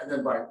was, and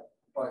then by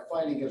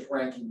finding his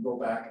rank, you can go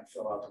back and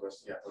fill out the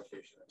rest of the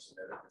application and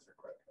submit it with your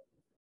credit card.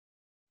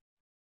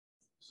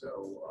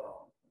 So,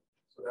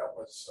 so that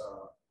was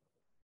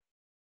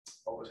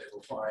what I was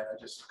able to find. I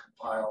just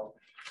compiled.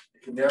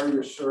 You can narrow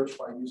your search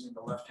by using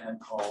the left-hand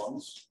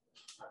columns,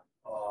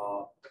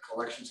 the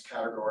collections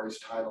categories,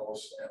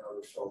 titles, and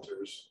other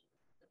filters.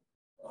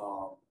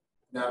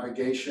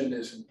 Navigation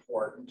is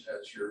important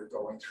as you're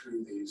going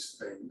through these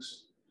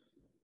things.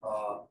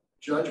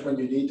 Judge when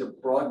you need to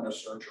broaden a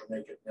search or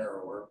make it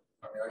narrower.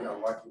 I mean, I got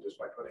lucky just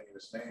by putting in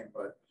his name,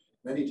 but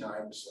many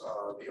times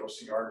the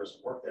OCR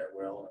doesn't work that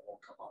well and it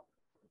won't come up.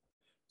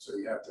 So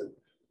you have to,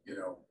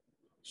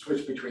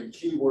 switch between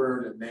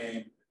keyword and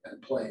name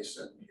and place,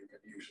 and you can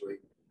usually,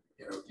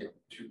 get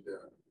to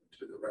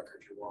the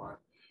record you want.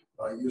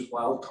 Use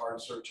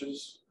wildcard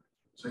searches.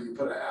 So you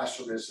put an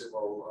asterisk, it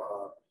will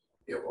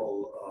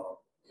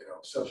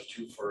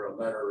substitute for a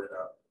letter in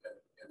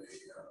a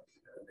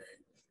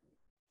name.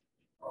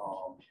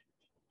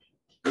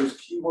 Use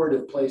keyword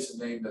if place and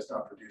name does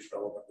not produce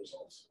relevant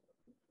results.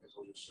 Because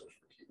we'll just search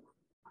for keyword.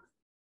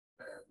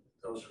 And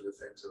those are the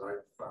things that I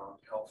found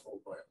helpful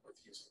with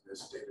using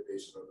this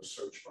database or the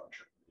search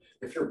function.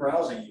 If you're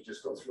browsing, you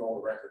just go through all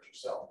the records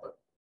yourself, but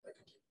that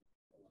can take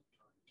a long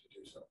time to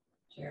do so.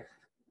 Sure.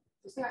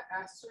 Does that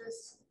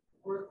asterisk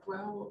work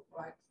well,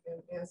 like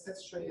in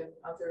Ancestry and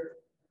other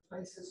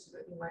places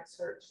that you might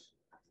search?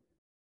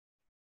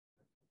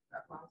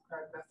 That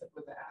wildcard method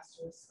with the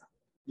asterisk?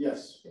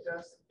 Yes. It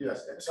does?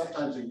 Yes, and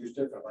sometimes they use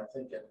different. I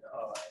think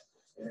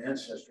in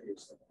Ancestry,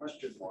 it's the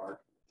question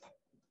mark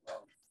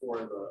for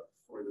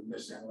the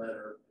missing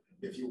letter.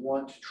 If you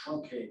want to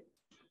truncate,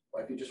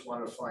 like you just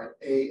want to find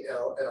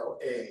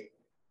ALLA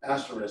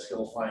asterisk,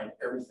 it'll find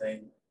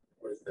everything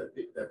with that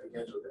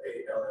begins with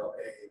ALLA,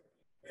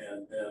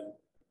 and then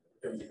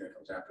everything that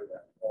comes after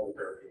that, all the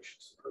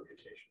variations,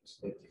 permutations.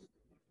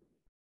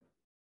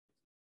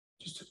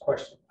 Just a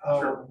question.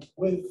 Sure.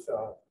 With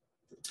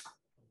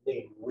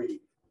name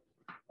Reed,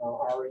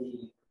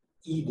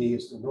 R-E-E-D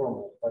is the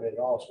normal, but it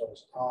also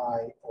is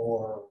I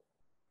or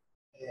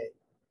A.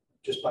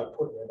 Just by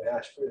putting an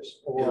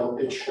asterisk or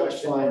It should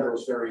find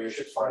those variations.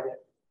 Should find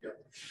it.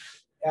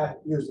 Yeah.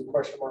 Use the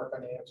question mark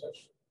on the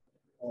ancestry.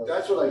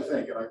 That's what I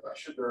think, and I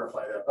should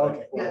verify that.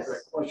 Okay. Yes.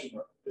 That question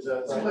mark. Is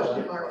that It's a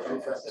question mark.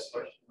 Okay, that's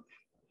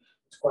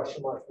It's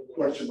question mark. For the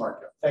question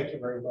mark. Thank you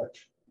very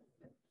much.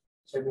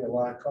 Save me a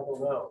lot of trouble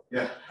now.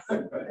 Yeah.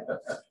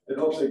 It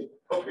hopes you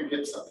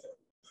get something.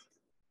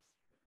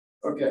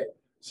 Okay,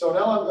 so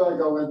now I'm going to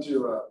go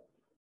into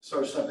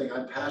sort of something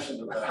I'm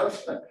passionate about,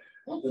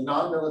 the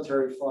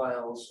non-military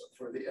files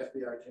for the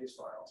FBI case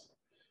files.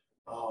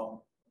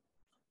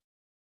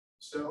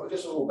 So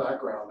just a little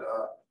background.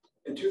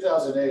 In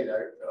 2008,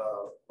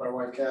 my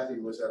wife Kathy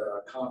was at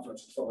a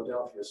conference in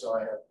Philadelphia, so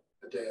I had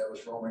the day I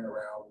was roaming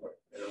around,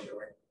 going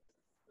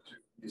to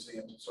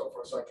museums and so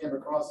forth. So I came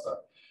across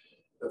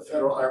the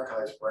Federal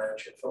Archives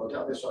branch in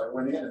Philadelphia. So I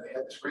went in and they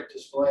had this great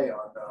display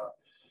on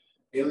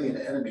alien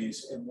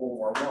enemies in World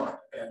War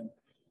I. And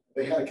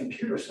they had a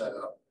computer set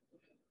up,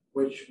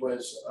 which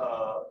was,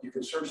 you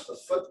could search the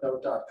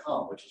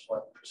footnote.com, which is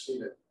what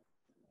preceded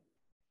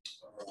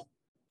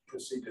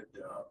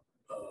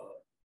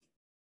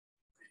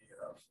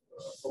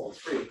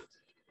Fold3.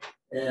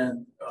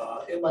 And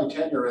in my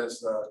tenure as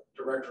the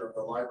director of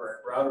the library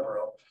in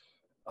Brattleboro,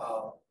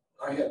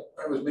 I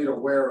was made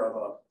aware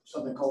of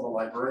something called the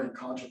librarian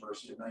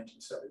controversy in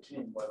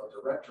 1917, where the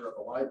director of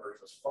the library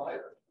was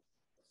fired.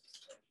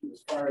 He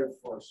was fired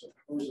for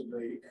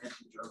supposedly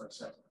anti-German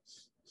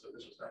sentiments. So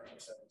this was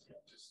 1917,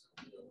 just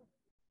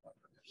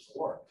after the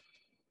war.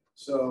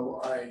 So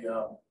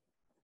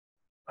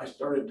I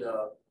started,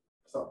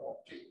 thought, well,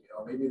 gee,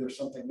 maybe there's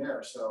something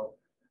there. So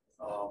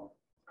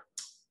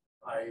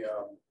I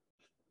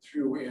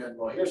threw in,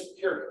 well,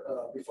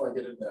 before I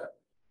get into that,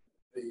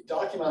 the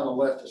document on the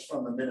left is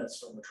from the minutes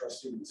from the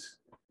trustees,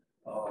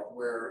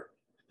 where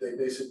they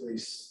basically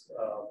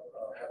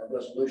have a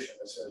resolution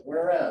that says,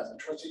 whereas the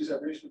trustees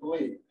have reason to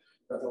believe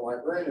that the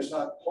librarian is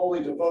not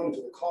wholly devoted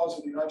to the cause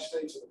of the United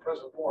States in the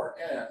present war,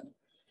 and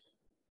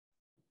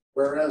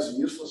whereas the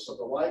useless of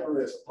the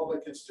library as a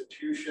public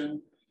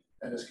institution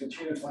and its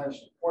continued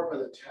financial support by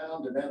the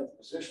town demanded the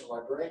position of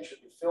librarian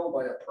should be filled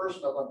by a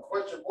person of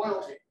unquestioned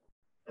loyalty.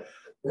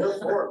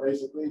 Therefore,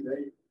 basically,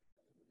 they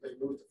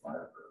moved to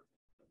fire her.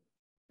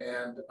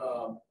 And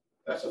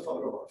that's a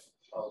photo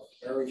of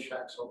Mary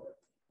Shaxover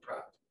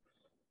Pratt.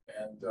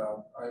 And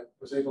I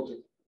was able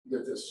to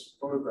get this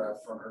photograph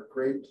from her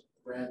great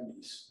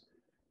grandniece,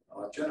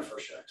 Jennifer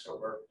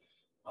Shaxover,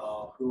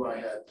 who I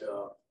had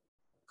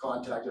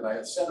contacted. I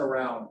had sent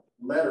around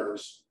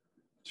letters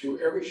to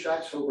every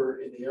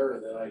Shaxover in the area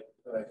that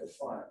I could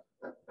find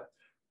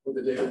with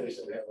the database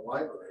that we have in the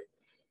library.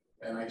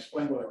 And I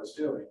explained what I was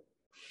doing.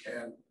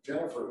 And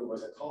Jennifer, who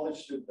was a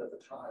college student at the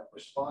time,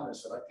 responded and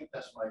said, I think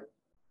that's my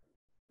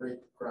great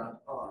grand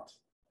aunt.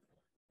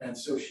 And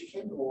so she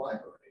came to the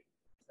library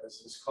as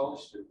this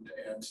college student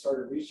and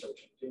started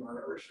researching, doing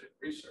her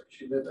research.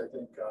 She lived, I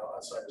think,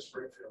 outside of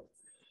Springfield.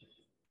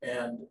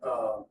 And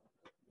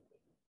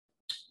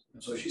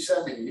so she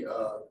sent me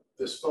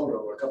this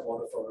photo, a couple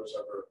other photos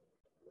of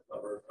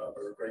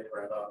her great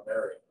grand aunt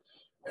Mary.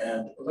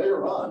 And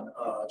later on,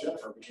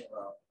 Jennifer became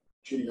a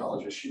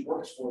genealogist. She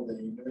works for the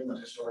New England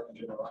Historic and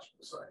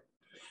Genealogical Society.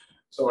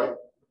 So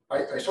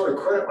I sort of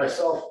credit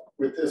myself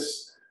with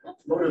this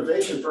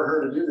motivation for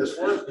her to do this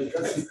work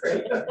because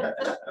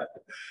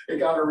it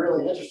got her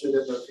really interested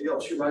in the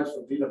field. She writes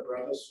for Vita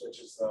Brevis, which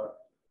is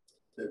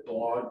the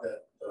blog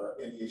that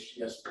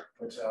NEHGS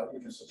puts out. You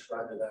can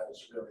subscribe to that.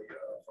 It's really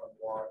a fun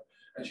blog,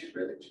 and she's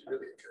really a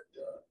good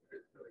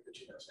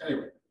genealogist.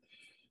 Anyway,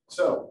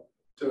 so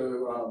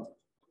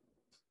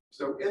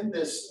in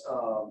this.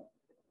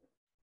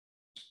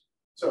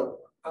 So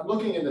I'm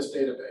looking in this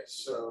database,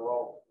 so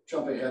I'll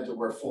jump ahead to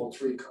where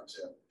Fold3 comes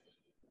in.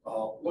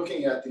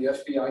 Looking at the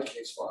FBI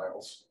case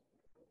files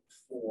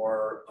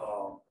for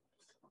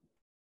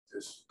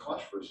this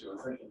controversy, I'm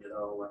thinking, I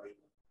mean,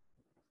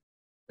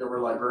 there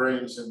were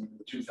librarians in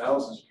the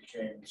 2000s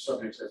became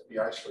subjects of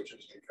FBI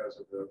searches because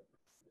of the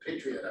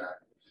Patriot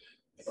Act.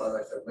 But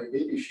I thought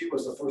maybe she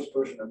was the first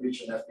person to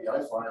reach an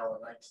FBI file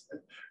in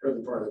the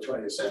early part of the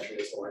 20th century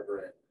as a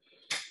librarian.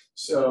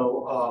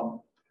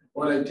 So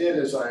what I did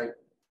is I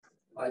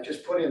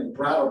just put in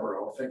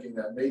Brattleboro, thinking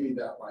that maybe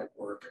that might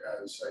work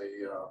as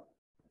a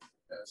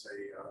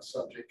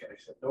subject, and I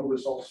said no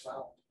results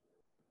found.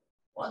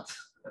 What?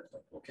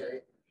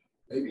 Okay,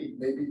 maybe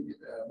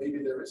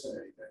there isn't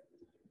anything.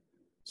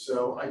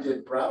 So I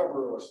did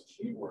Brattleboro as a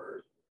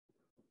keyword,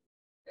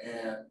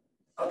 and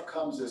up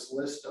comes this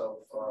list of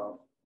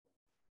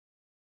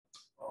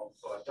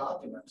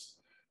documents,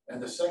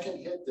 and the second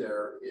hit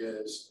there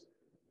is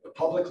the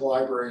public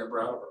library in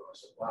Brattleboro. I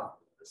said, wow,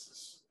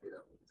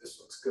 this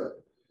looks good.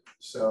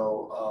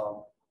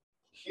 So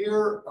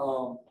here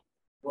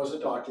was a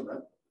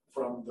document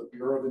from the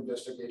Bureau of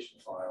Investigation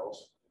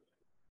Files,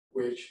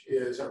 which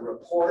is a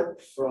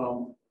report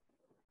from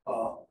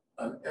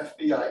an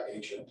FBI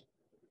agent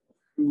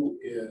who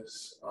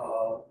is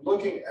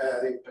looking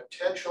at a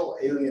potential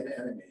alien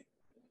enemy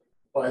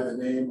by the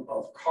name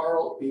of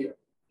Carl E.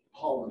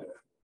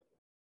 Hollander,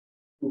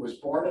 who was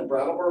born in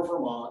Brattleboro,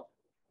 Vermont,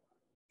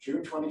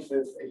 June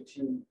 25th,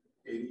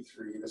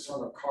 1883, the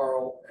son of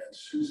Carl and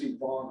Susie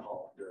Von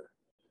Hollander.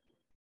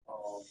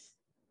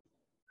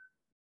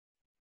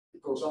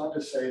 It goes on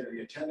to say that he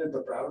attended the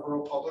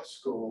Brattleboro Public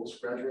Schools,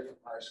 graduated from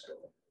high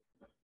school.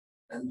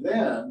 And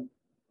then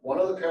one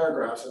of the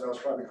paragraphs, and that was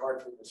probably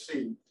hard for you to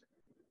see,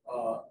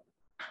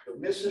 the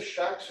Mrs.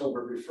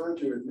 Shaxover referred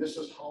to in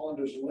Mrs.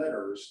 Hollander's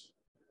letters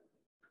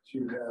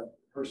to have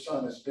her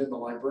son has been the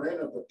librarian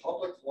of the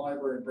public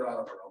library in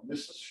Brattleboro.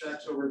 Mrs.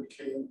 Shaxover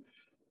became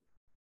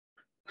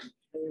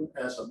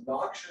as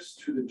obnoxious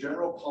to the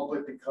general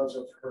public because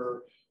of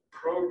her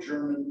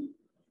pro-German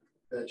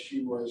that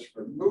she was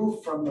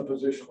removed from the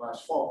position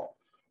last fall.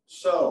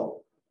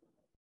 So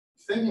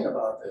thinking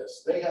about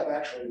this, they have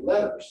actually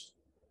letters.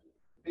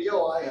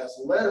 BOI has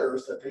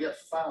letters that they have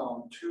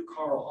found to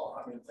Carl Hall.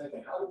 I mean,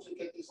 thinking, how did they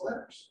get these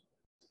letters?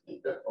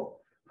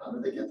 How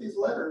did they get these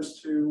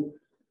letters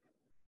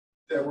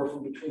that were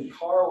from between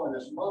Carl and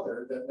his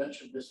mother that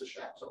mentioned Mrs.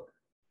 Shaxover?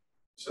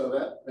 So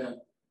that meant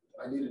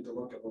I needed to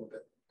look a little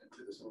bit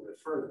into this a little bit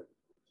further.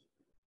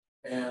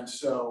 And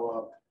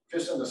so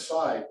just on the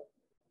side,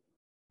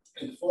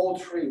 in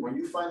Fold3, when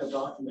you find a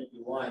document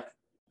you like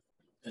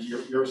and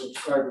you're a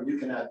subscriber, you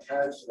can add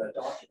tags to that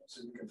document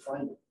so you can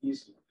find it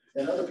easily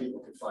and other people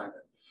can find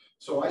it.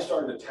 So I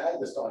started to tag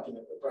this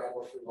document with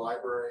Brattleboro Free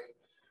Library,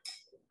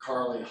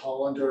 Carly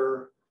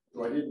Hollander,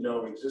 who I didn't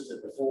know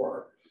existed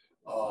before,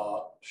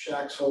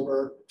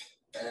 Shaxover,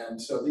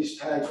 and so these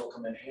tags will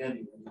come in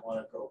handy when you want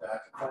to go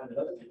back and find it.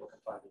 Other people can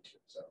find it too.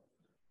 So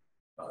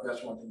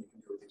that's one thing you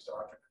can do with these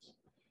documents.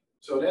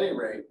 So at any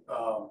rate,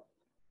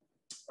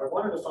 I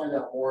wanted to find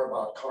out more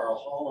about Carl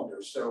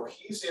Hollander. So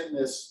he's in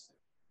this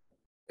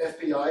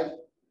FBI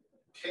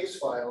case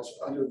files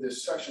under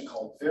this section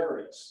called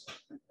various.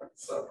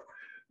 So,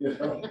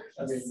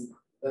 I mean,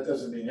 that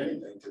doesn't mean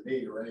anything to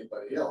me or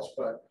anybody else,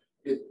 but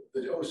the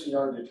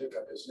OCR did pick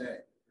up his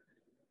name.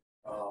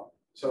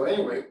 So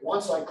anyway,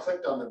 once I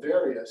clicked on the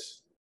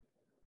various,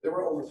 there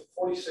were over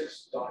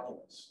 46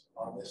 documents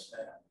on this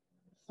man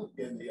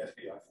in the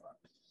FBI file.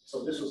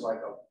 So this was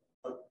like a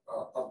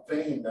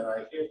vein that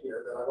I hit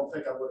here that I don't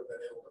think I would have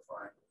been able to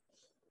find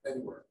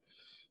anywhere.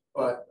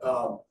 But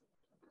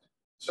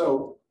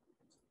so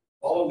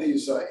all of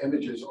these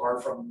images are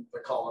from the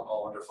Colin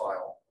Hollander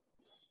file.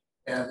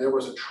 And there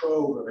was a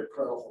trove of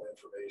incredible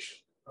information.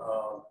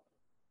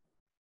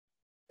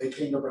 They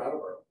came to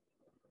Brattleboro.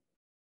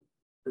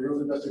 The Bureau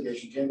of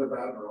Investigation came to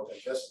Brattleboro to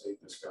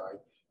investigate this guy.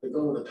 They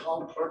go to the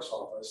town clerk's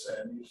office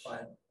and he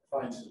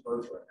finds his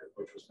birth record,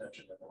 which was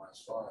mentioned in the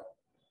last file.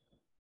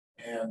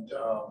 And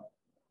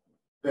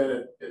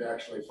then it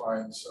actually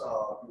finds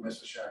who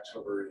Mrs.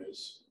 Shaxover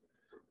is.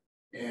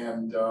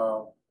 And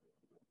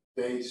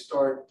they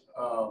start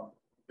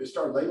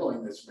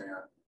labeling this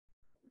man.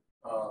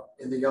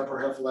 In the upper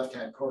half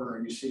left-hand corner,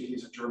 you see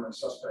he's a German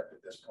suspect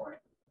at this point.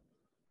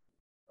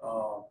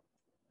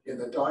 In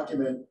the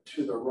document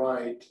to the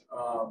right,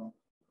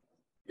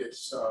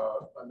 it's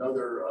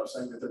another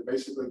saying that they're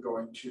basically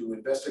going to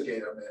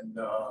investigate him, and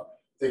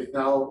they've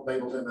now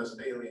labeled him as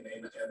an alien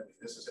enemy.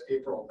 This is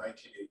April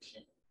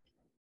 1918.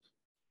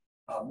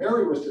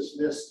 Mary was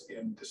dismissed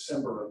in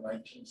December of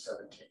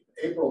 1917.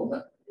 April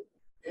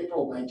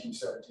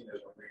 1917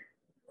 is when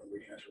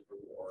we entered the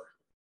war.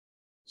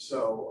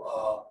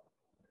 So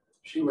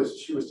she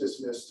was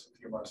dismissed a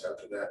few months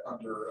after that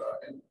under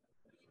and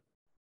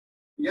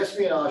the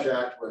Espionage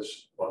Act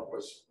was what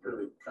was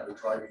really kind of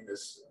driving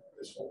this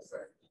whole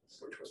thing,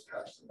 which was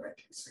passed in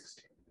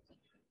 1916.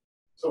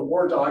 So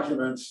war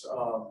documents.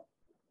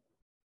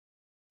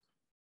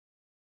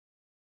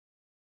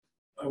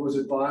 I was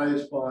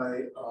advised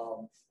by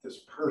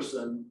this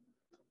person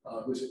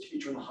who's a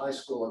teacher in high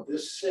school of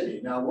this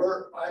city. Now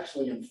we're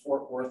actually in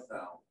Fort Worth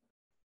now,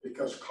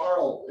 because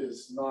Carl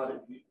was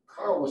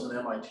an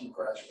MIT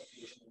graduate.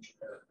 He was an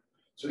engineer,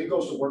 so he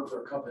goes to work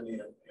for a company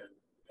in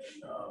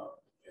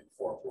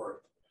Fort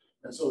Worth,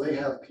 and so they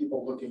have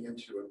people looking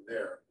into him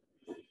there.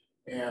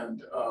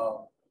 And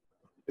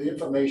the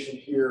information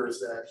here is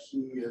that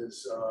he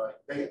is.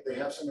 They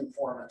have some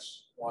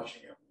informants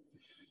watching him,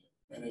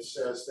 and it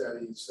says that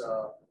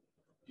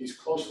he's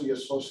closely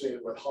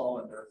associated with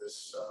Hollander.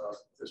 This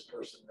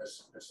person,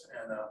 Miss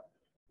Anna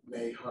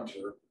May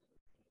Hunter,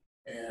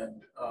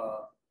 and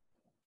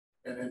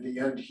in the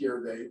end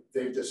here,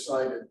 they've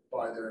decided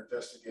by their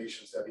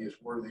investigations that he is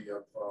worthy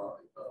of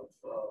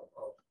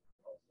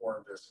more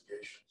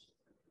investigations.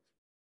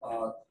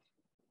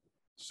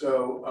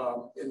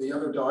 So in the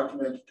other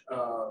document,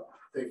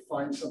 they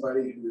find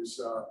somebody who's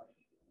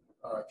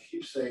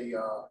keeps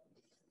a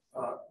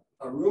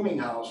rooming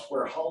house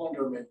where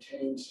Hollander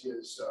maintains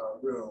his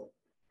room,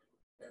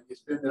 and he's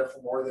been there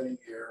for more than a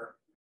year.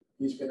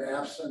 He's been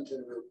absent,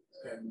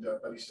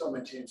 but he still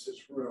maintains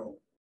his room.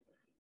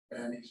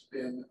 And he's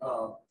been,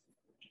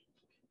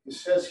 it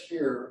says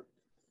here,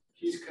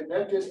 he's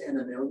connected in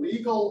an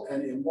illegal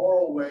and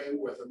immoral way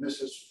with a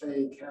Mrs.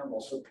 Faye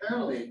Campbell. So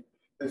apparently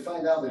they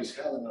find out that he's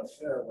having an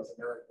affair with a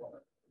married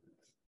woman.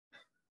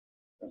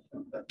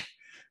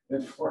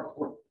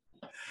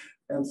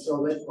 And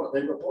so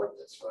they report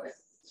this, right?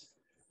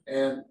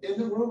 And in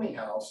the rooming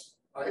house,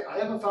 I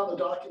haven't found the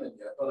document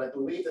yet, but I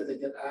believe that they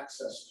get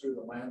access through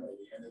the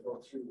landlady, and they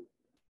go through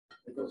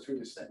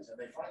these things, and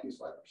they find these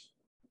letters.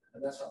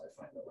 And that's how they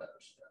find the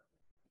letters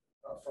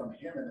from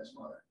him and his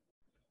mother.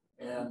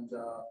 And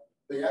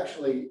they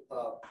actually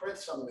print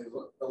some of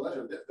the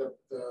letters.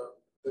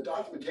 The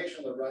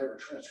documentation of the writer,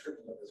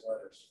 transcription of his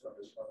letters from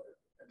his mother.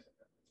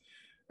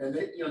 And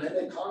they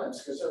make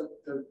comments because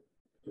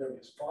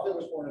his father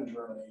was born in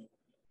Germany,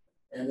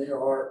 and they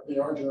are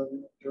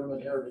German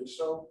heritage.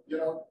 So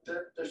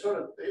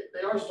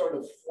they are sort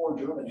of for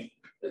Germany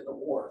in the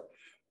war.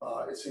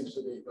 It seems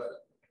to be,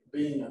 but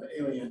being an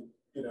alien.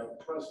 Alien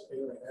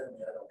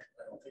enemy, I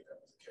don't think that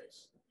was the case.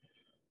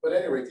 But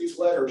anyway, these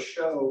letters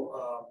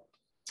show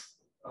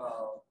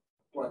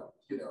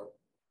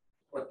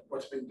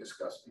what's being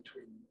discussed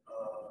between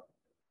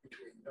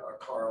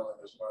Carl and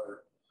his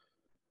mother.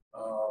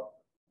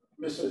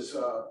 Mrs.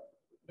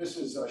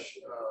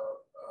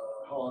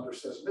 Hollander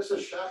says,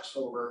 Mrs.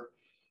 Shaxover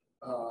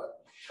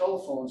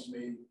telephones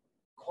me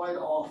quite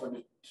often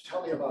to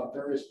tell me about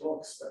various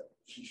books that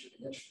she should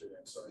be interested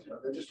in. So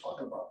they're just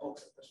talking about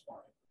books at this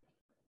point.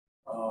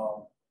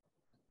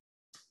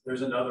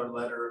 There's another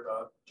letter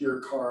about, dear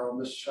Carl,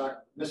 Mrs.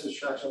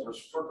 Shaxover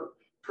was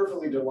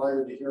perfectly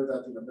delighted to hear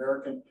that the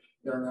American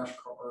International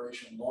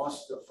Corporation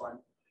lost the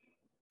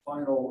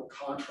final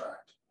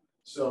contract.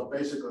 So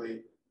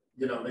basically,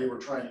 they were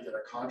trying to get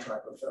a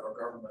contract with the federal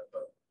government,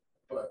 but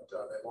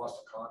they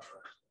lost the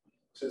contract.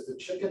 It says the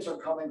chickens are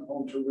coming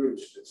home to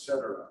roost,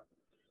 etc.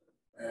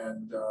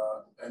 And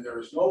there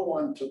is no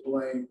one to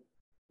blame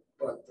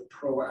but the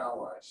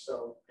pro-allies.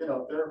 So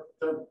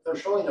they're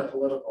showing their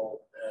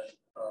political and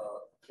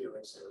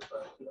feelings here,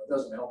 but it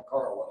doesn't help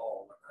Carl at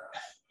all with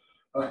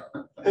that.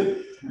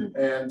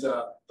 And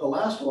the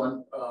last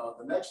one,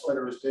 the next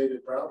letter is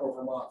dated Brattleboro,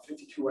 Vermont,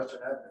 52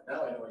 Western Avenue.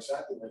 Now I know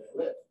exactly where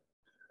they live.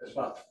 It's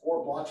about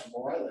 4 blocks from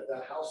where I live.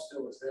 That house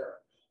still is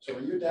there. So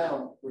when you're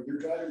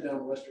driving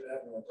down Western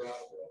Avenue in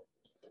Brattleboro,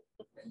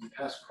 and you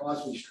pass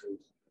Crosby Street,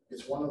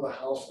 it's one of the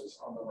houses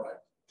on the right.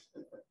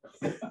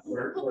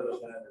 where the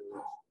land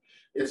is.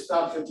 It's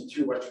not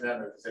 52 Western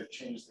Avenue because they've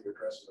changed the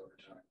addresses over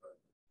time.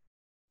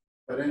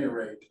 But at any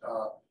rate,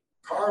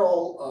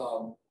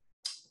 Carl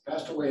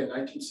passed away in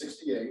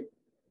 1968.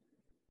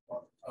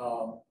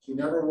 He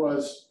never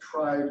was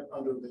tried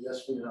under the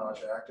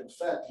Espionage Act. In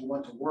fact, he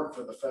went to work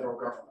for the federal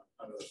government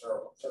under the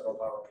Federal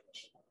Power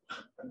Commission.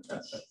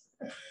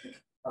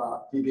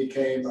 He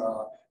became,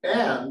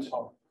 and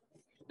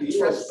he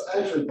was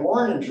actually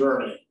born in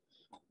Germany.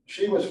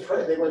 She was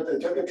pregnant. They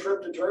took a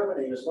trip to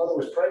Germany. His mother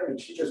was pregnant.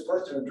 She just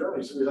birthed him in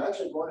Germany, so he was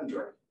actually born in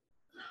Germany.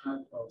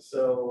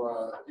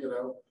 So you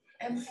know.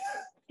 And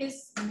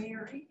is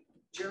Mary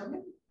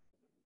German?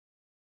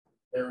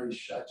 Mary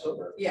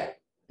Schatzober. Yeah.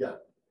 Yeah.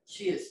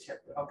 She is too.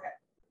 Okay.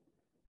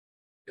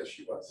 Yes,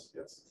 she was.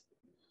 Yes.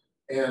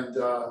 And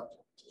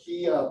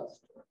he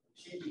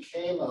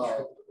became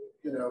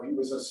you know, he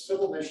was a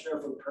civil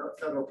missionary for the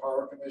Federal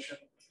Power Commission.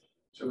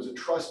 So he was a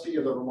trustee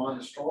of the Vermont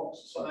Historical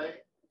Society,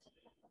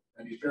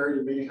 and he's buried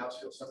in Meeting House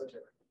Hill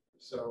Cemetery.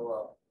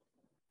 So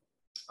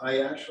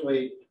I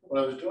actually,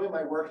 when I was doing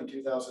my work in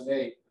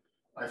 2008,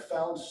 I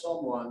found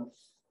someone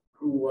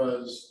who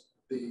was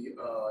the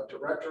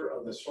director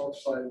of the Historical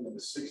Society in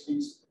the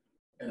 60s,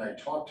 and I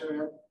talked to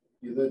him.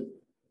 He lived,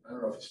 I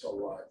don't know if he's still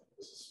alive.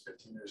 This is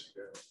 15 years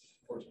ago,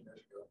 14 years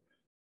ago.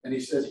 And he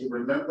says he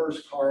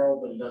remembers Carl,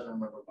 but he doesn't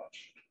remember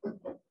much.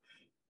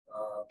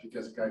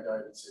 Because the guy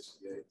died in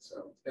 68.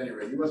 So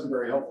anyway, he wasn't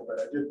very helpful, but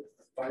I did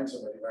find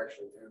somebody who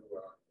actually knew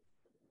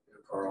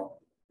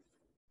Carl.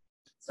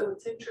 So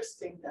it's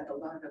interesting that a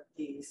lot of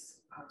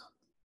these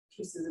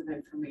pieces of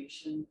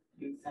information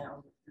you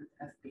found in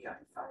FBI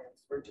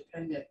files were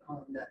dependent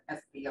on the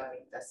FBI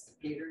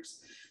investigators,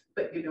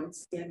 but you don't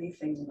see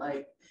anything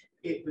like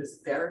it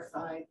was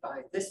verified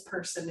by this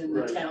person in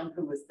the town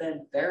who was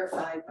then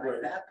verified by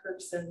that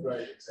person.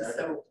 Right, exactly.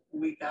 So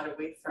we got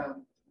away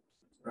from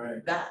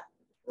that.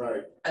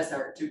 Right. As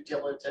our due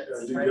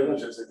diligence. Due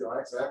diligence,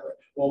 exactly.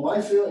 Well, my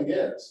feeling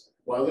is,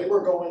 while they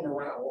were going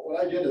around,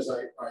 what I did is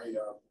I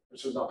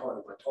this is not part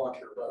of my talk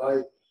here, but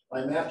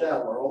I mapped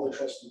out where all the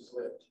trustees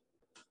lived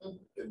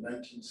in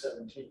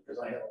 1917, because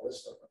I had a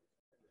list of them.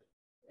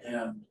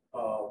 And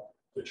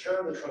the chair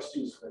of the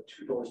trustees lived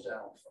 2 doors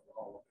down from the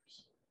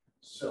homeowners.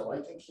 So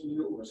I think he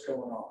knew what was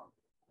going on.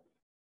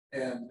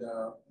 And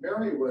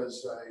Mary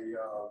was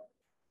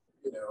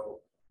you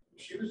know,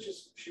 she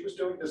was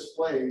doing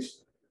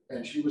displays,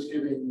 and she was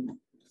giving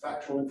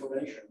factual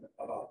information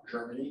about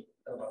Germany,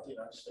 about the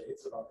United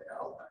States, about the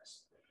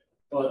Allies.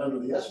 But under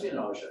the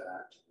Espionage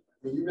Act,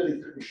 I mean, you really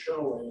couldn't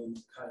show any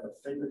kind of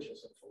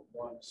favoritism from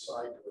one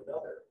side to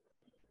another.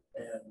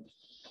 And,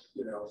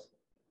 you know,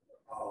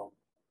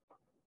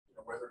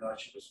 whether or not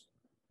she was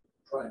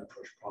trying to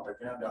push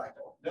propaganda, I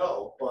don't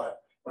know.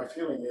 But my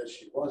feeling is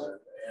she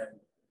wasn't.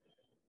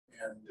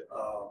 And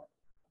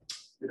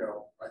you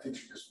know, I think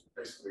she just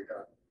basically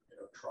got, you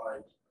know,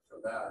 tried for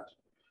that.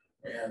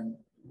 And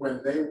when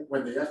the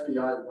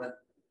FBI went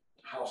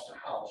house to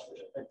house,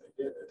 which I think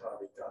they did,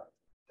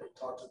 they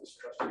talked to this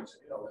trustee and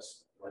said, you know,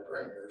 this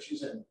librarian here,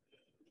 she's in,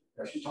 you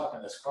know, she's talking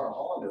to this Carl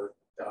Hollander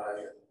guy,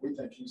 and we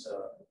think he's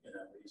a, you know,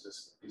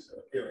 he's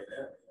a alien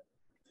enemy.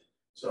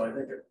 So I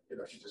think it, you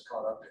know, she just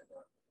caught up in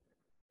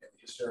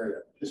hysteria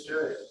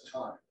at the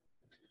time.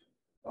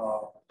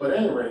 But at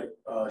any rate,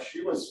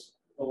 she was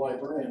the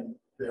librarian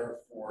there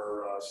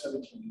for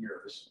 17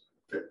 years,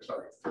 15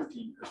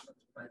 years,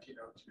 1902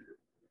 to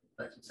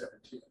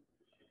 1917,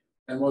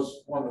 and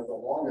was one of the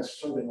longest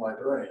serving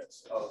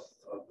librarians of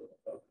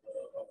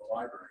the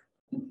library.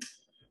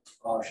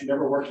 She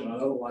never worked in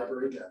another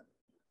library again.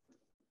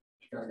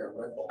 She kind of got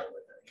redballed, I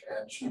think,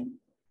 and she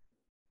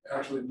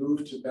actually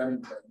moved to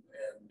Bennington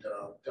and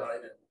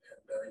died in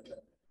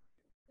Bennington.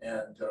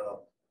 And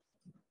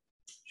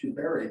she's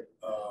buried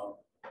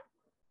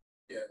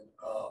in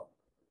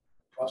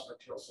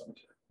Prospect Hill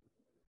Cemetery.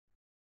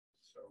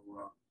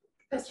 So,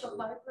 as the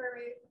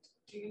library,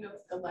 do you know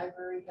if the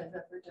library has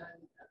ever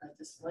done a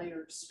display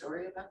or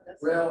story about this?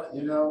 well,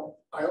 you know,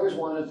 I always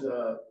wanted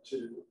to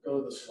go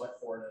to the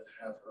select board and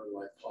have her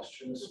like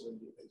posthumously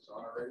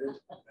exonerated.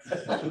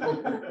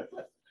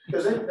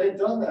 Because they've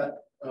done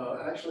that.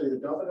 Actually, the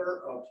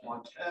governor of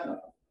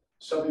Montana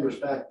some years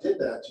back did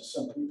that to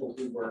some people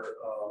who were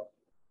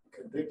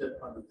convicted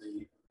under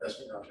the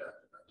Espionage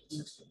Act of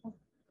 1960.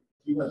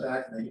 He went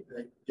back and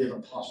they gave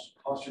him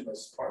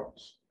posthumous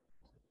pardons.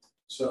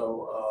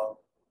 So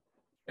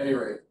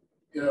anyway,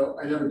 you know,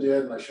 I never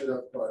did, and I should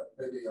have, but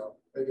maybe I'll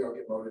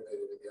get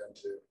motivated again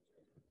to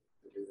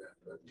do that.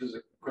 But There's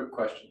a quick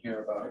question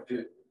here about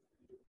did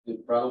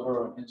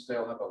Brattleboro and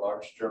Hinsdale have a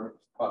large German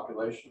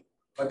population?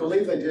 I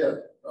believe they did.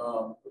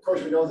 Of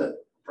course, we know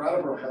that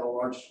Brattleboro had a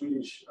large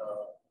Swedish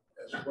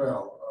as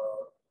well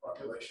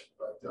population,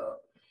 but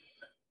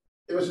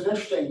it was an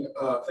interesting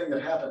thing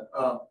that happened.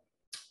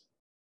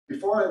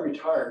 Before I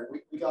retired,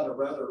 we got a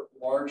rather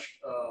large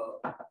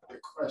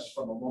request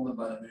from a woman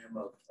by the name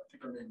of, I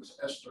think her name was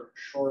Esther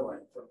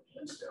Shoreline from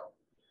Hinsdale.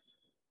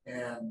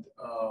 And,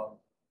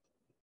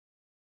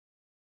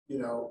 you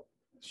know,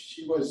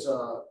 she worked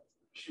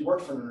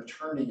for an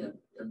attorney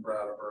in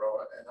Brattleboro,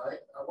 and I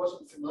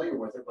wasn't familiar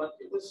with her, but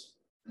it was,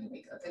 I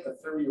think a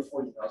 $30,000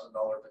 or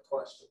 $40,000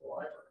 bequest to the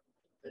library.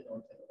 They know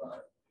anything about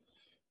it.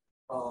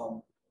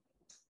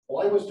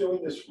 While I was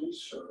doing this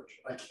research,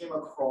 I came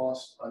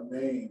across a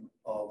name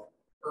of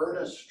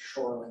Ernest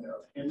Shoreline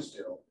of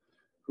Hinsdale,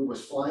 who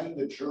was flying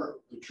the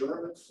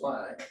German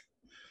flag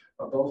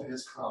above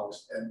his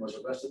house and was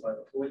arrested by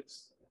the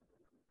police.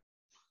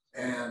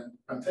 And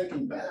I'm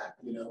thinking back,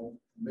 you know,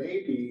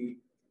 maybe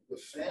the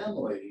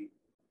family,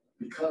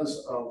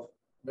 because of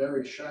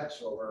Mary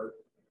Shaxover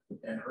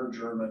and her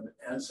German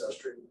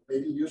ancestry,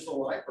 maybe used the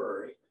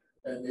library,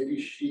 and maybe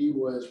she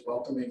was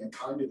welcoming and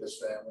kind to this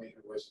family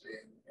who was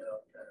being, you know,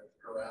 kind of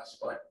harassed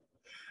by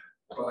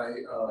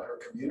her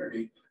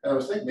community. And I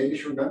was thinking maybe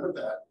she remembered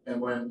that.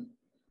 And when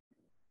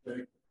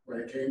it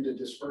came to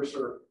disperse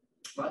her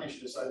money,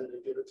 she decided to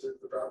give it to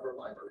the Brattleboro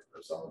Library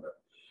or some of it.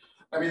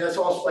 I mean, that's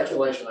all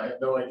speculation. I have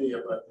no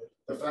idea, but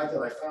the fact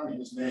that I found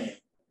his name,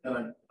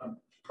 and I'm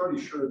pretty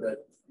sure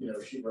that, you know,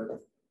 he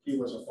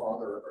was a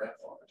father or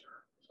grandfather to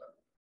her. So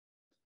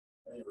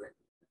anyway,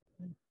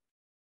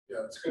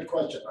 yeah, it's a good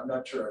question. I'm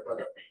not sure, but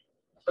I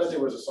bet there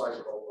was a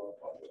sizable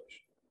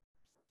population.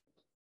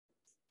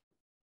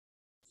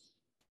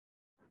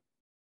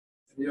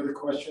 Any other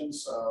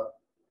questions?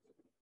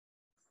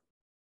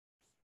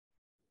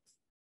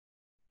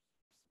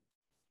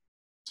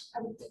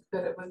 I would think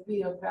that it would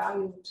be of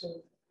value to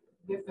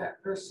get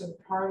that person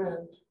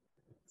pardoned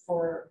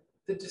for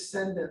the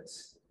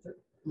descendants,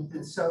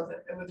 and so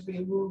that it would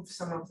remove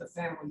some of the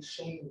family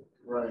shame.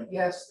 Right.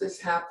 Yes,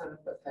 this happened,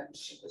 but then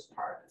she was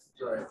pardoned.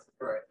 Right,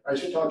 right. I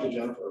should talk to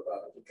Jennifer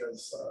about it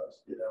because,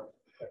 you know,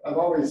 I've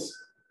always,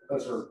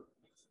 that's her,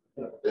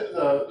 you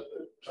know,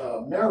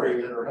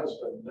 Mary and her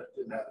husband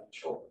didn't have any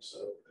children, so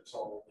it's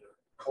all, you know,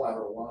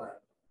 collateral line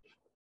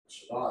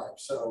survived.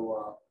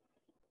 So,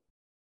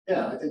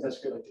 yeah, I think that's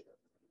a good idea.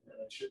 And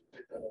I should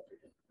pick that up again.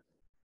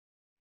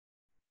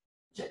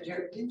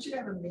 Jared, didn't you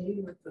have a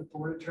meeting with the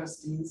board of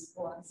trustees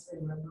once,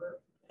 remember?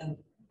 And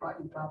brought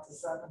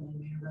this up and they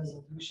made a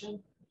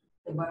resolution.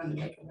 They wanted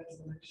to make a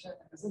resolution.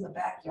 It was in the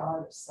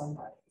backyard of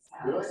somebody's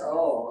house. Really?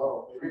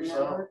 Oh, maybe so.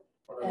 Remember?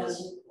 When I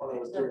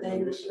was And doing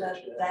the research,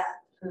 yeah.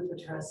 that group of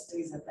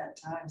trustees at that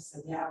time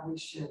said, yeah, we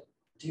should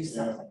do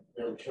something.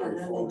 They would carry And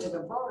then forward. they took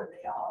a vote and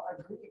they all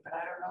agreed, but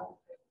I don't know.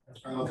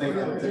 I don't think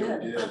we did.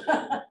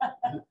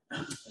 I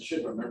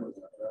should remember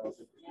that, but I don't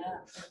think we did. Yeah,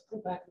 Go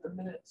back to the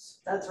minutes.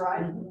 that's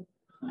right.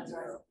 That's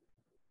right.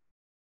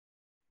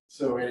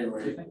 So Do you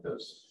anyway, think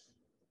those,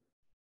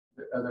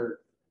 the other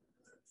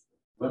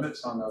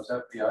limits on those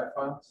FBI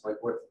files, like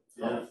what,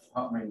 Yeah.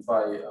 I mean,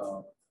 by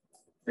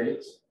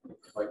dates,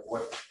 like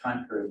what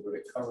time period would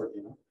it cover,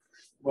 you know?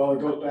 well, it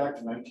goes back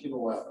to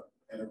 1911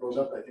 and it goes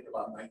up, I think,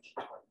 about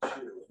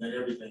 1922, and then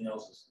everything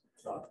else is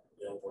not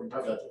available. You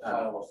probably have to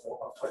file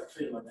a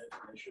Freedom of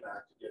Information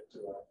Act to get to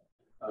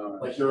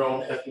like your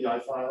own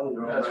FBI file,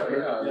 your own That's what,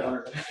 record.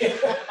 yeah,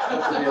 I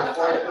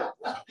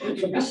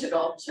wondered. We should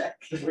all check.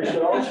 We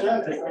should all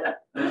check.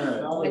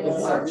 All When it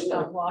marched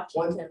on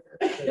Washington.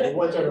 It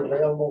wasn't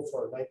available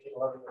for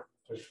 1911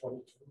 to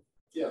 22,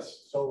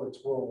 Yes, so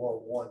it's World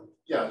War I.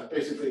 yeah,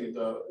 basically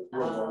the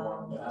World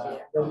War I.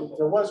 There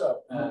was a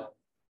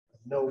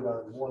note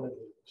on one of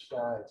the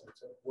slides that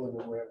said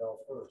William Randolph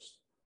Hearst,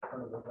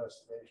 kind of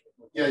investigation.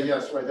 Yeah,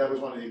 yes, right, that was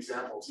one of the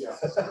examples, yeah.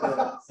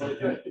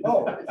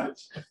 Oh,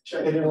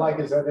 Check they didn't like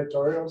his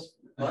editorials?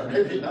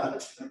 Maybe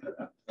not.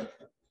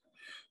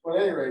 But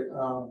at any rate, I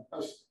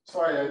was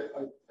sorry, I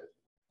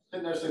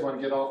didn't necessarily want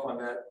to get off on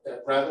that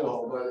rabbit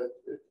hole, but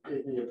it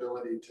gave me the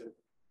ability to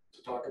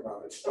talk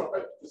about it, so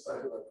I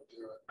decided I would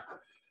do it.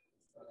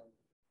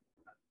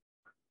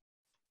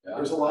 Yeah,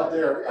 There's a lot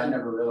there. I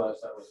never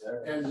realized that was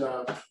there. And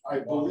I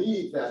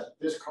believe that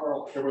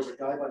there was a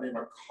guy by the name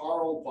of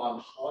Karl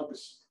von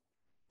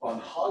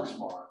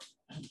Hogsmar,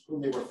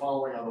 whom they were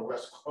following on the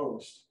West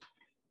Coast.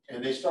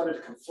 And they started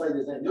to conflate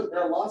his name. There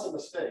are lots of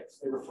mistakes.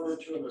 They refer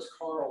to him as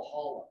Carl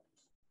Holland.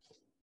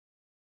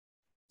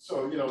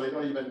 So, you know, they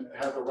don't even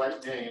have the right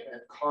name.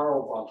 And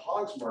Karl von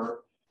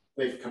Hogsmar,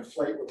 they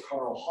conflate with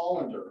Karl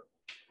Hollander.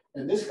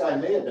 And this guy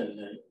may have been a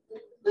name.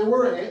 They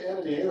were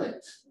enemy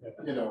aliens,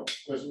 you know,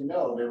 as we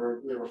know, they were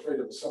afraid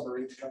of the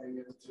submarines coming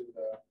into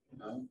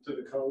to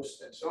the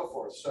coast and so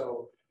forth.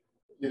 So,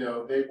 you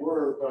know, they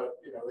were, but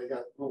you know, they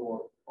got a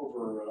little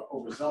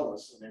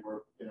overzealous, and they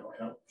were, you know,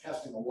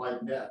 casting a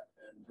wide net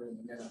and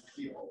bringing in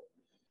people.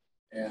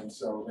 And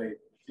so they,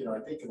 you know, I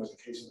think it was a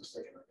case of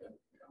mistaken identity,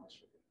 to be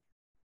honest with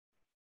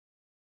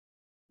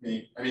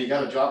you. I mean, you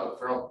got a job at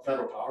the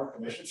Federal Power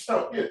Commission,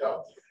 so you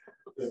know,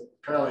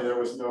 apparently there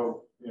was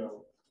no, you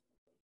know,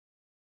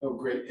 no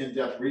great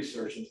in-depth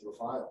research into the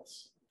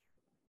files.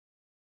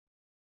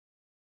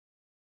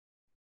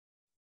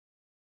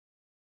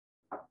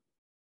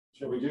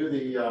 Shall we do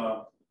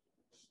the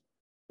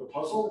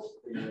puzzle?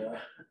 You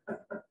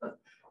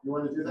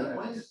want to do that,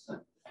 please?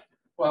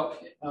 Well,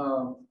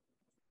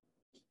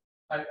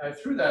 I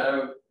threw that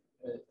out.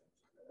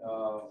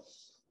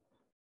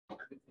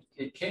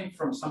 It came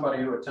from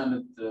somebody who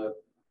attended the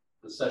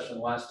session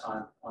last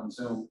time on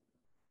Zoom.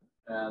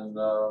 And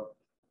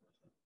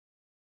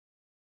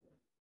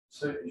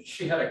so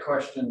she had a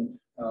question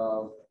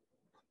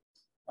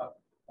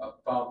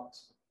about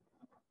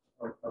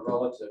a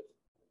relative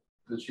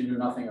that she knew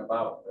nothing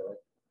about, really.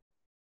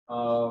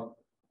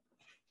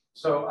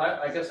 So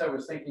I guess I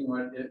was thinking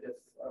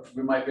if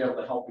we might be able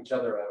to help each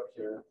other out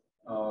here.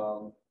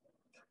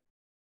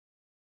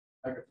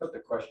 I could put the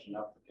question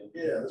up again.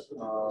 Yeah, let's put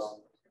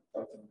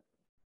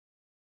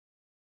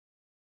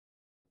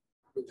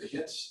with the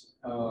hints.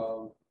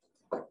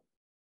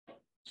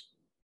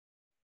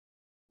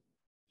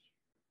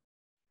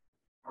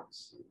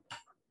 Let's see.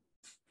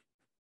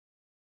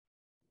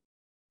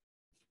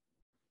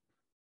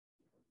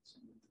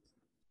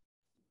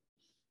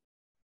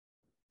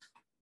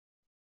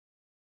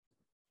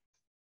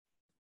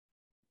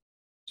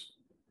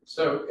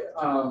 So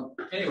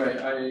anyway,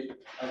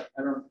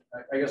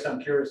 I guess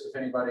I'm curious if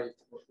anybody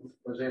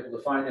was able to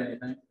find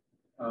anything.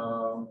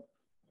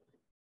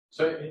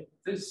 So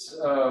this,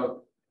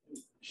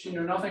 she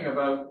knew nothing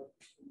about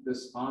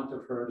this aunt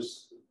of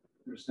hers,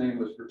 whose name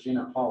was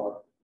Regina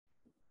Holler,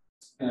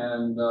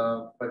 and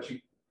but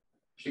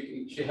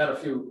she had a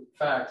few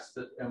facts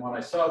that, and when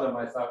I saw them,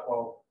 I thought,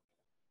 well,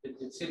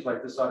 it seems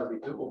like this ought to be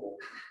doable.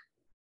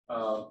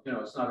 You know,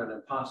 it's not an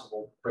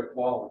impossible brick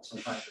wall that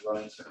sometimes you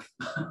run into.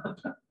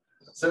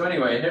 So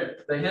anyway,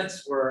 the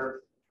hints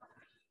were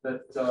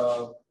that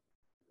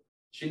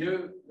she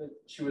knew that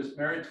she was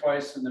married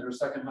twice and that her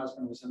second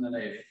husband was in the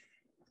Navy,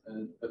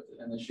 and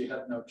that she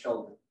had no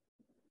children.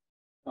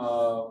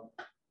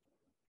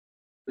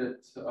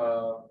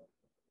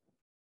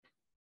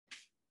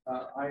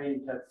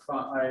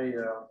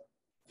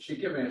 She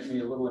gave me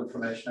a little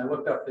information. I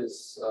looked up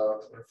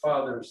her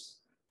father's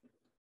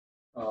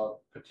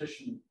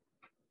petition.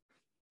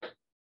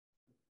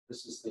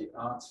 This is the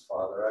aunt's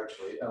father,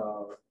 actually.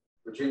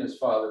 Regina's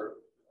father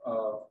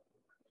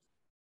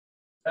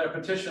had a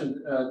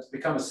petition to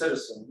become a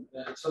citizen.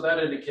 And so that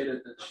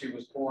indicated that she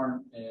was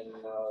born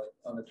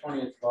on the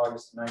 28th of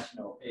August,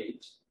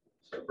 1908.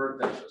 So her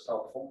birthday was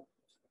helpful.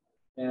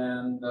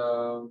 And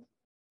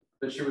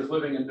that she was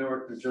living in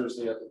Newark, New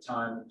Jersey at the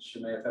time.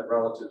 She may have had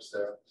relatives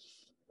there.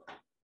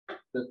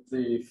 That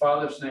the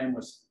father's name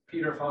was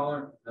Peter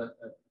Holler. That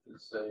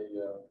is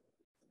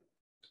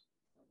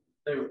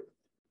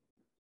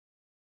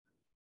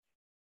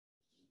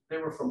they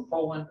were from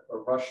Poland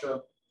or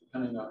Russia,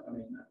 depending on, I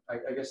mean,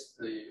 I guess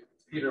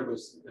Peter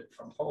was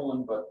from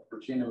Poland, but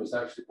Regina was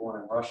actually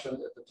born in Russia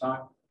at the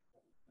time.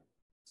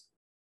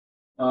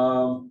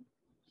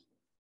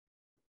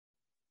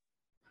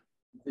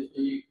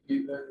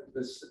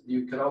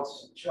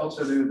 She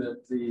also knew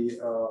that the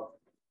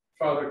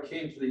father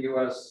came to the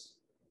U.S.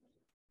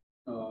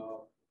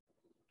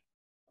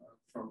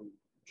 From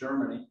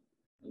Germany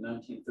in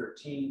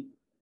 1913,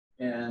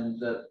 and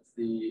that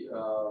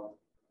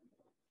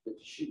that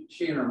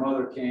she and her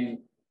mother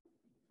came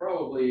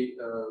probably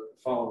the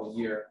following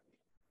year.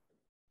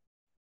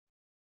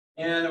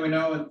 And we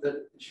know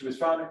that she was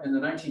found in the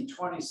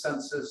 1920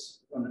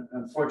 census, when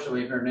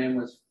unfortunately her name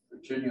was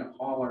Virginia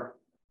Holler,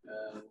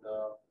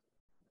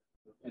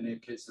 and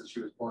indicates that she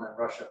was born in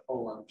Russia,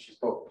 Poland. She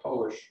spoke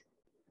Polish,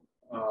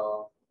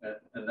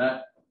 and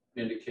that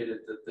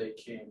indicated that they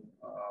came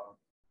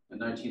in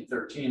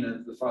 1913,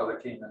 and the father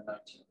came in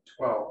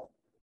 1912,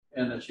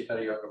 and that she had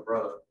a younger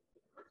brother.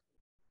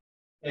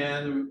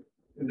 And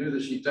we knew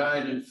that she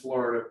died in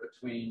Florida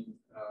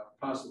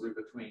possibly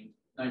between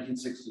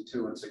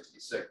 1962 and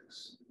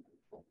 66.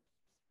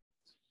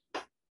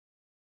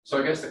 So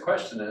I guess the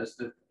question is,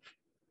 did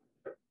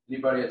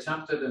anybody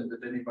attempt it, and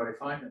did anybody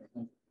find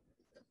anything?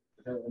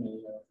 Did you have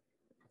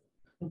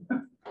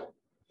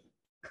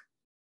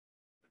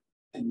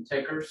any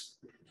takers?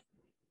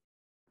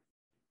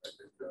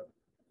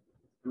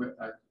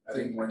 I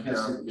think went can't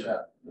see down, the yeah.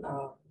 chat.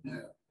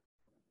 Yeah.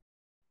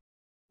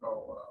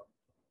 Oh,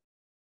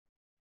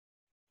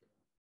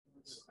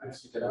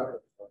 Let's get out of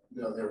it.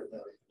 no, there, no, you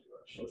can do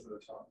it. Show to the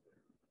top.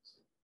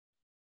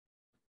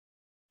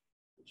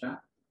 The chat?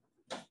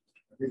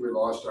 I think we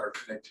lost our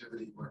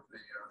connectivity with the.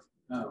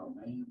 Oh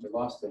man, we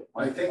lost it.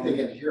 I think they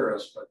can hear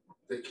us, but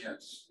they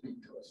can't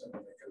speak to us. I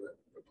don't think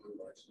the blue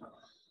light's not.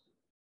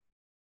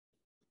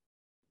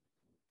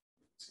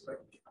 See if I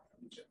can get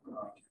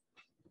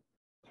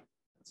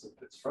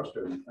It's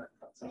frustrating. I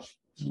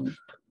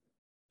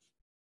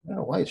don't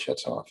know why it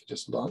shuts off. It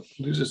just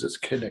loses its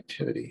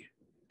connectivity.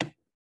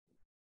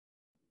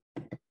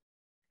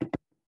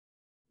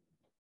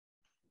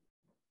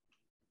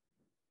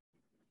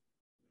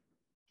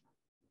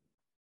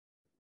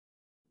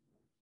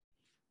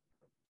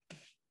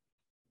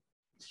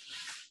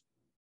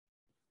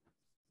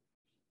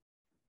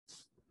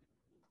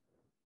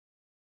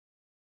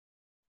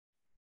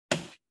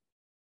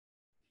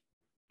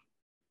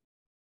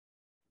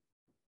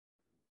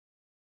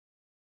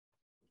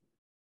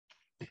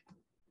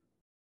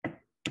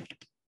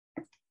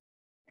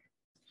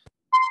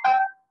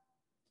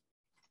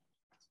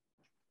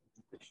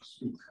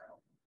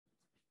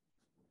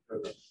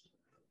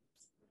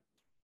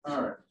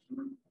 All right.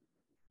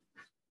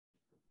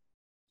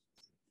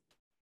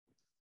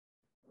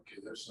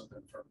 Okay, there's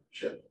something from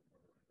Chip.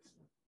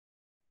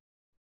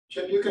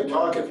 Chip, you can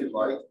talk if you'd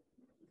like.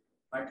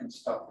 I can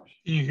stop.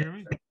 Can you hear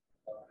me?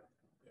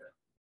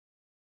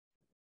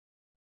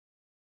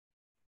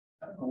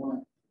 I don't know why.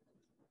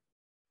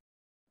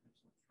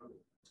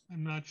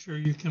 I'm not sure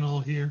you can all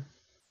hear.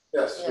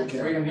 Yes, we We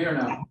can. can hear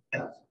now.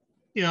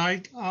 Yeah,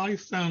 I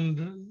found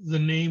the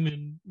name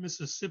in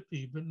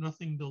Mississippi, but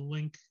nothing to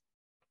link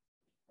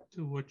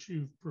to what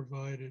you've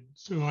provided.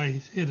 So I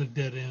hit a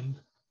dead end.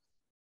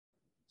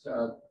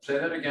 So, say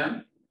that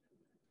again.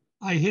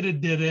 I hit a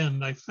dead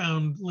end. I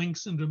found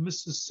links into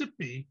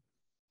Mississippi,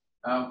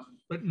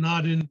 but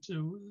not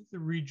into the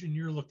region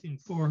you're looking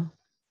for.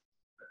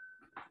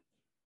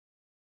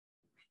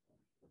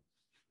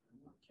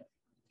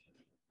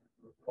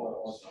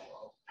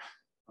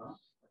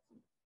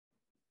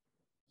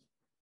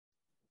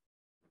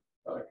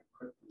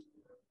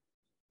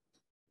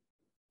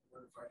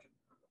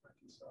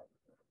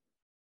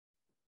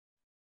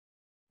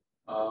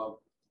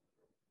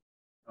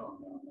 Oh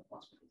no, that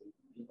must be.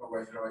 Oh,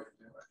 wait, you know, I can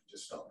do, I can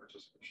just stop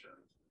participation.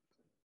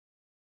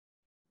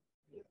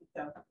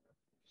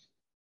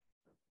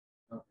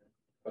 Okay,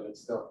 but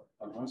it's still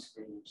on my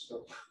screen. It's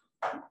still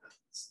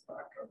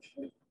stuck.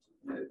 Okay.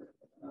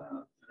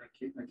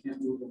 I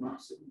can't move the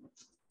mouse anymore.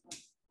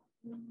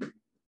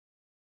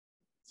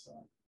 So,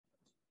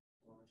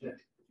 Yeah,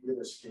 you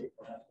hit escape.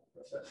 What happened?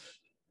 What's that?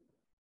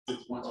 it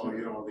wants Oh, me-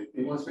 you don't want to He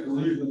be. wants me to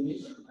leave the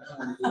meeting. I don't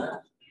want to do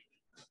that.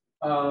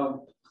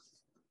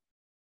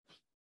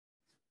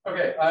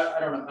 Okay, I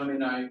don't know. I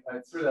mean, I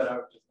threw that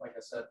out, just like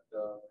I said,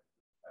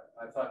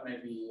 I thought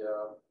maybe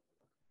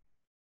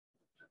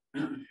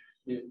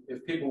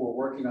if people were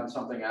working on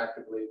something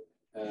actively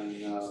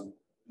and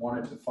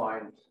wanted to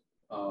find,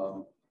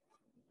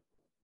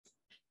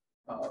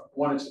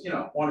 wanted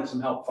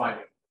some help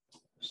finding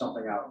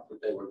something out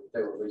that they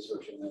were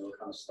researching, they were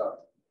kind of stuck.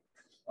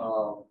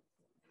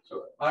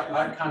 So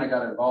I kind of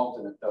got involved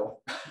in it though.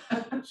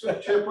 So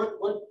Chip,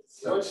 what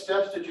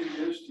steps did you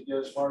use to get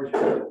as far as you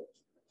did?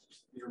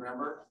 You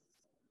remember?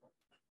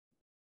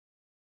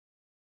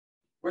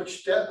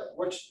 Which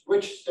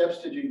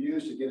steps did you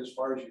use to get as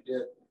far as you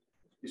did?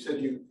 You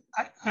said you.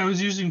 I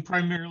was using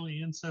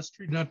primarily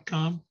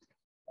Ancestry.com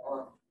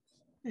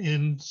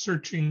and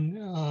searching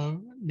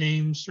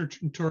names,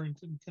 searching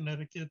Torrington,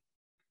 Connecticut,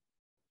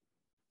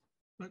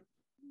 but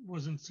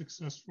wasn't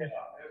successful.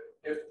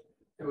 Yeah,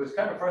 it was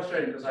kind of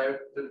frustrating because I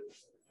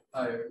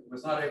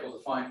was not able to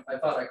find. I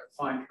thought I could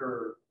find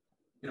her,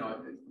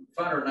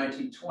 found her in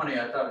 1920.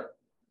 I thought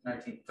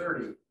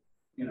 1930,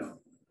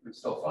 we'd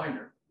still find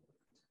her,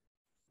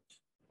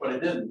 but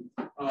it didn't.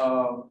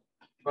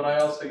 But I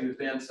also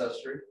used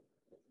Ancestry,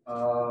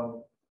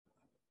 and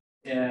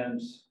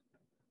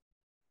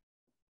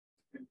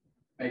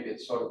maybe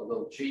it's sort of a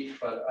little cheat,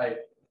 but I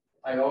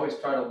always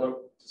try to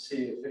look to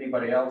see if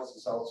anybody else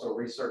is also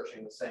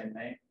researching the same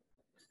name.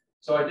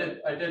 So I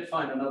did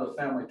find another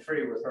family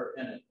tree with her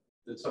in it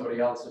that somebody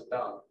else had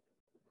done.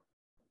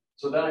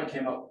 So then I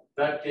came up,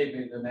 that gave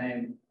me the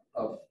name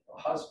of a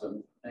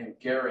husband named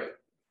Gary,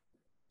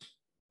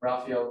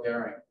 Raphael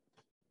Gehring.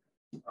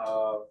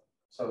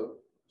 So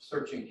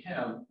searching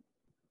him,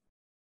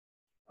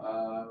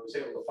 I was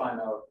able to find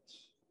out,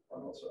 I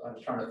was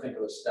trying to think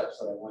of the steps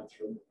that I went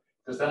through.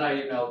 Because then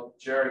I emailed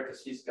Jerry,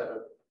 because he's got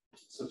a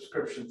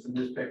subscription to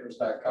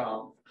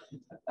newspapers.com.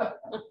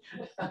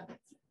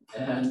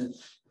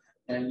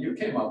 and you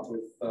came up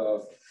with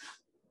a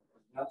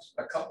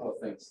couple of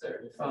things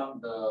there. You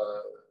found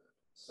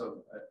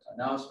some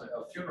announcement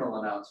of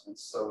funeral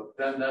announcements. So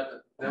then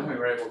we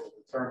were able to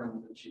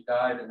determine that she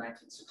died in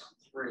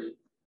 1963.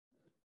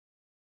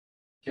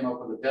 Came up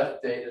with a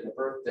death date and a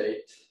birth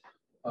date.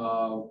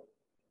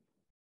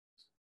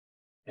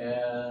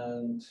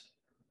 And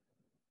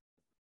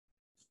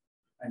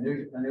I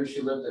knew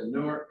she lived in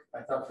Newark.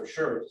 I thought for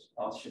sure,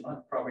 she might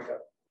probably got,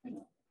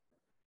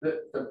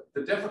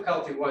 the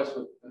difficulty was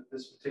with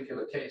this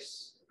particular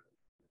case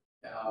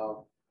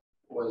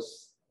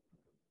was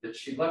that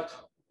she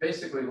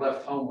basically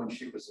left home when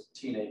she was a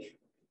teenager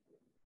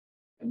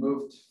and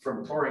moved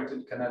from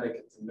Torrington,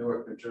 Connecticut to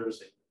Newark, New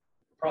Jersey,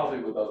 probably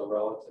with other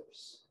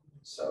relatives.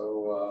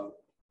 So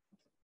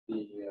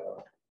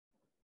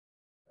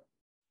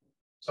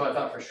so I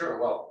thought for sure,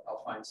 well,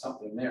 I'll find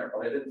something there,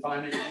 but I didn't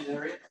find anything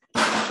there either.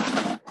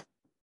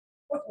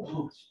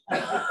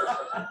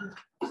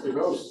 It's the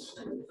ghost.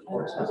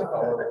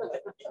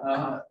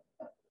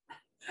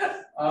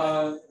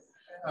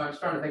 I was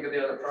trying to think of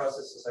the other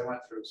processes I went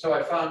through. So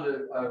I found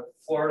a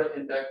Florida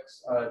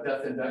index,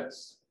 death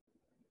index.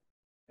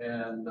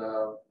 And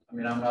I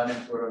mean, I'm not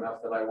into it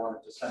enough that I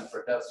wanted to send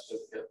for a death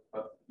certificate,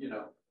 but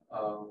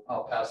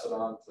I'll pass it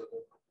on to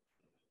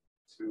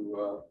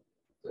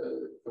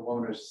the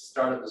woman who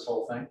started this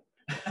whole thing.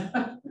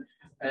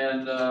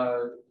 And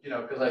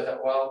because I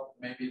thought, well,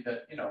 maybe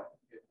that,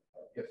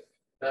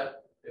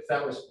 if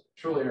that was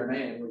truly her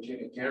name,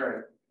 Regina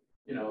Gehring,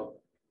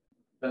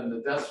 then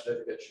the death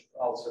certificate should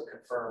also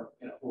confirm,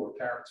 who her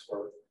parents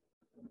were.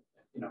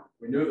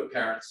 We knew the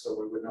parents, so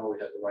we would know we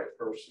had the right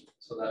person.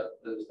 So that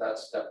there's that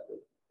step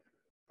that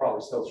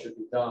probably still should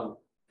be done.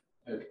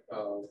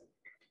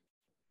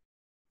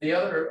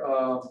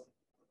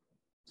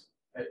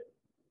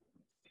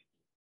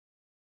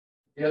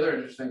 The other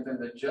interesting thing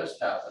that just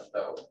happened,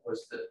 though,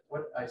 was that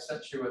what I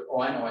sent you.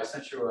 I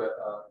sent you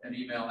an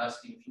email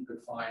asking if you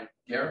could find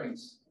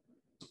Garing's,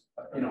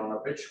 an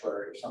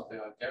obituary or something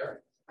on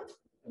Garing,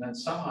 and then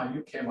somehow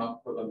you came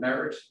up with a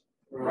marriage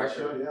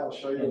record. I'll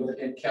show you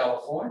in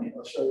California.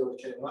 I'll show you what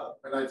came up,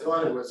 and I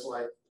thought it was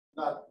like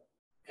not.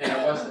 And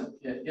it wasn't.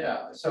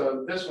 Yeah.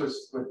 So this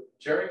was what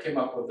Jerry came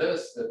up with.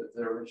 This that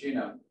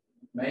Regina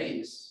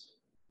Mays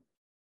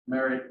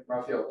married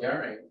Raphael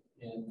Garing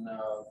in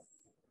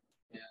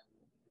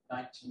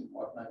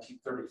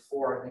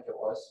 1934, I think it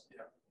was.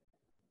 Yeah.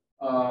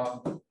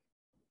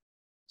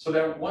 So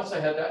then once I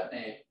had that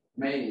name,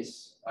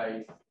 Mays,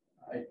 I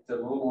did a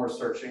little more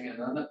searching, and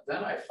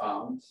then I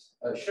found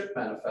a ship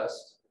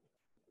manifest,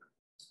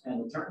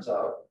 and it turns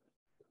out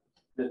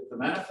that the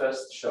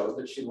manifest showed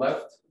that she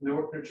left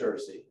Newark, New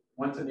Jersey,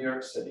 went to New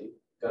York City,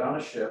 got on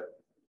a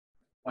ship,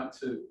 went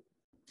to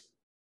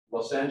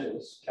Los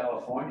Angeles,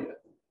 California,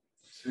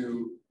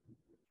 to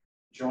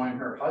join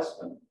her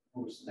husband,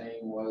 whose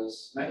name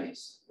was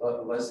Mays,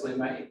 Leslie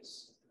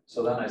Mays.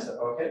 So then I said,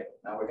 okay,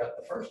 now we got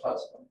the first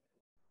husband.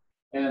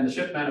 And the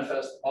ship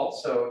manifest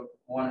also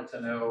wanted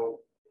to know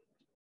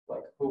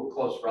like who a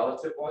close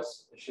relative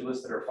was. She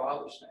listed her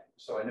father's name.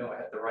 So I knew I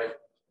had the right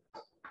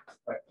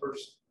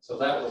person. So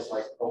that was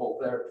like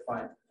gold there to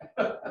find.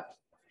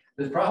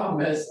 The problem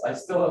is I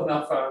still have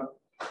not found,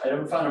 I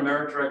haven't found a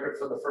marriage record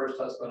for the first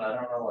husband. I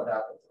don't know what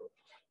happened to her.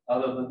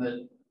 Other than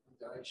that,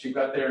 she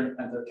got there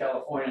into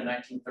California in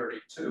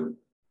 1932.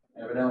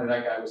 Evidently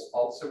that guy was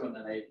also in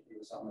the Navy. He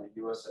was on the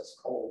USS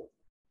Cole.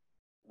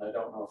 And I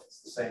don't know if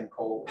it's the same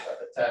Cole that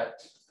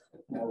attacked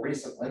more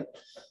recently.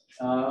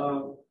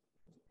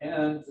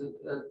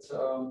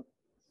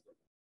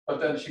 But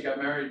then she got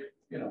married,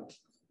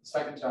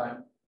 second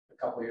time a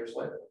couple of years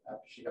later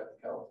after she got to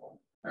California.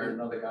 Married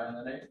another guy in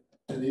the Navy.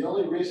 And the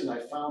only reason I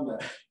found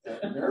that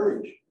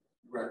marriage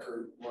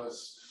record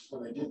was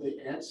when I did the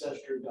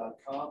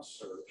Ancestry.com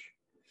search,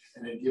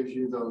 and it gives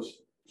you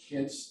those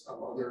hints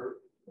of other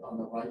on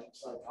the right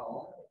side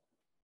column.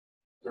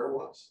 There it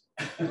was.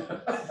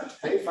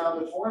 They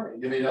found it for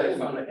me. I mean, I didn't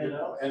find it,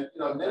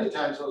 and many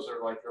times those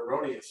are like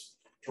erroneous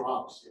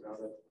drops, that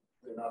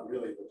they're not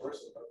really the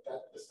person, but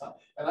that is not.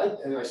 And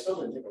I still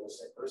didn't think it was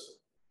the same person.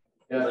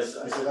 Yeah, I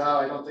said,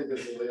 I don't think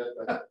this is it,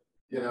 but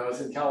it's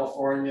in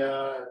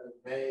California and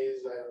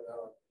Mays. I don't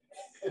know.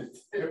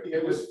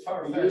 It was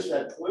far. We used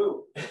that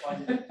clue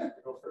to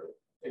go further.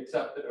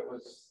 Except that it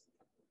was,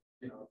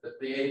 that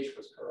the age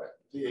was correct.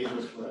 The age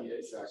was correct. Yeah,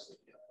 exactly.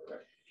 Yeah,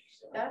 correct.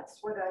 So, That's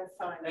what I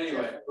find.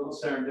 anyway, a little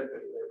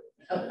serendipity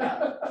there.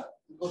 About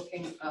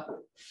looking up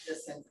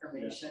this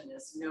information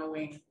is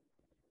knowing,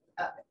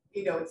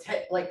 it's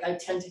like I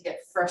tend to get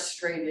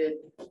frustrated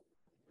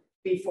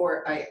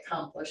before I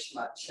accomplish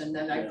much, and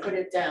then I put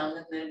it down,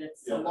 and then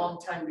it's a long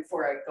time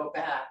before I go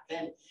back,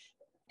 and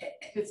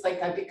it's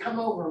like I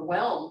become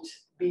overwhelmed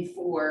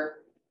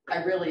before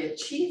I really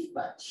achieve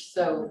much.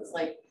 So it's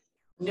like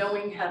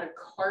knowing how to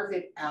carve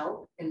it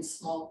out in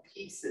small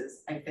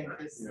pieces, I think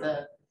is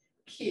the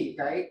key,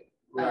 right?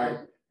 Right.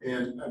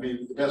 And I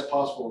mean, the best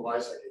possible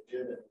advice I could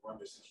give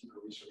anyone is to keep a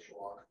research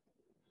log.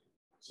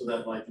 So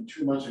that like in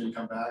 2 months when you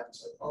come back and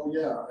say, oh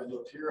yeah, I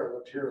looked here, I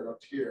looked here, I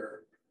looked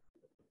here.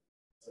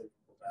 So you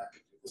go back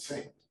and do the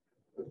same.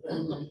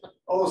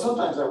 Although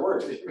sometimes that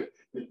works.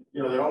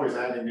 They're always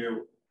adding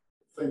new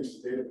things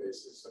to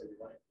databases. So you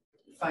might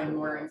find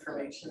more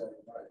information.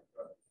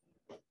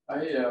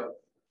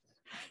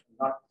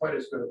 Not quite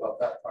as good about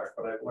that part,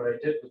 but what I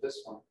did with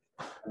this one,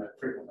 and I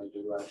frequently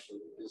do actually,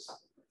 is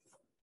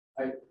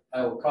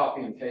I will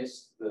copy and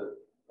paste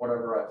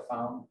whatever I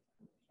found.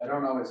 I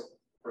don't always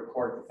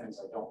record the things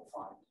I don't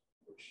find,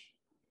 which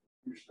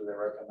usually they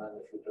recommend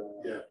if you're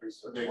doing a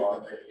research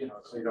log,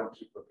 so you don't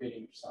keep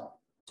repeating yourself.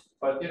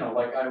 But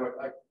like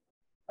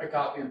I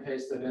copy and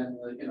pasted in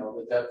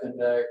the depth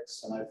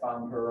index, and I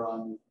found her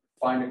on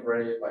Find a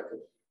Grave. I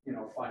could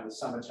find the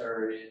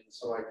cemetery, and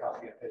so I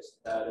copy and pasted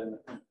that in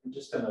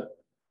just in a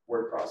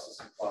word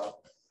processing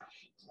file.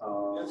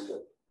 That's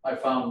good. I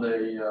found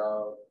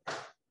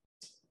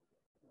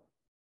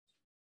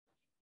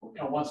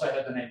once I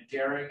had the name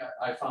Garing,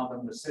 I found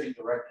them in the city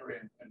directory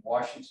in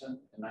Washington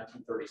in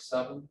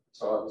 1937.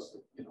 So I was,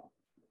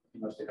 he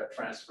must have got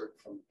transferred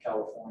from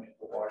California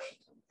to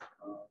Washington.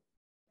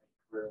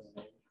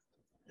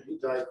 And he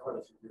died quite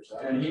a few years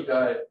after. And he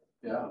died,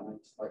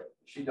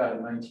 she died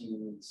in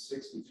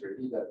 1963.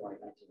 He died in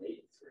like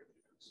 1983.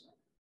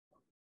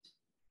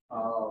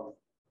 So.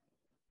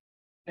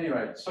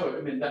 Anyway, so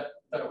I mean that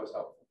was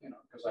helpful,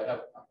 because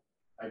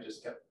I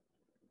just kept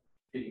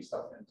feeding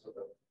stuff into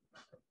the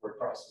word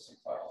processing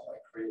file I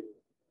created,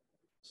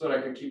 so that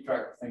I could keep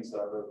track of things that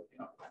I wrote,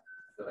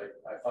 that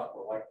I thought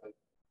were likely.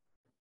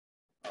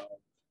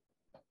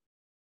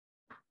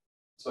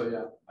 So,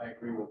 yeah, I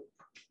agree with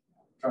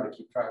trying to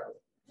keep track of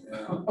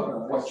Yeah.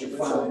 what you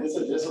find. It's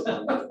a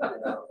discipline,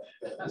 you know,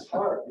 it's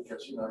hard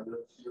because, you know,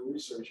 you're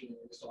researching and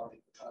you just don't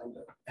have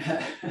the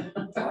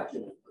time to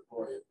document, but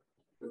boy, it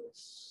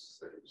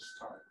saves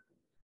time.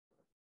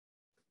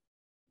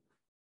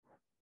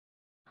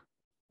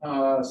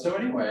 So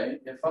anyway,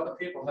 if other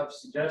people have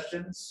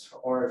suggestions,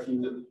 or if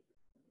you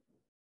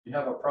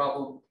have a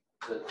problem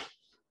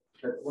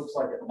that looks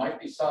like it might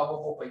be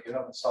solvable, but you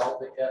haven't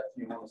solved it yet,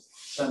 you want to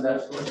send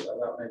that to us, I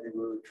thought maybe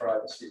we would try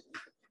to see if we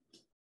could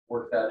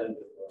work that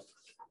into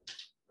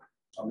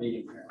a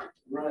meeting here.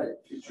 Right,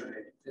 future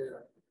meeting,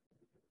 yeah.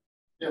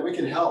 Yeah, we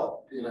can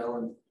help, you know,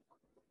 and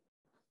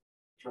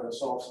try to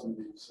solve some of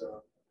these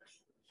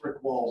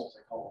brick walls, as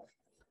they call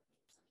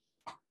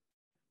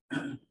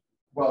them.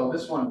 Well,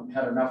 this one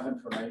had enough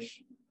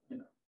information, you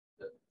know,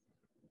 that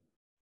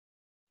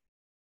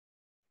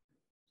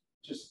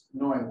just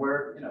knowing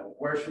where, you know,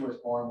 where she was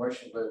born, where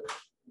she lived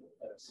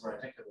at a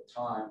particular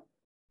time,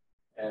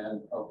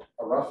 and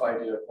a rough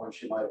idea of when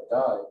she might have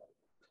died,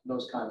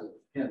 those kinds of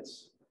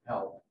hints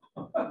help.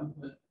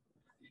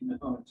 You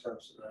know, in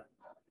terms of that,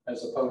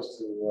 as opposed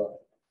to,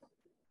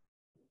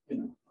 you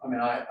know, I mean,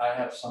 I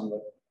have some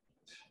that,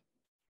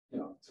 you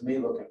know, to me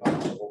look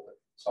impossible to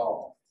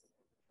solve.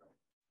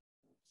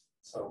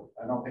 So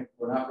I don't think,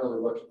 we're not really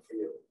looking for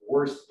your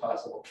worst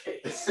possible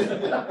case,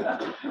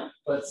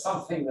 but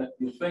something that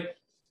you think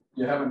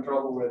you're having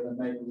trouble with, and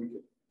maybe we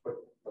could put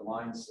the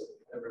minds of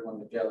everyone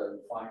together and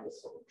find a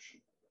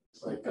solution.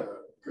 It's like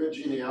good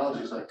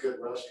genealogy is like good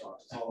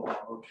restaurants. It's all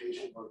about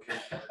location,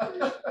 location,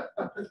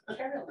 location.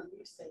 Carolyn,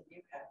 you said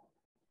you have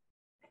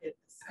it.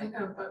 I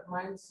know, but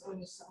mine's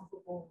only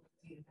solvable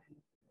with DNA.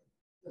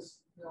 Just,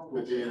 you know,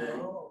 With DNA?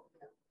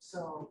 yeah.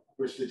 So,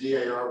 Which the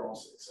DAR won't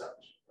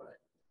accept, right?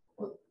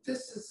 well,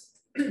 this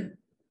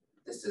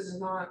is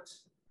not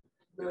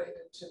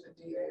related to the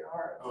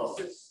DAR. Oh.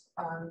 This is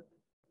on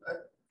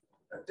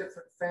a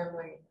different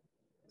family.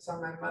 It's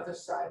on my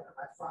mother's side and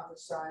my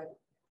father's side,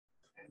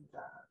 and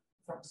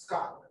from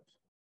Scotland.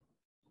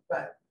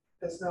 But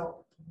there's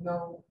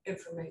no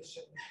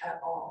information at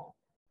all.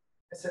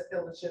 It's an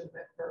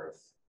illegitimate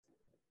birth.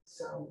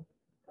 So,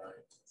 Right.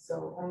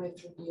 so only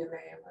through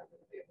DNA am I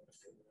going to be able to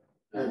figure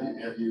it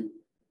out. Have you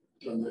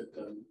done the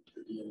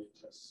DNA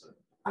tests?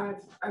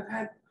 I've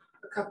had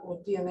a couple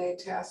of DNA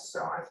tests,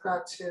 so I've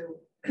got to,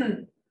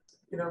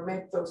 you know,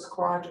 make those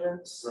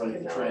quadrants. Right, You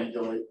know,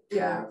 triangulate.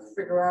 yeah,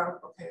 figure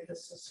out, okay,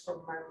 this is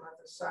from my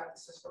mother's side,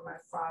 this is from my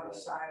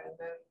father's side, and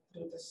then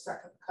do the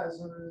second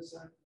cousins,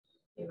 and,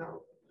 you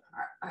know,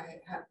 I'm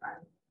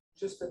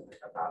just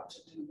about to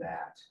do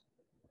that.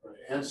 Right.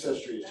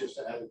 Ancestry has just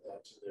added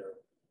that to their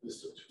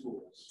list of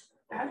tools.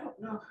 I don't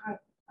know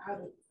how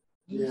to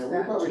use Yeah, we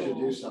that probably should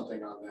tool. do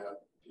something on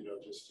that, you know,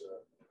 just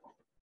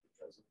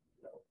because,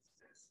 you know,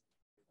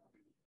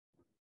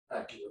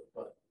 accurate,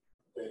 but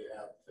they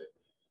have the,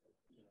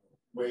 you know,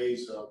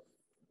 ways of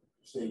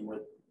seeing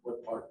what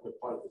part of the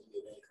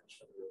DNA comes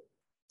from your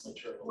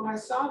maternal. Well, I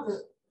saw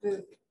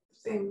the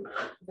thing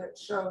that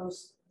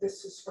shows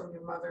this is from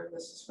your mother,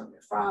 this is from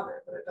your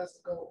father, but it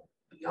doesn't go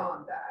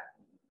beyond that.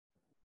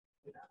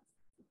 You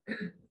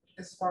know,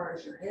 as far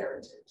as your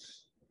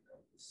heritage.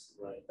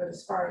 Right. But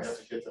as far You as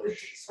have to get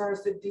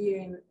those.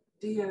 the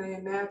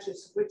DNA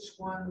matches, which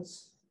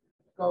ones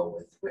go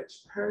with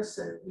which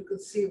person, you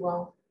could see,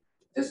 well,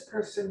 this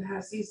person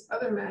has these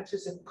other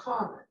matches in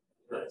common.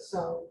 Right.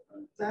 So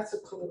that's a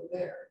clue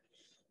there.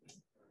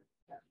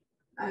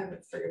 I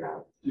haven't figured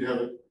out. You have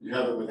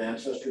it with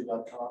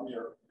ancestry.com,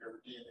 your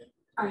DNA,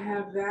 I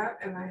have that,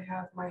 and I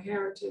have my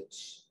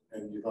heritage,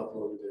 and you've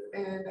uploaded it.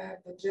 and I have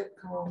the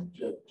JetCom.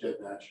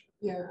 Jet match.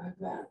 Yeah, I have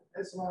that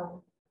as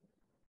well.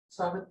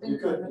 So I would You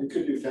think of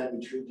could it. do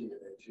family tree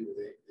DNA too.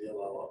 They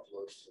allow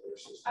uploads to their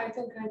system. I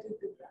think I did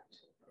do that.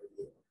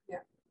 Yeah.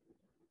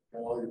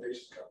 And all your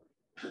bases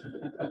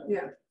covered.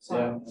 Yeah. So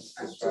Yeah,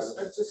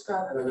 I just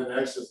got And it. then the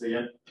next is the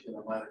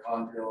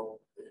mitochondrial,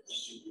 the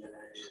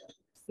cDNA,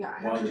 Yeah,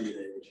 I one haven't,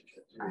 DNA, which you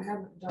can do. I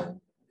haven't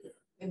done Yeah.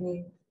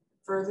 any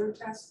further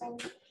testing.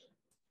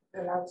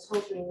 But I was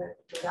hoping that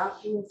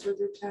without doing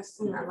further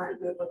testing, I might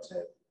be able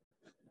to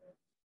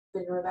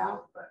figure it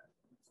out, but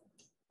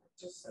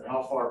just, And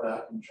how far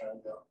back I'm trying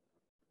to go?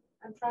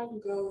 I'm trying to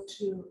go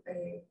to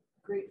a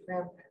great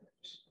grandparent.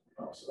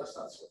 Oh, so that's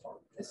not so far.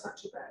 It's not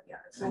too bad, yeah.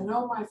 So I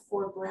know my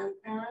 4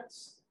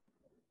 grandparents,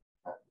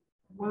 but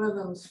one of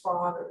them's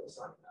father is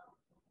unknown.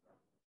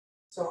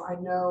 So I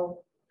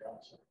know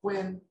Gotcha.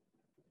 when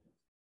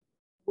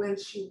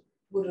she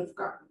would have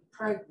gotten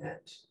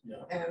pregnant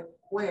Yeah. and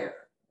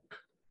where.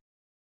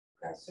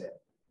 That's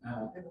it.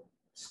 In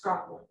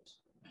Scotland.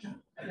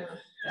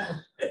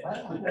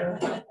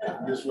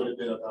 This would have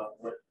been about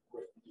what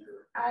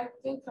year? I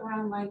think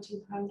around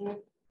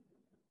 1900.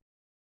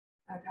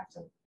 I'd have to,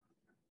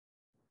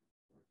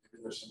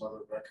 Maybe there's some other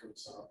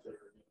records out there,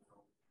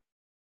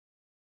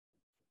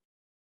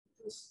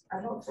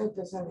 I don't think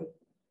there's any,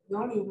 the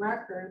only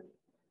record,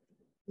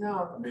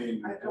 no, I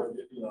mean, I don't-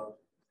 you know,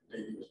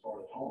 Maybe he was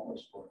born at home,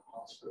 was born in a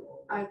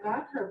hospital. I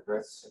got her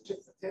birth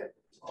certificate.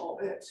 Oh.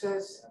 It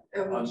says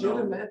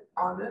illegitimate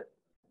on it.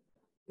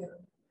 You know,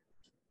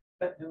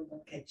 But no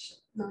location.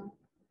 no.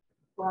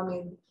 Well, I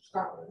mean,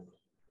 Scotland.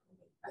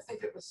 I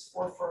think it was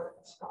for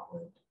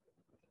Scotland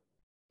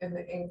in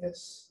the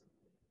Angus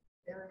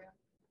area.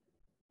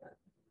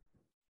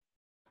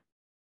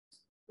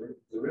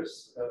 There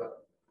is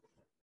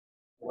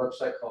a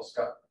website called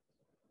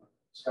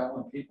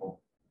Scotland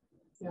People.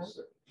 Yeah.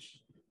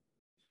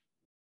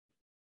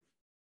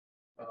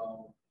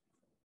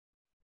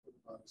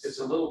 It's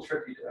a little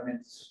tricky. I mean,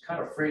 it's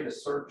kind of free to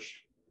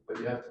search, but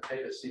you have to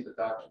pay to see the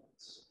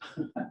documents.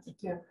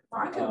 Yeah,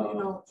 I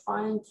can,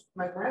 find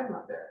my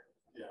grandmother.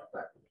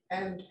 Yeah.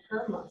 And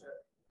her mother.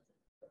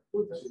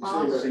 Who the So you say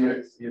father,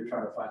 So you're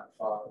trying to find the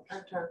father.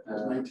 I'm trying- It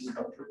was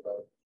 1900.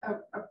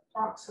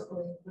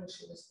 approximately when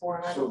she was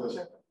born. I So don't the-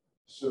 know.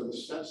 So the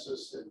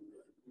census in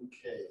the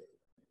UK,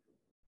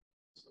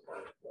 it's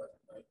about what,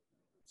 like,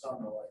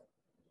 something like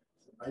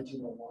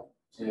 1901,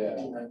 Yeah.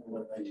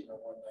 1991,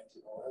 1901,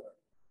 1911.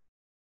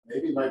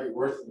 Maybe it might be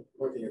worth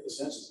looking at the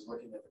census and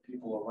looking at the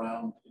people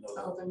around,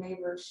 Oh, the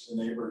neighbors. the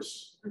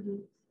neighbors,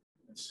 Mhm.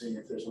 and seeing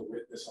if there's a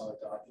witness on a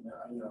document.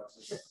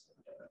 It's just-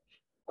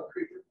 A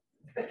creeper.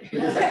 Well,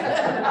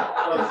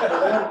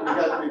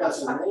 then we got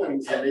some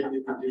names, and maybe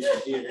you can do some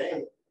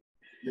DNA,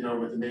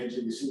 with the names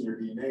that you see in your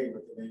DNA,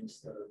 with the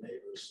names that are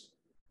neighbors.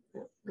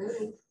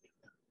 Really?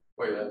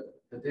 Wait,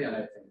 the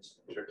DNA thing is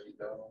tricky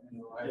though.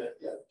 Yeah. I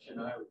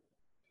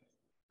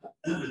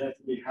It'd have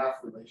to be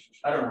half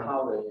relationship. don't know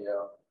how they,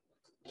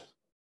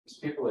 these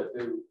people that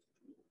do,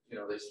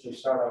 they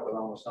start out with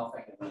almost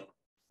nothing and then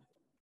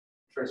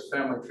trace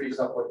family trees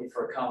up looking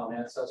for a common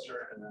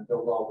ancestor and then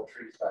build all the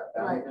trees back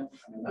down Right. again.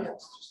 I mean,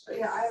 that's just takes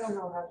Yeah, I don't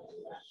know how to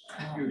do that.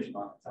 a huge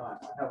amount of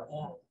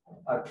time.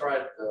 I've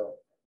tried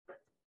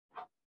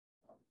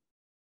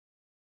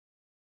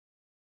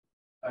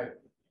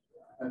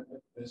I'm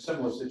in a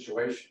similar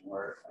situation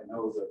where I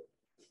know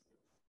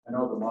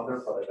the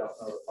mother, but I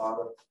don't know the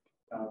father,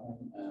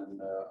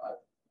 and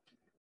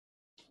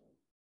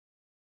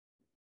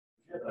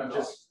I'm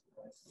just,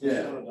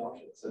 yeah,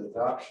 it's an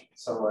adoption.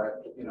 So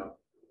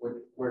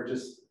we're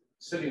just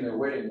sitting there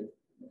waiting,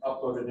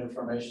 uploaded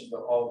information to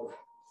all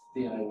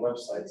the DNA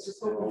websites.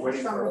 Just and looking we're for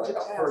waiting for someone like to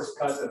a test. first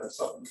cousin or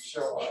something to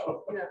show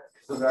up. Yeah.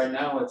 So right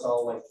now it's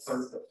all like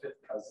third to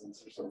fifth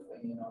cousins or something,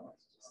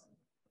 It's just,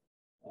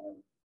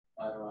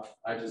 I don't know.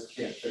 I just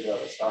can't figure out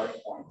a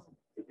starting point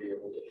to be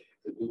able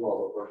to do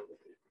all the work that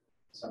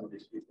some of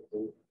these people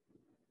do.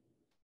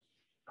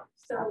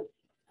 So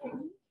can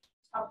you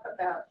talk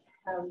about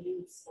how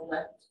you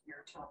select your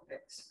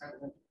topics for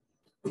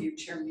the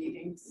future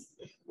meetings?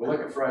 We're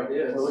looking for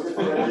ideas. We're looking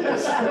for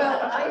ideas.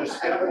 Well, I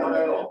Scrambling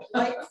really around.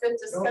 like the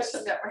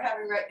discussion that we're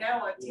having right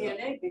now on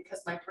DNA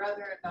because my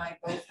brother and I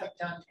both have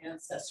done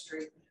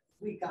Ancestry.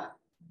 We got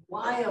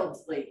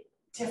wildly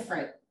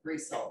different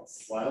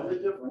results. Wildly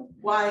different.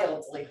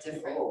 Wildly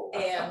different. Oh.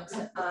 And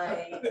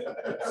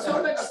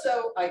so much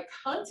so, I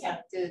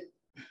contacted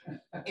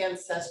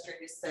Ancestry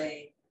to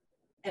say,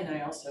 and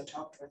I also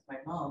talked with my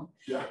mom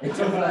Yeah. to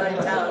find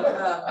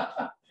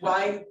out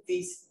why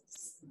these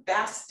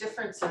vast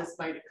differences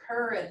might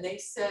occur. And they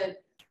said,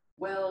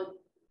 well,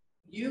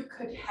 you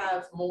could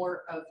have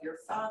more of your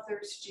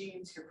father's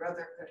genes, your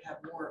brother could have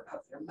more of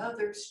your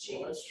mother's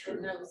genes. that's true.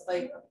 And I was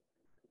like,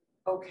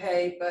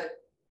 okay, but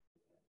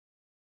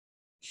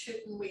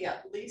shouldn't we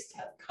at least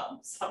have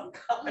some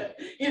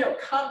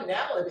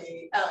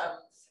commonality?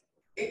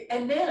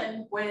 And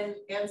then when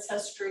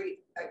Ancestry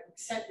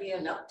sent me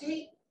an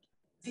update,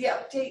 the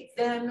update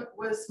then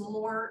was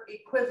more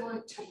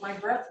equivalent to my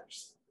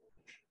brother's.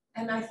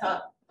 And I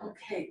thought,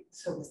 okay,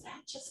 so was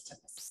that just a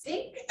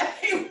mistake? I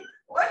mean,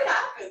 what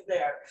happened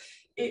there?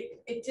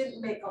 It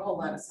didn't make a whole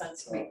lot of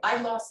sense to me.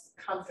 I lost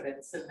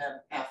confidence in them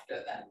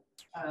after that.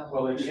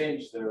 Well, they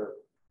changed their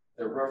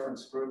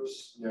reference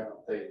groups. Yeah.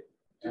 They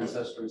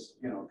ancestors,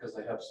 because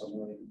they have so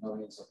many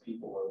millions of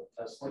people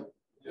are testing,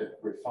 they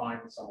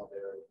refined some of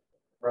their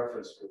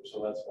reference groups.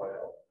 So that's why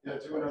Yeah,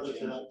 do another tab.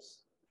 changes.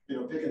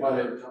 Pick But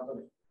another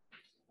company.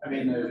 I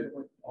mean,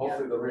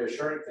 hopefully the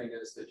reassuring thing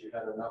is that you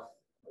had enough.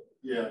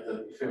 Yeah.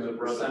 If it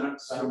was a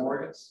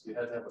centimorgans, you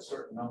had to have a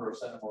certain number of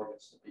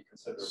centimorgans to be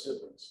considered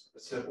Siblings. a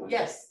sibling.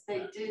 Yes,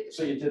 they did.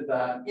 So you did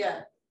that.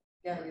 Yeah.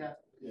 Yeah.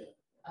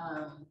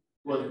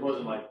 Well, it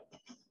wasn't like,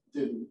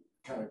 didn't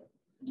kind of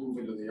move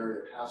into the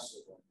area of half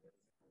sibling.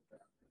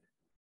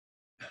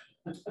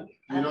 The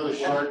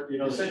short, the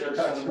short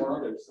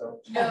centimorgan. So.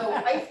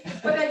 no,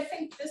 but I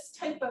think this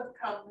type of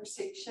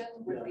conversation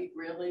would be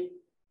really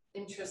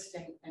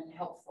interesting and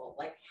helpful.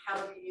 Like, how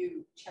do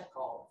you check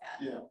all of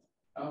that? Yeah.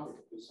 Oh, we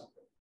could do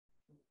something.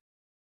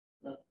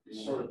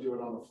 You sort of do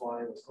it on the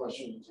fly with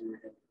questions. You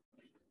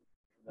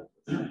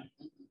can.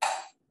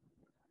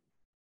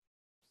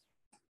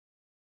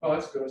 Oh,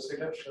 that's good. So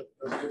that's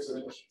That's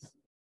good.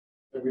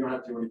 That we don't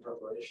have to do any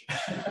preparation.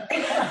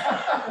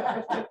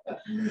 I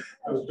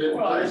was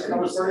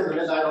burning the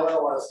midnight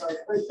oil last night.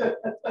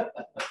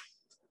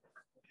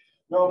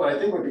 No, but I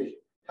think it would be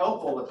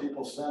helpful that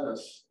people send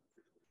us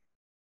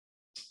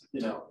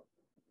you know,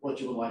 what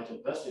you would like to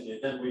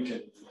investigate, then we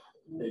can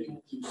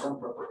maybe do some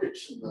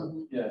preparation.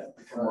 Yeah.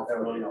 Become more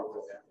familiar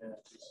with it. Yeah,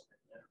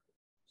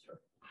 sure.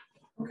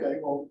 Okay,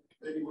 well,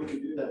 maybe we can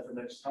do that for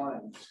next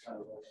time, just kind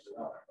of open it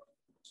up.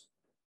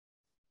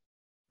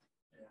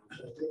 And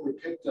I think we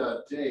picked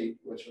a date,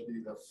 which will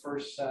be the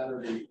first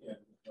Saturday in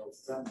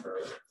November.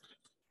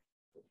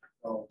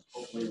 Oh,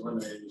 hopefully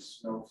eliminating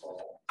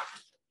snowfall.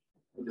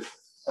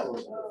 That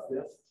was the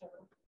 5th.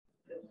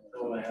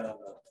 What I had on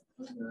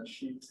the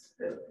sheet.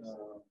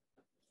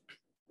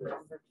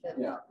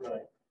 Yeah,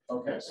 right.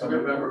 Okay, so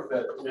November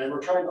 5th. And we're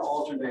trying to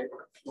alternate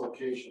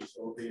locations,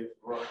 so it'll be at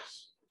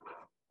Brooks,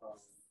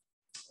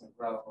 and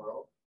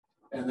Brattleboro.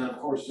 And then, of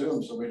course,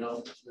 Zoom, so we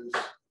don't lose.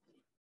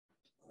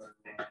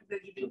 Then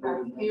you'd be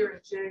back here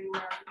in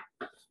January.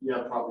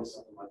 Yeah, probably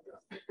something like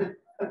that.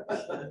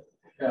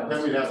 Yeah.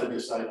 Then we'd have to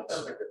decide on.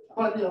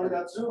 But, you know, we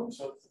got Zoom,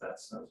 so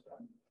that's done.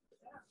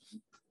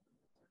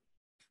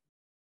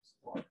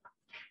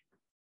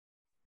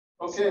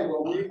 Okay,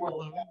 well, we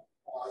will have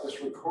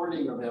this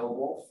recording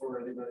available for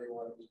anybody who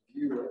wants to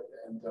view it,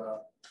 and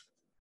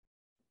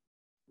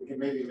we can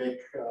maybe make.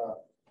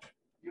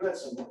 You had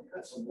some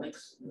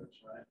links in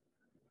yours, right?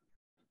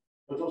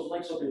 But those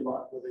links will be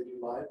live. Will they be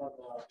live on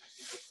the?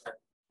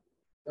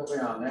 They'll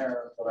be on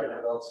there, but I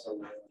could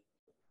also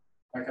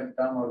I can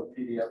download a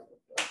PDF of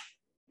the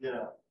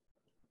Yeah.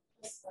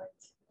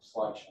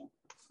 slideshow.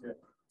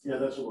 Yeah,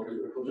 that's what we'll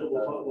do. We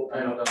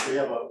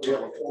have a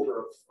folder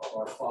of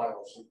our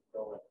files. So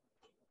go in.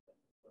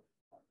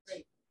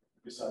 Great.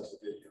 Besides the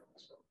video.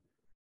 So.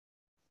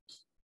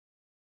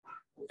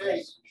 Okay.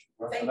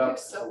 Thank you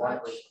so The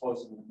library's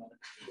closing in a minute.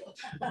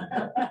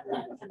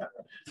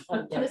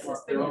 This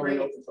has been great.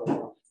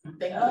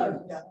 Thank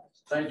you.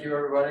 Thank you,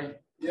 everybody.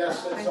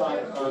 Yes, it's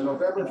on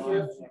November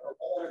 5th,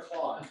 11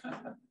 o'clock.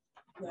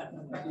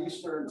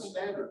 Eastern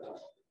Standard Time.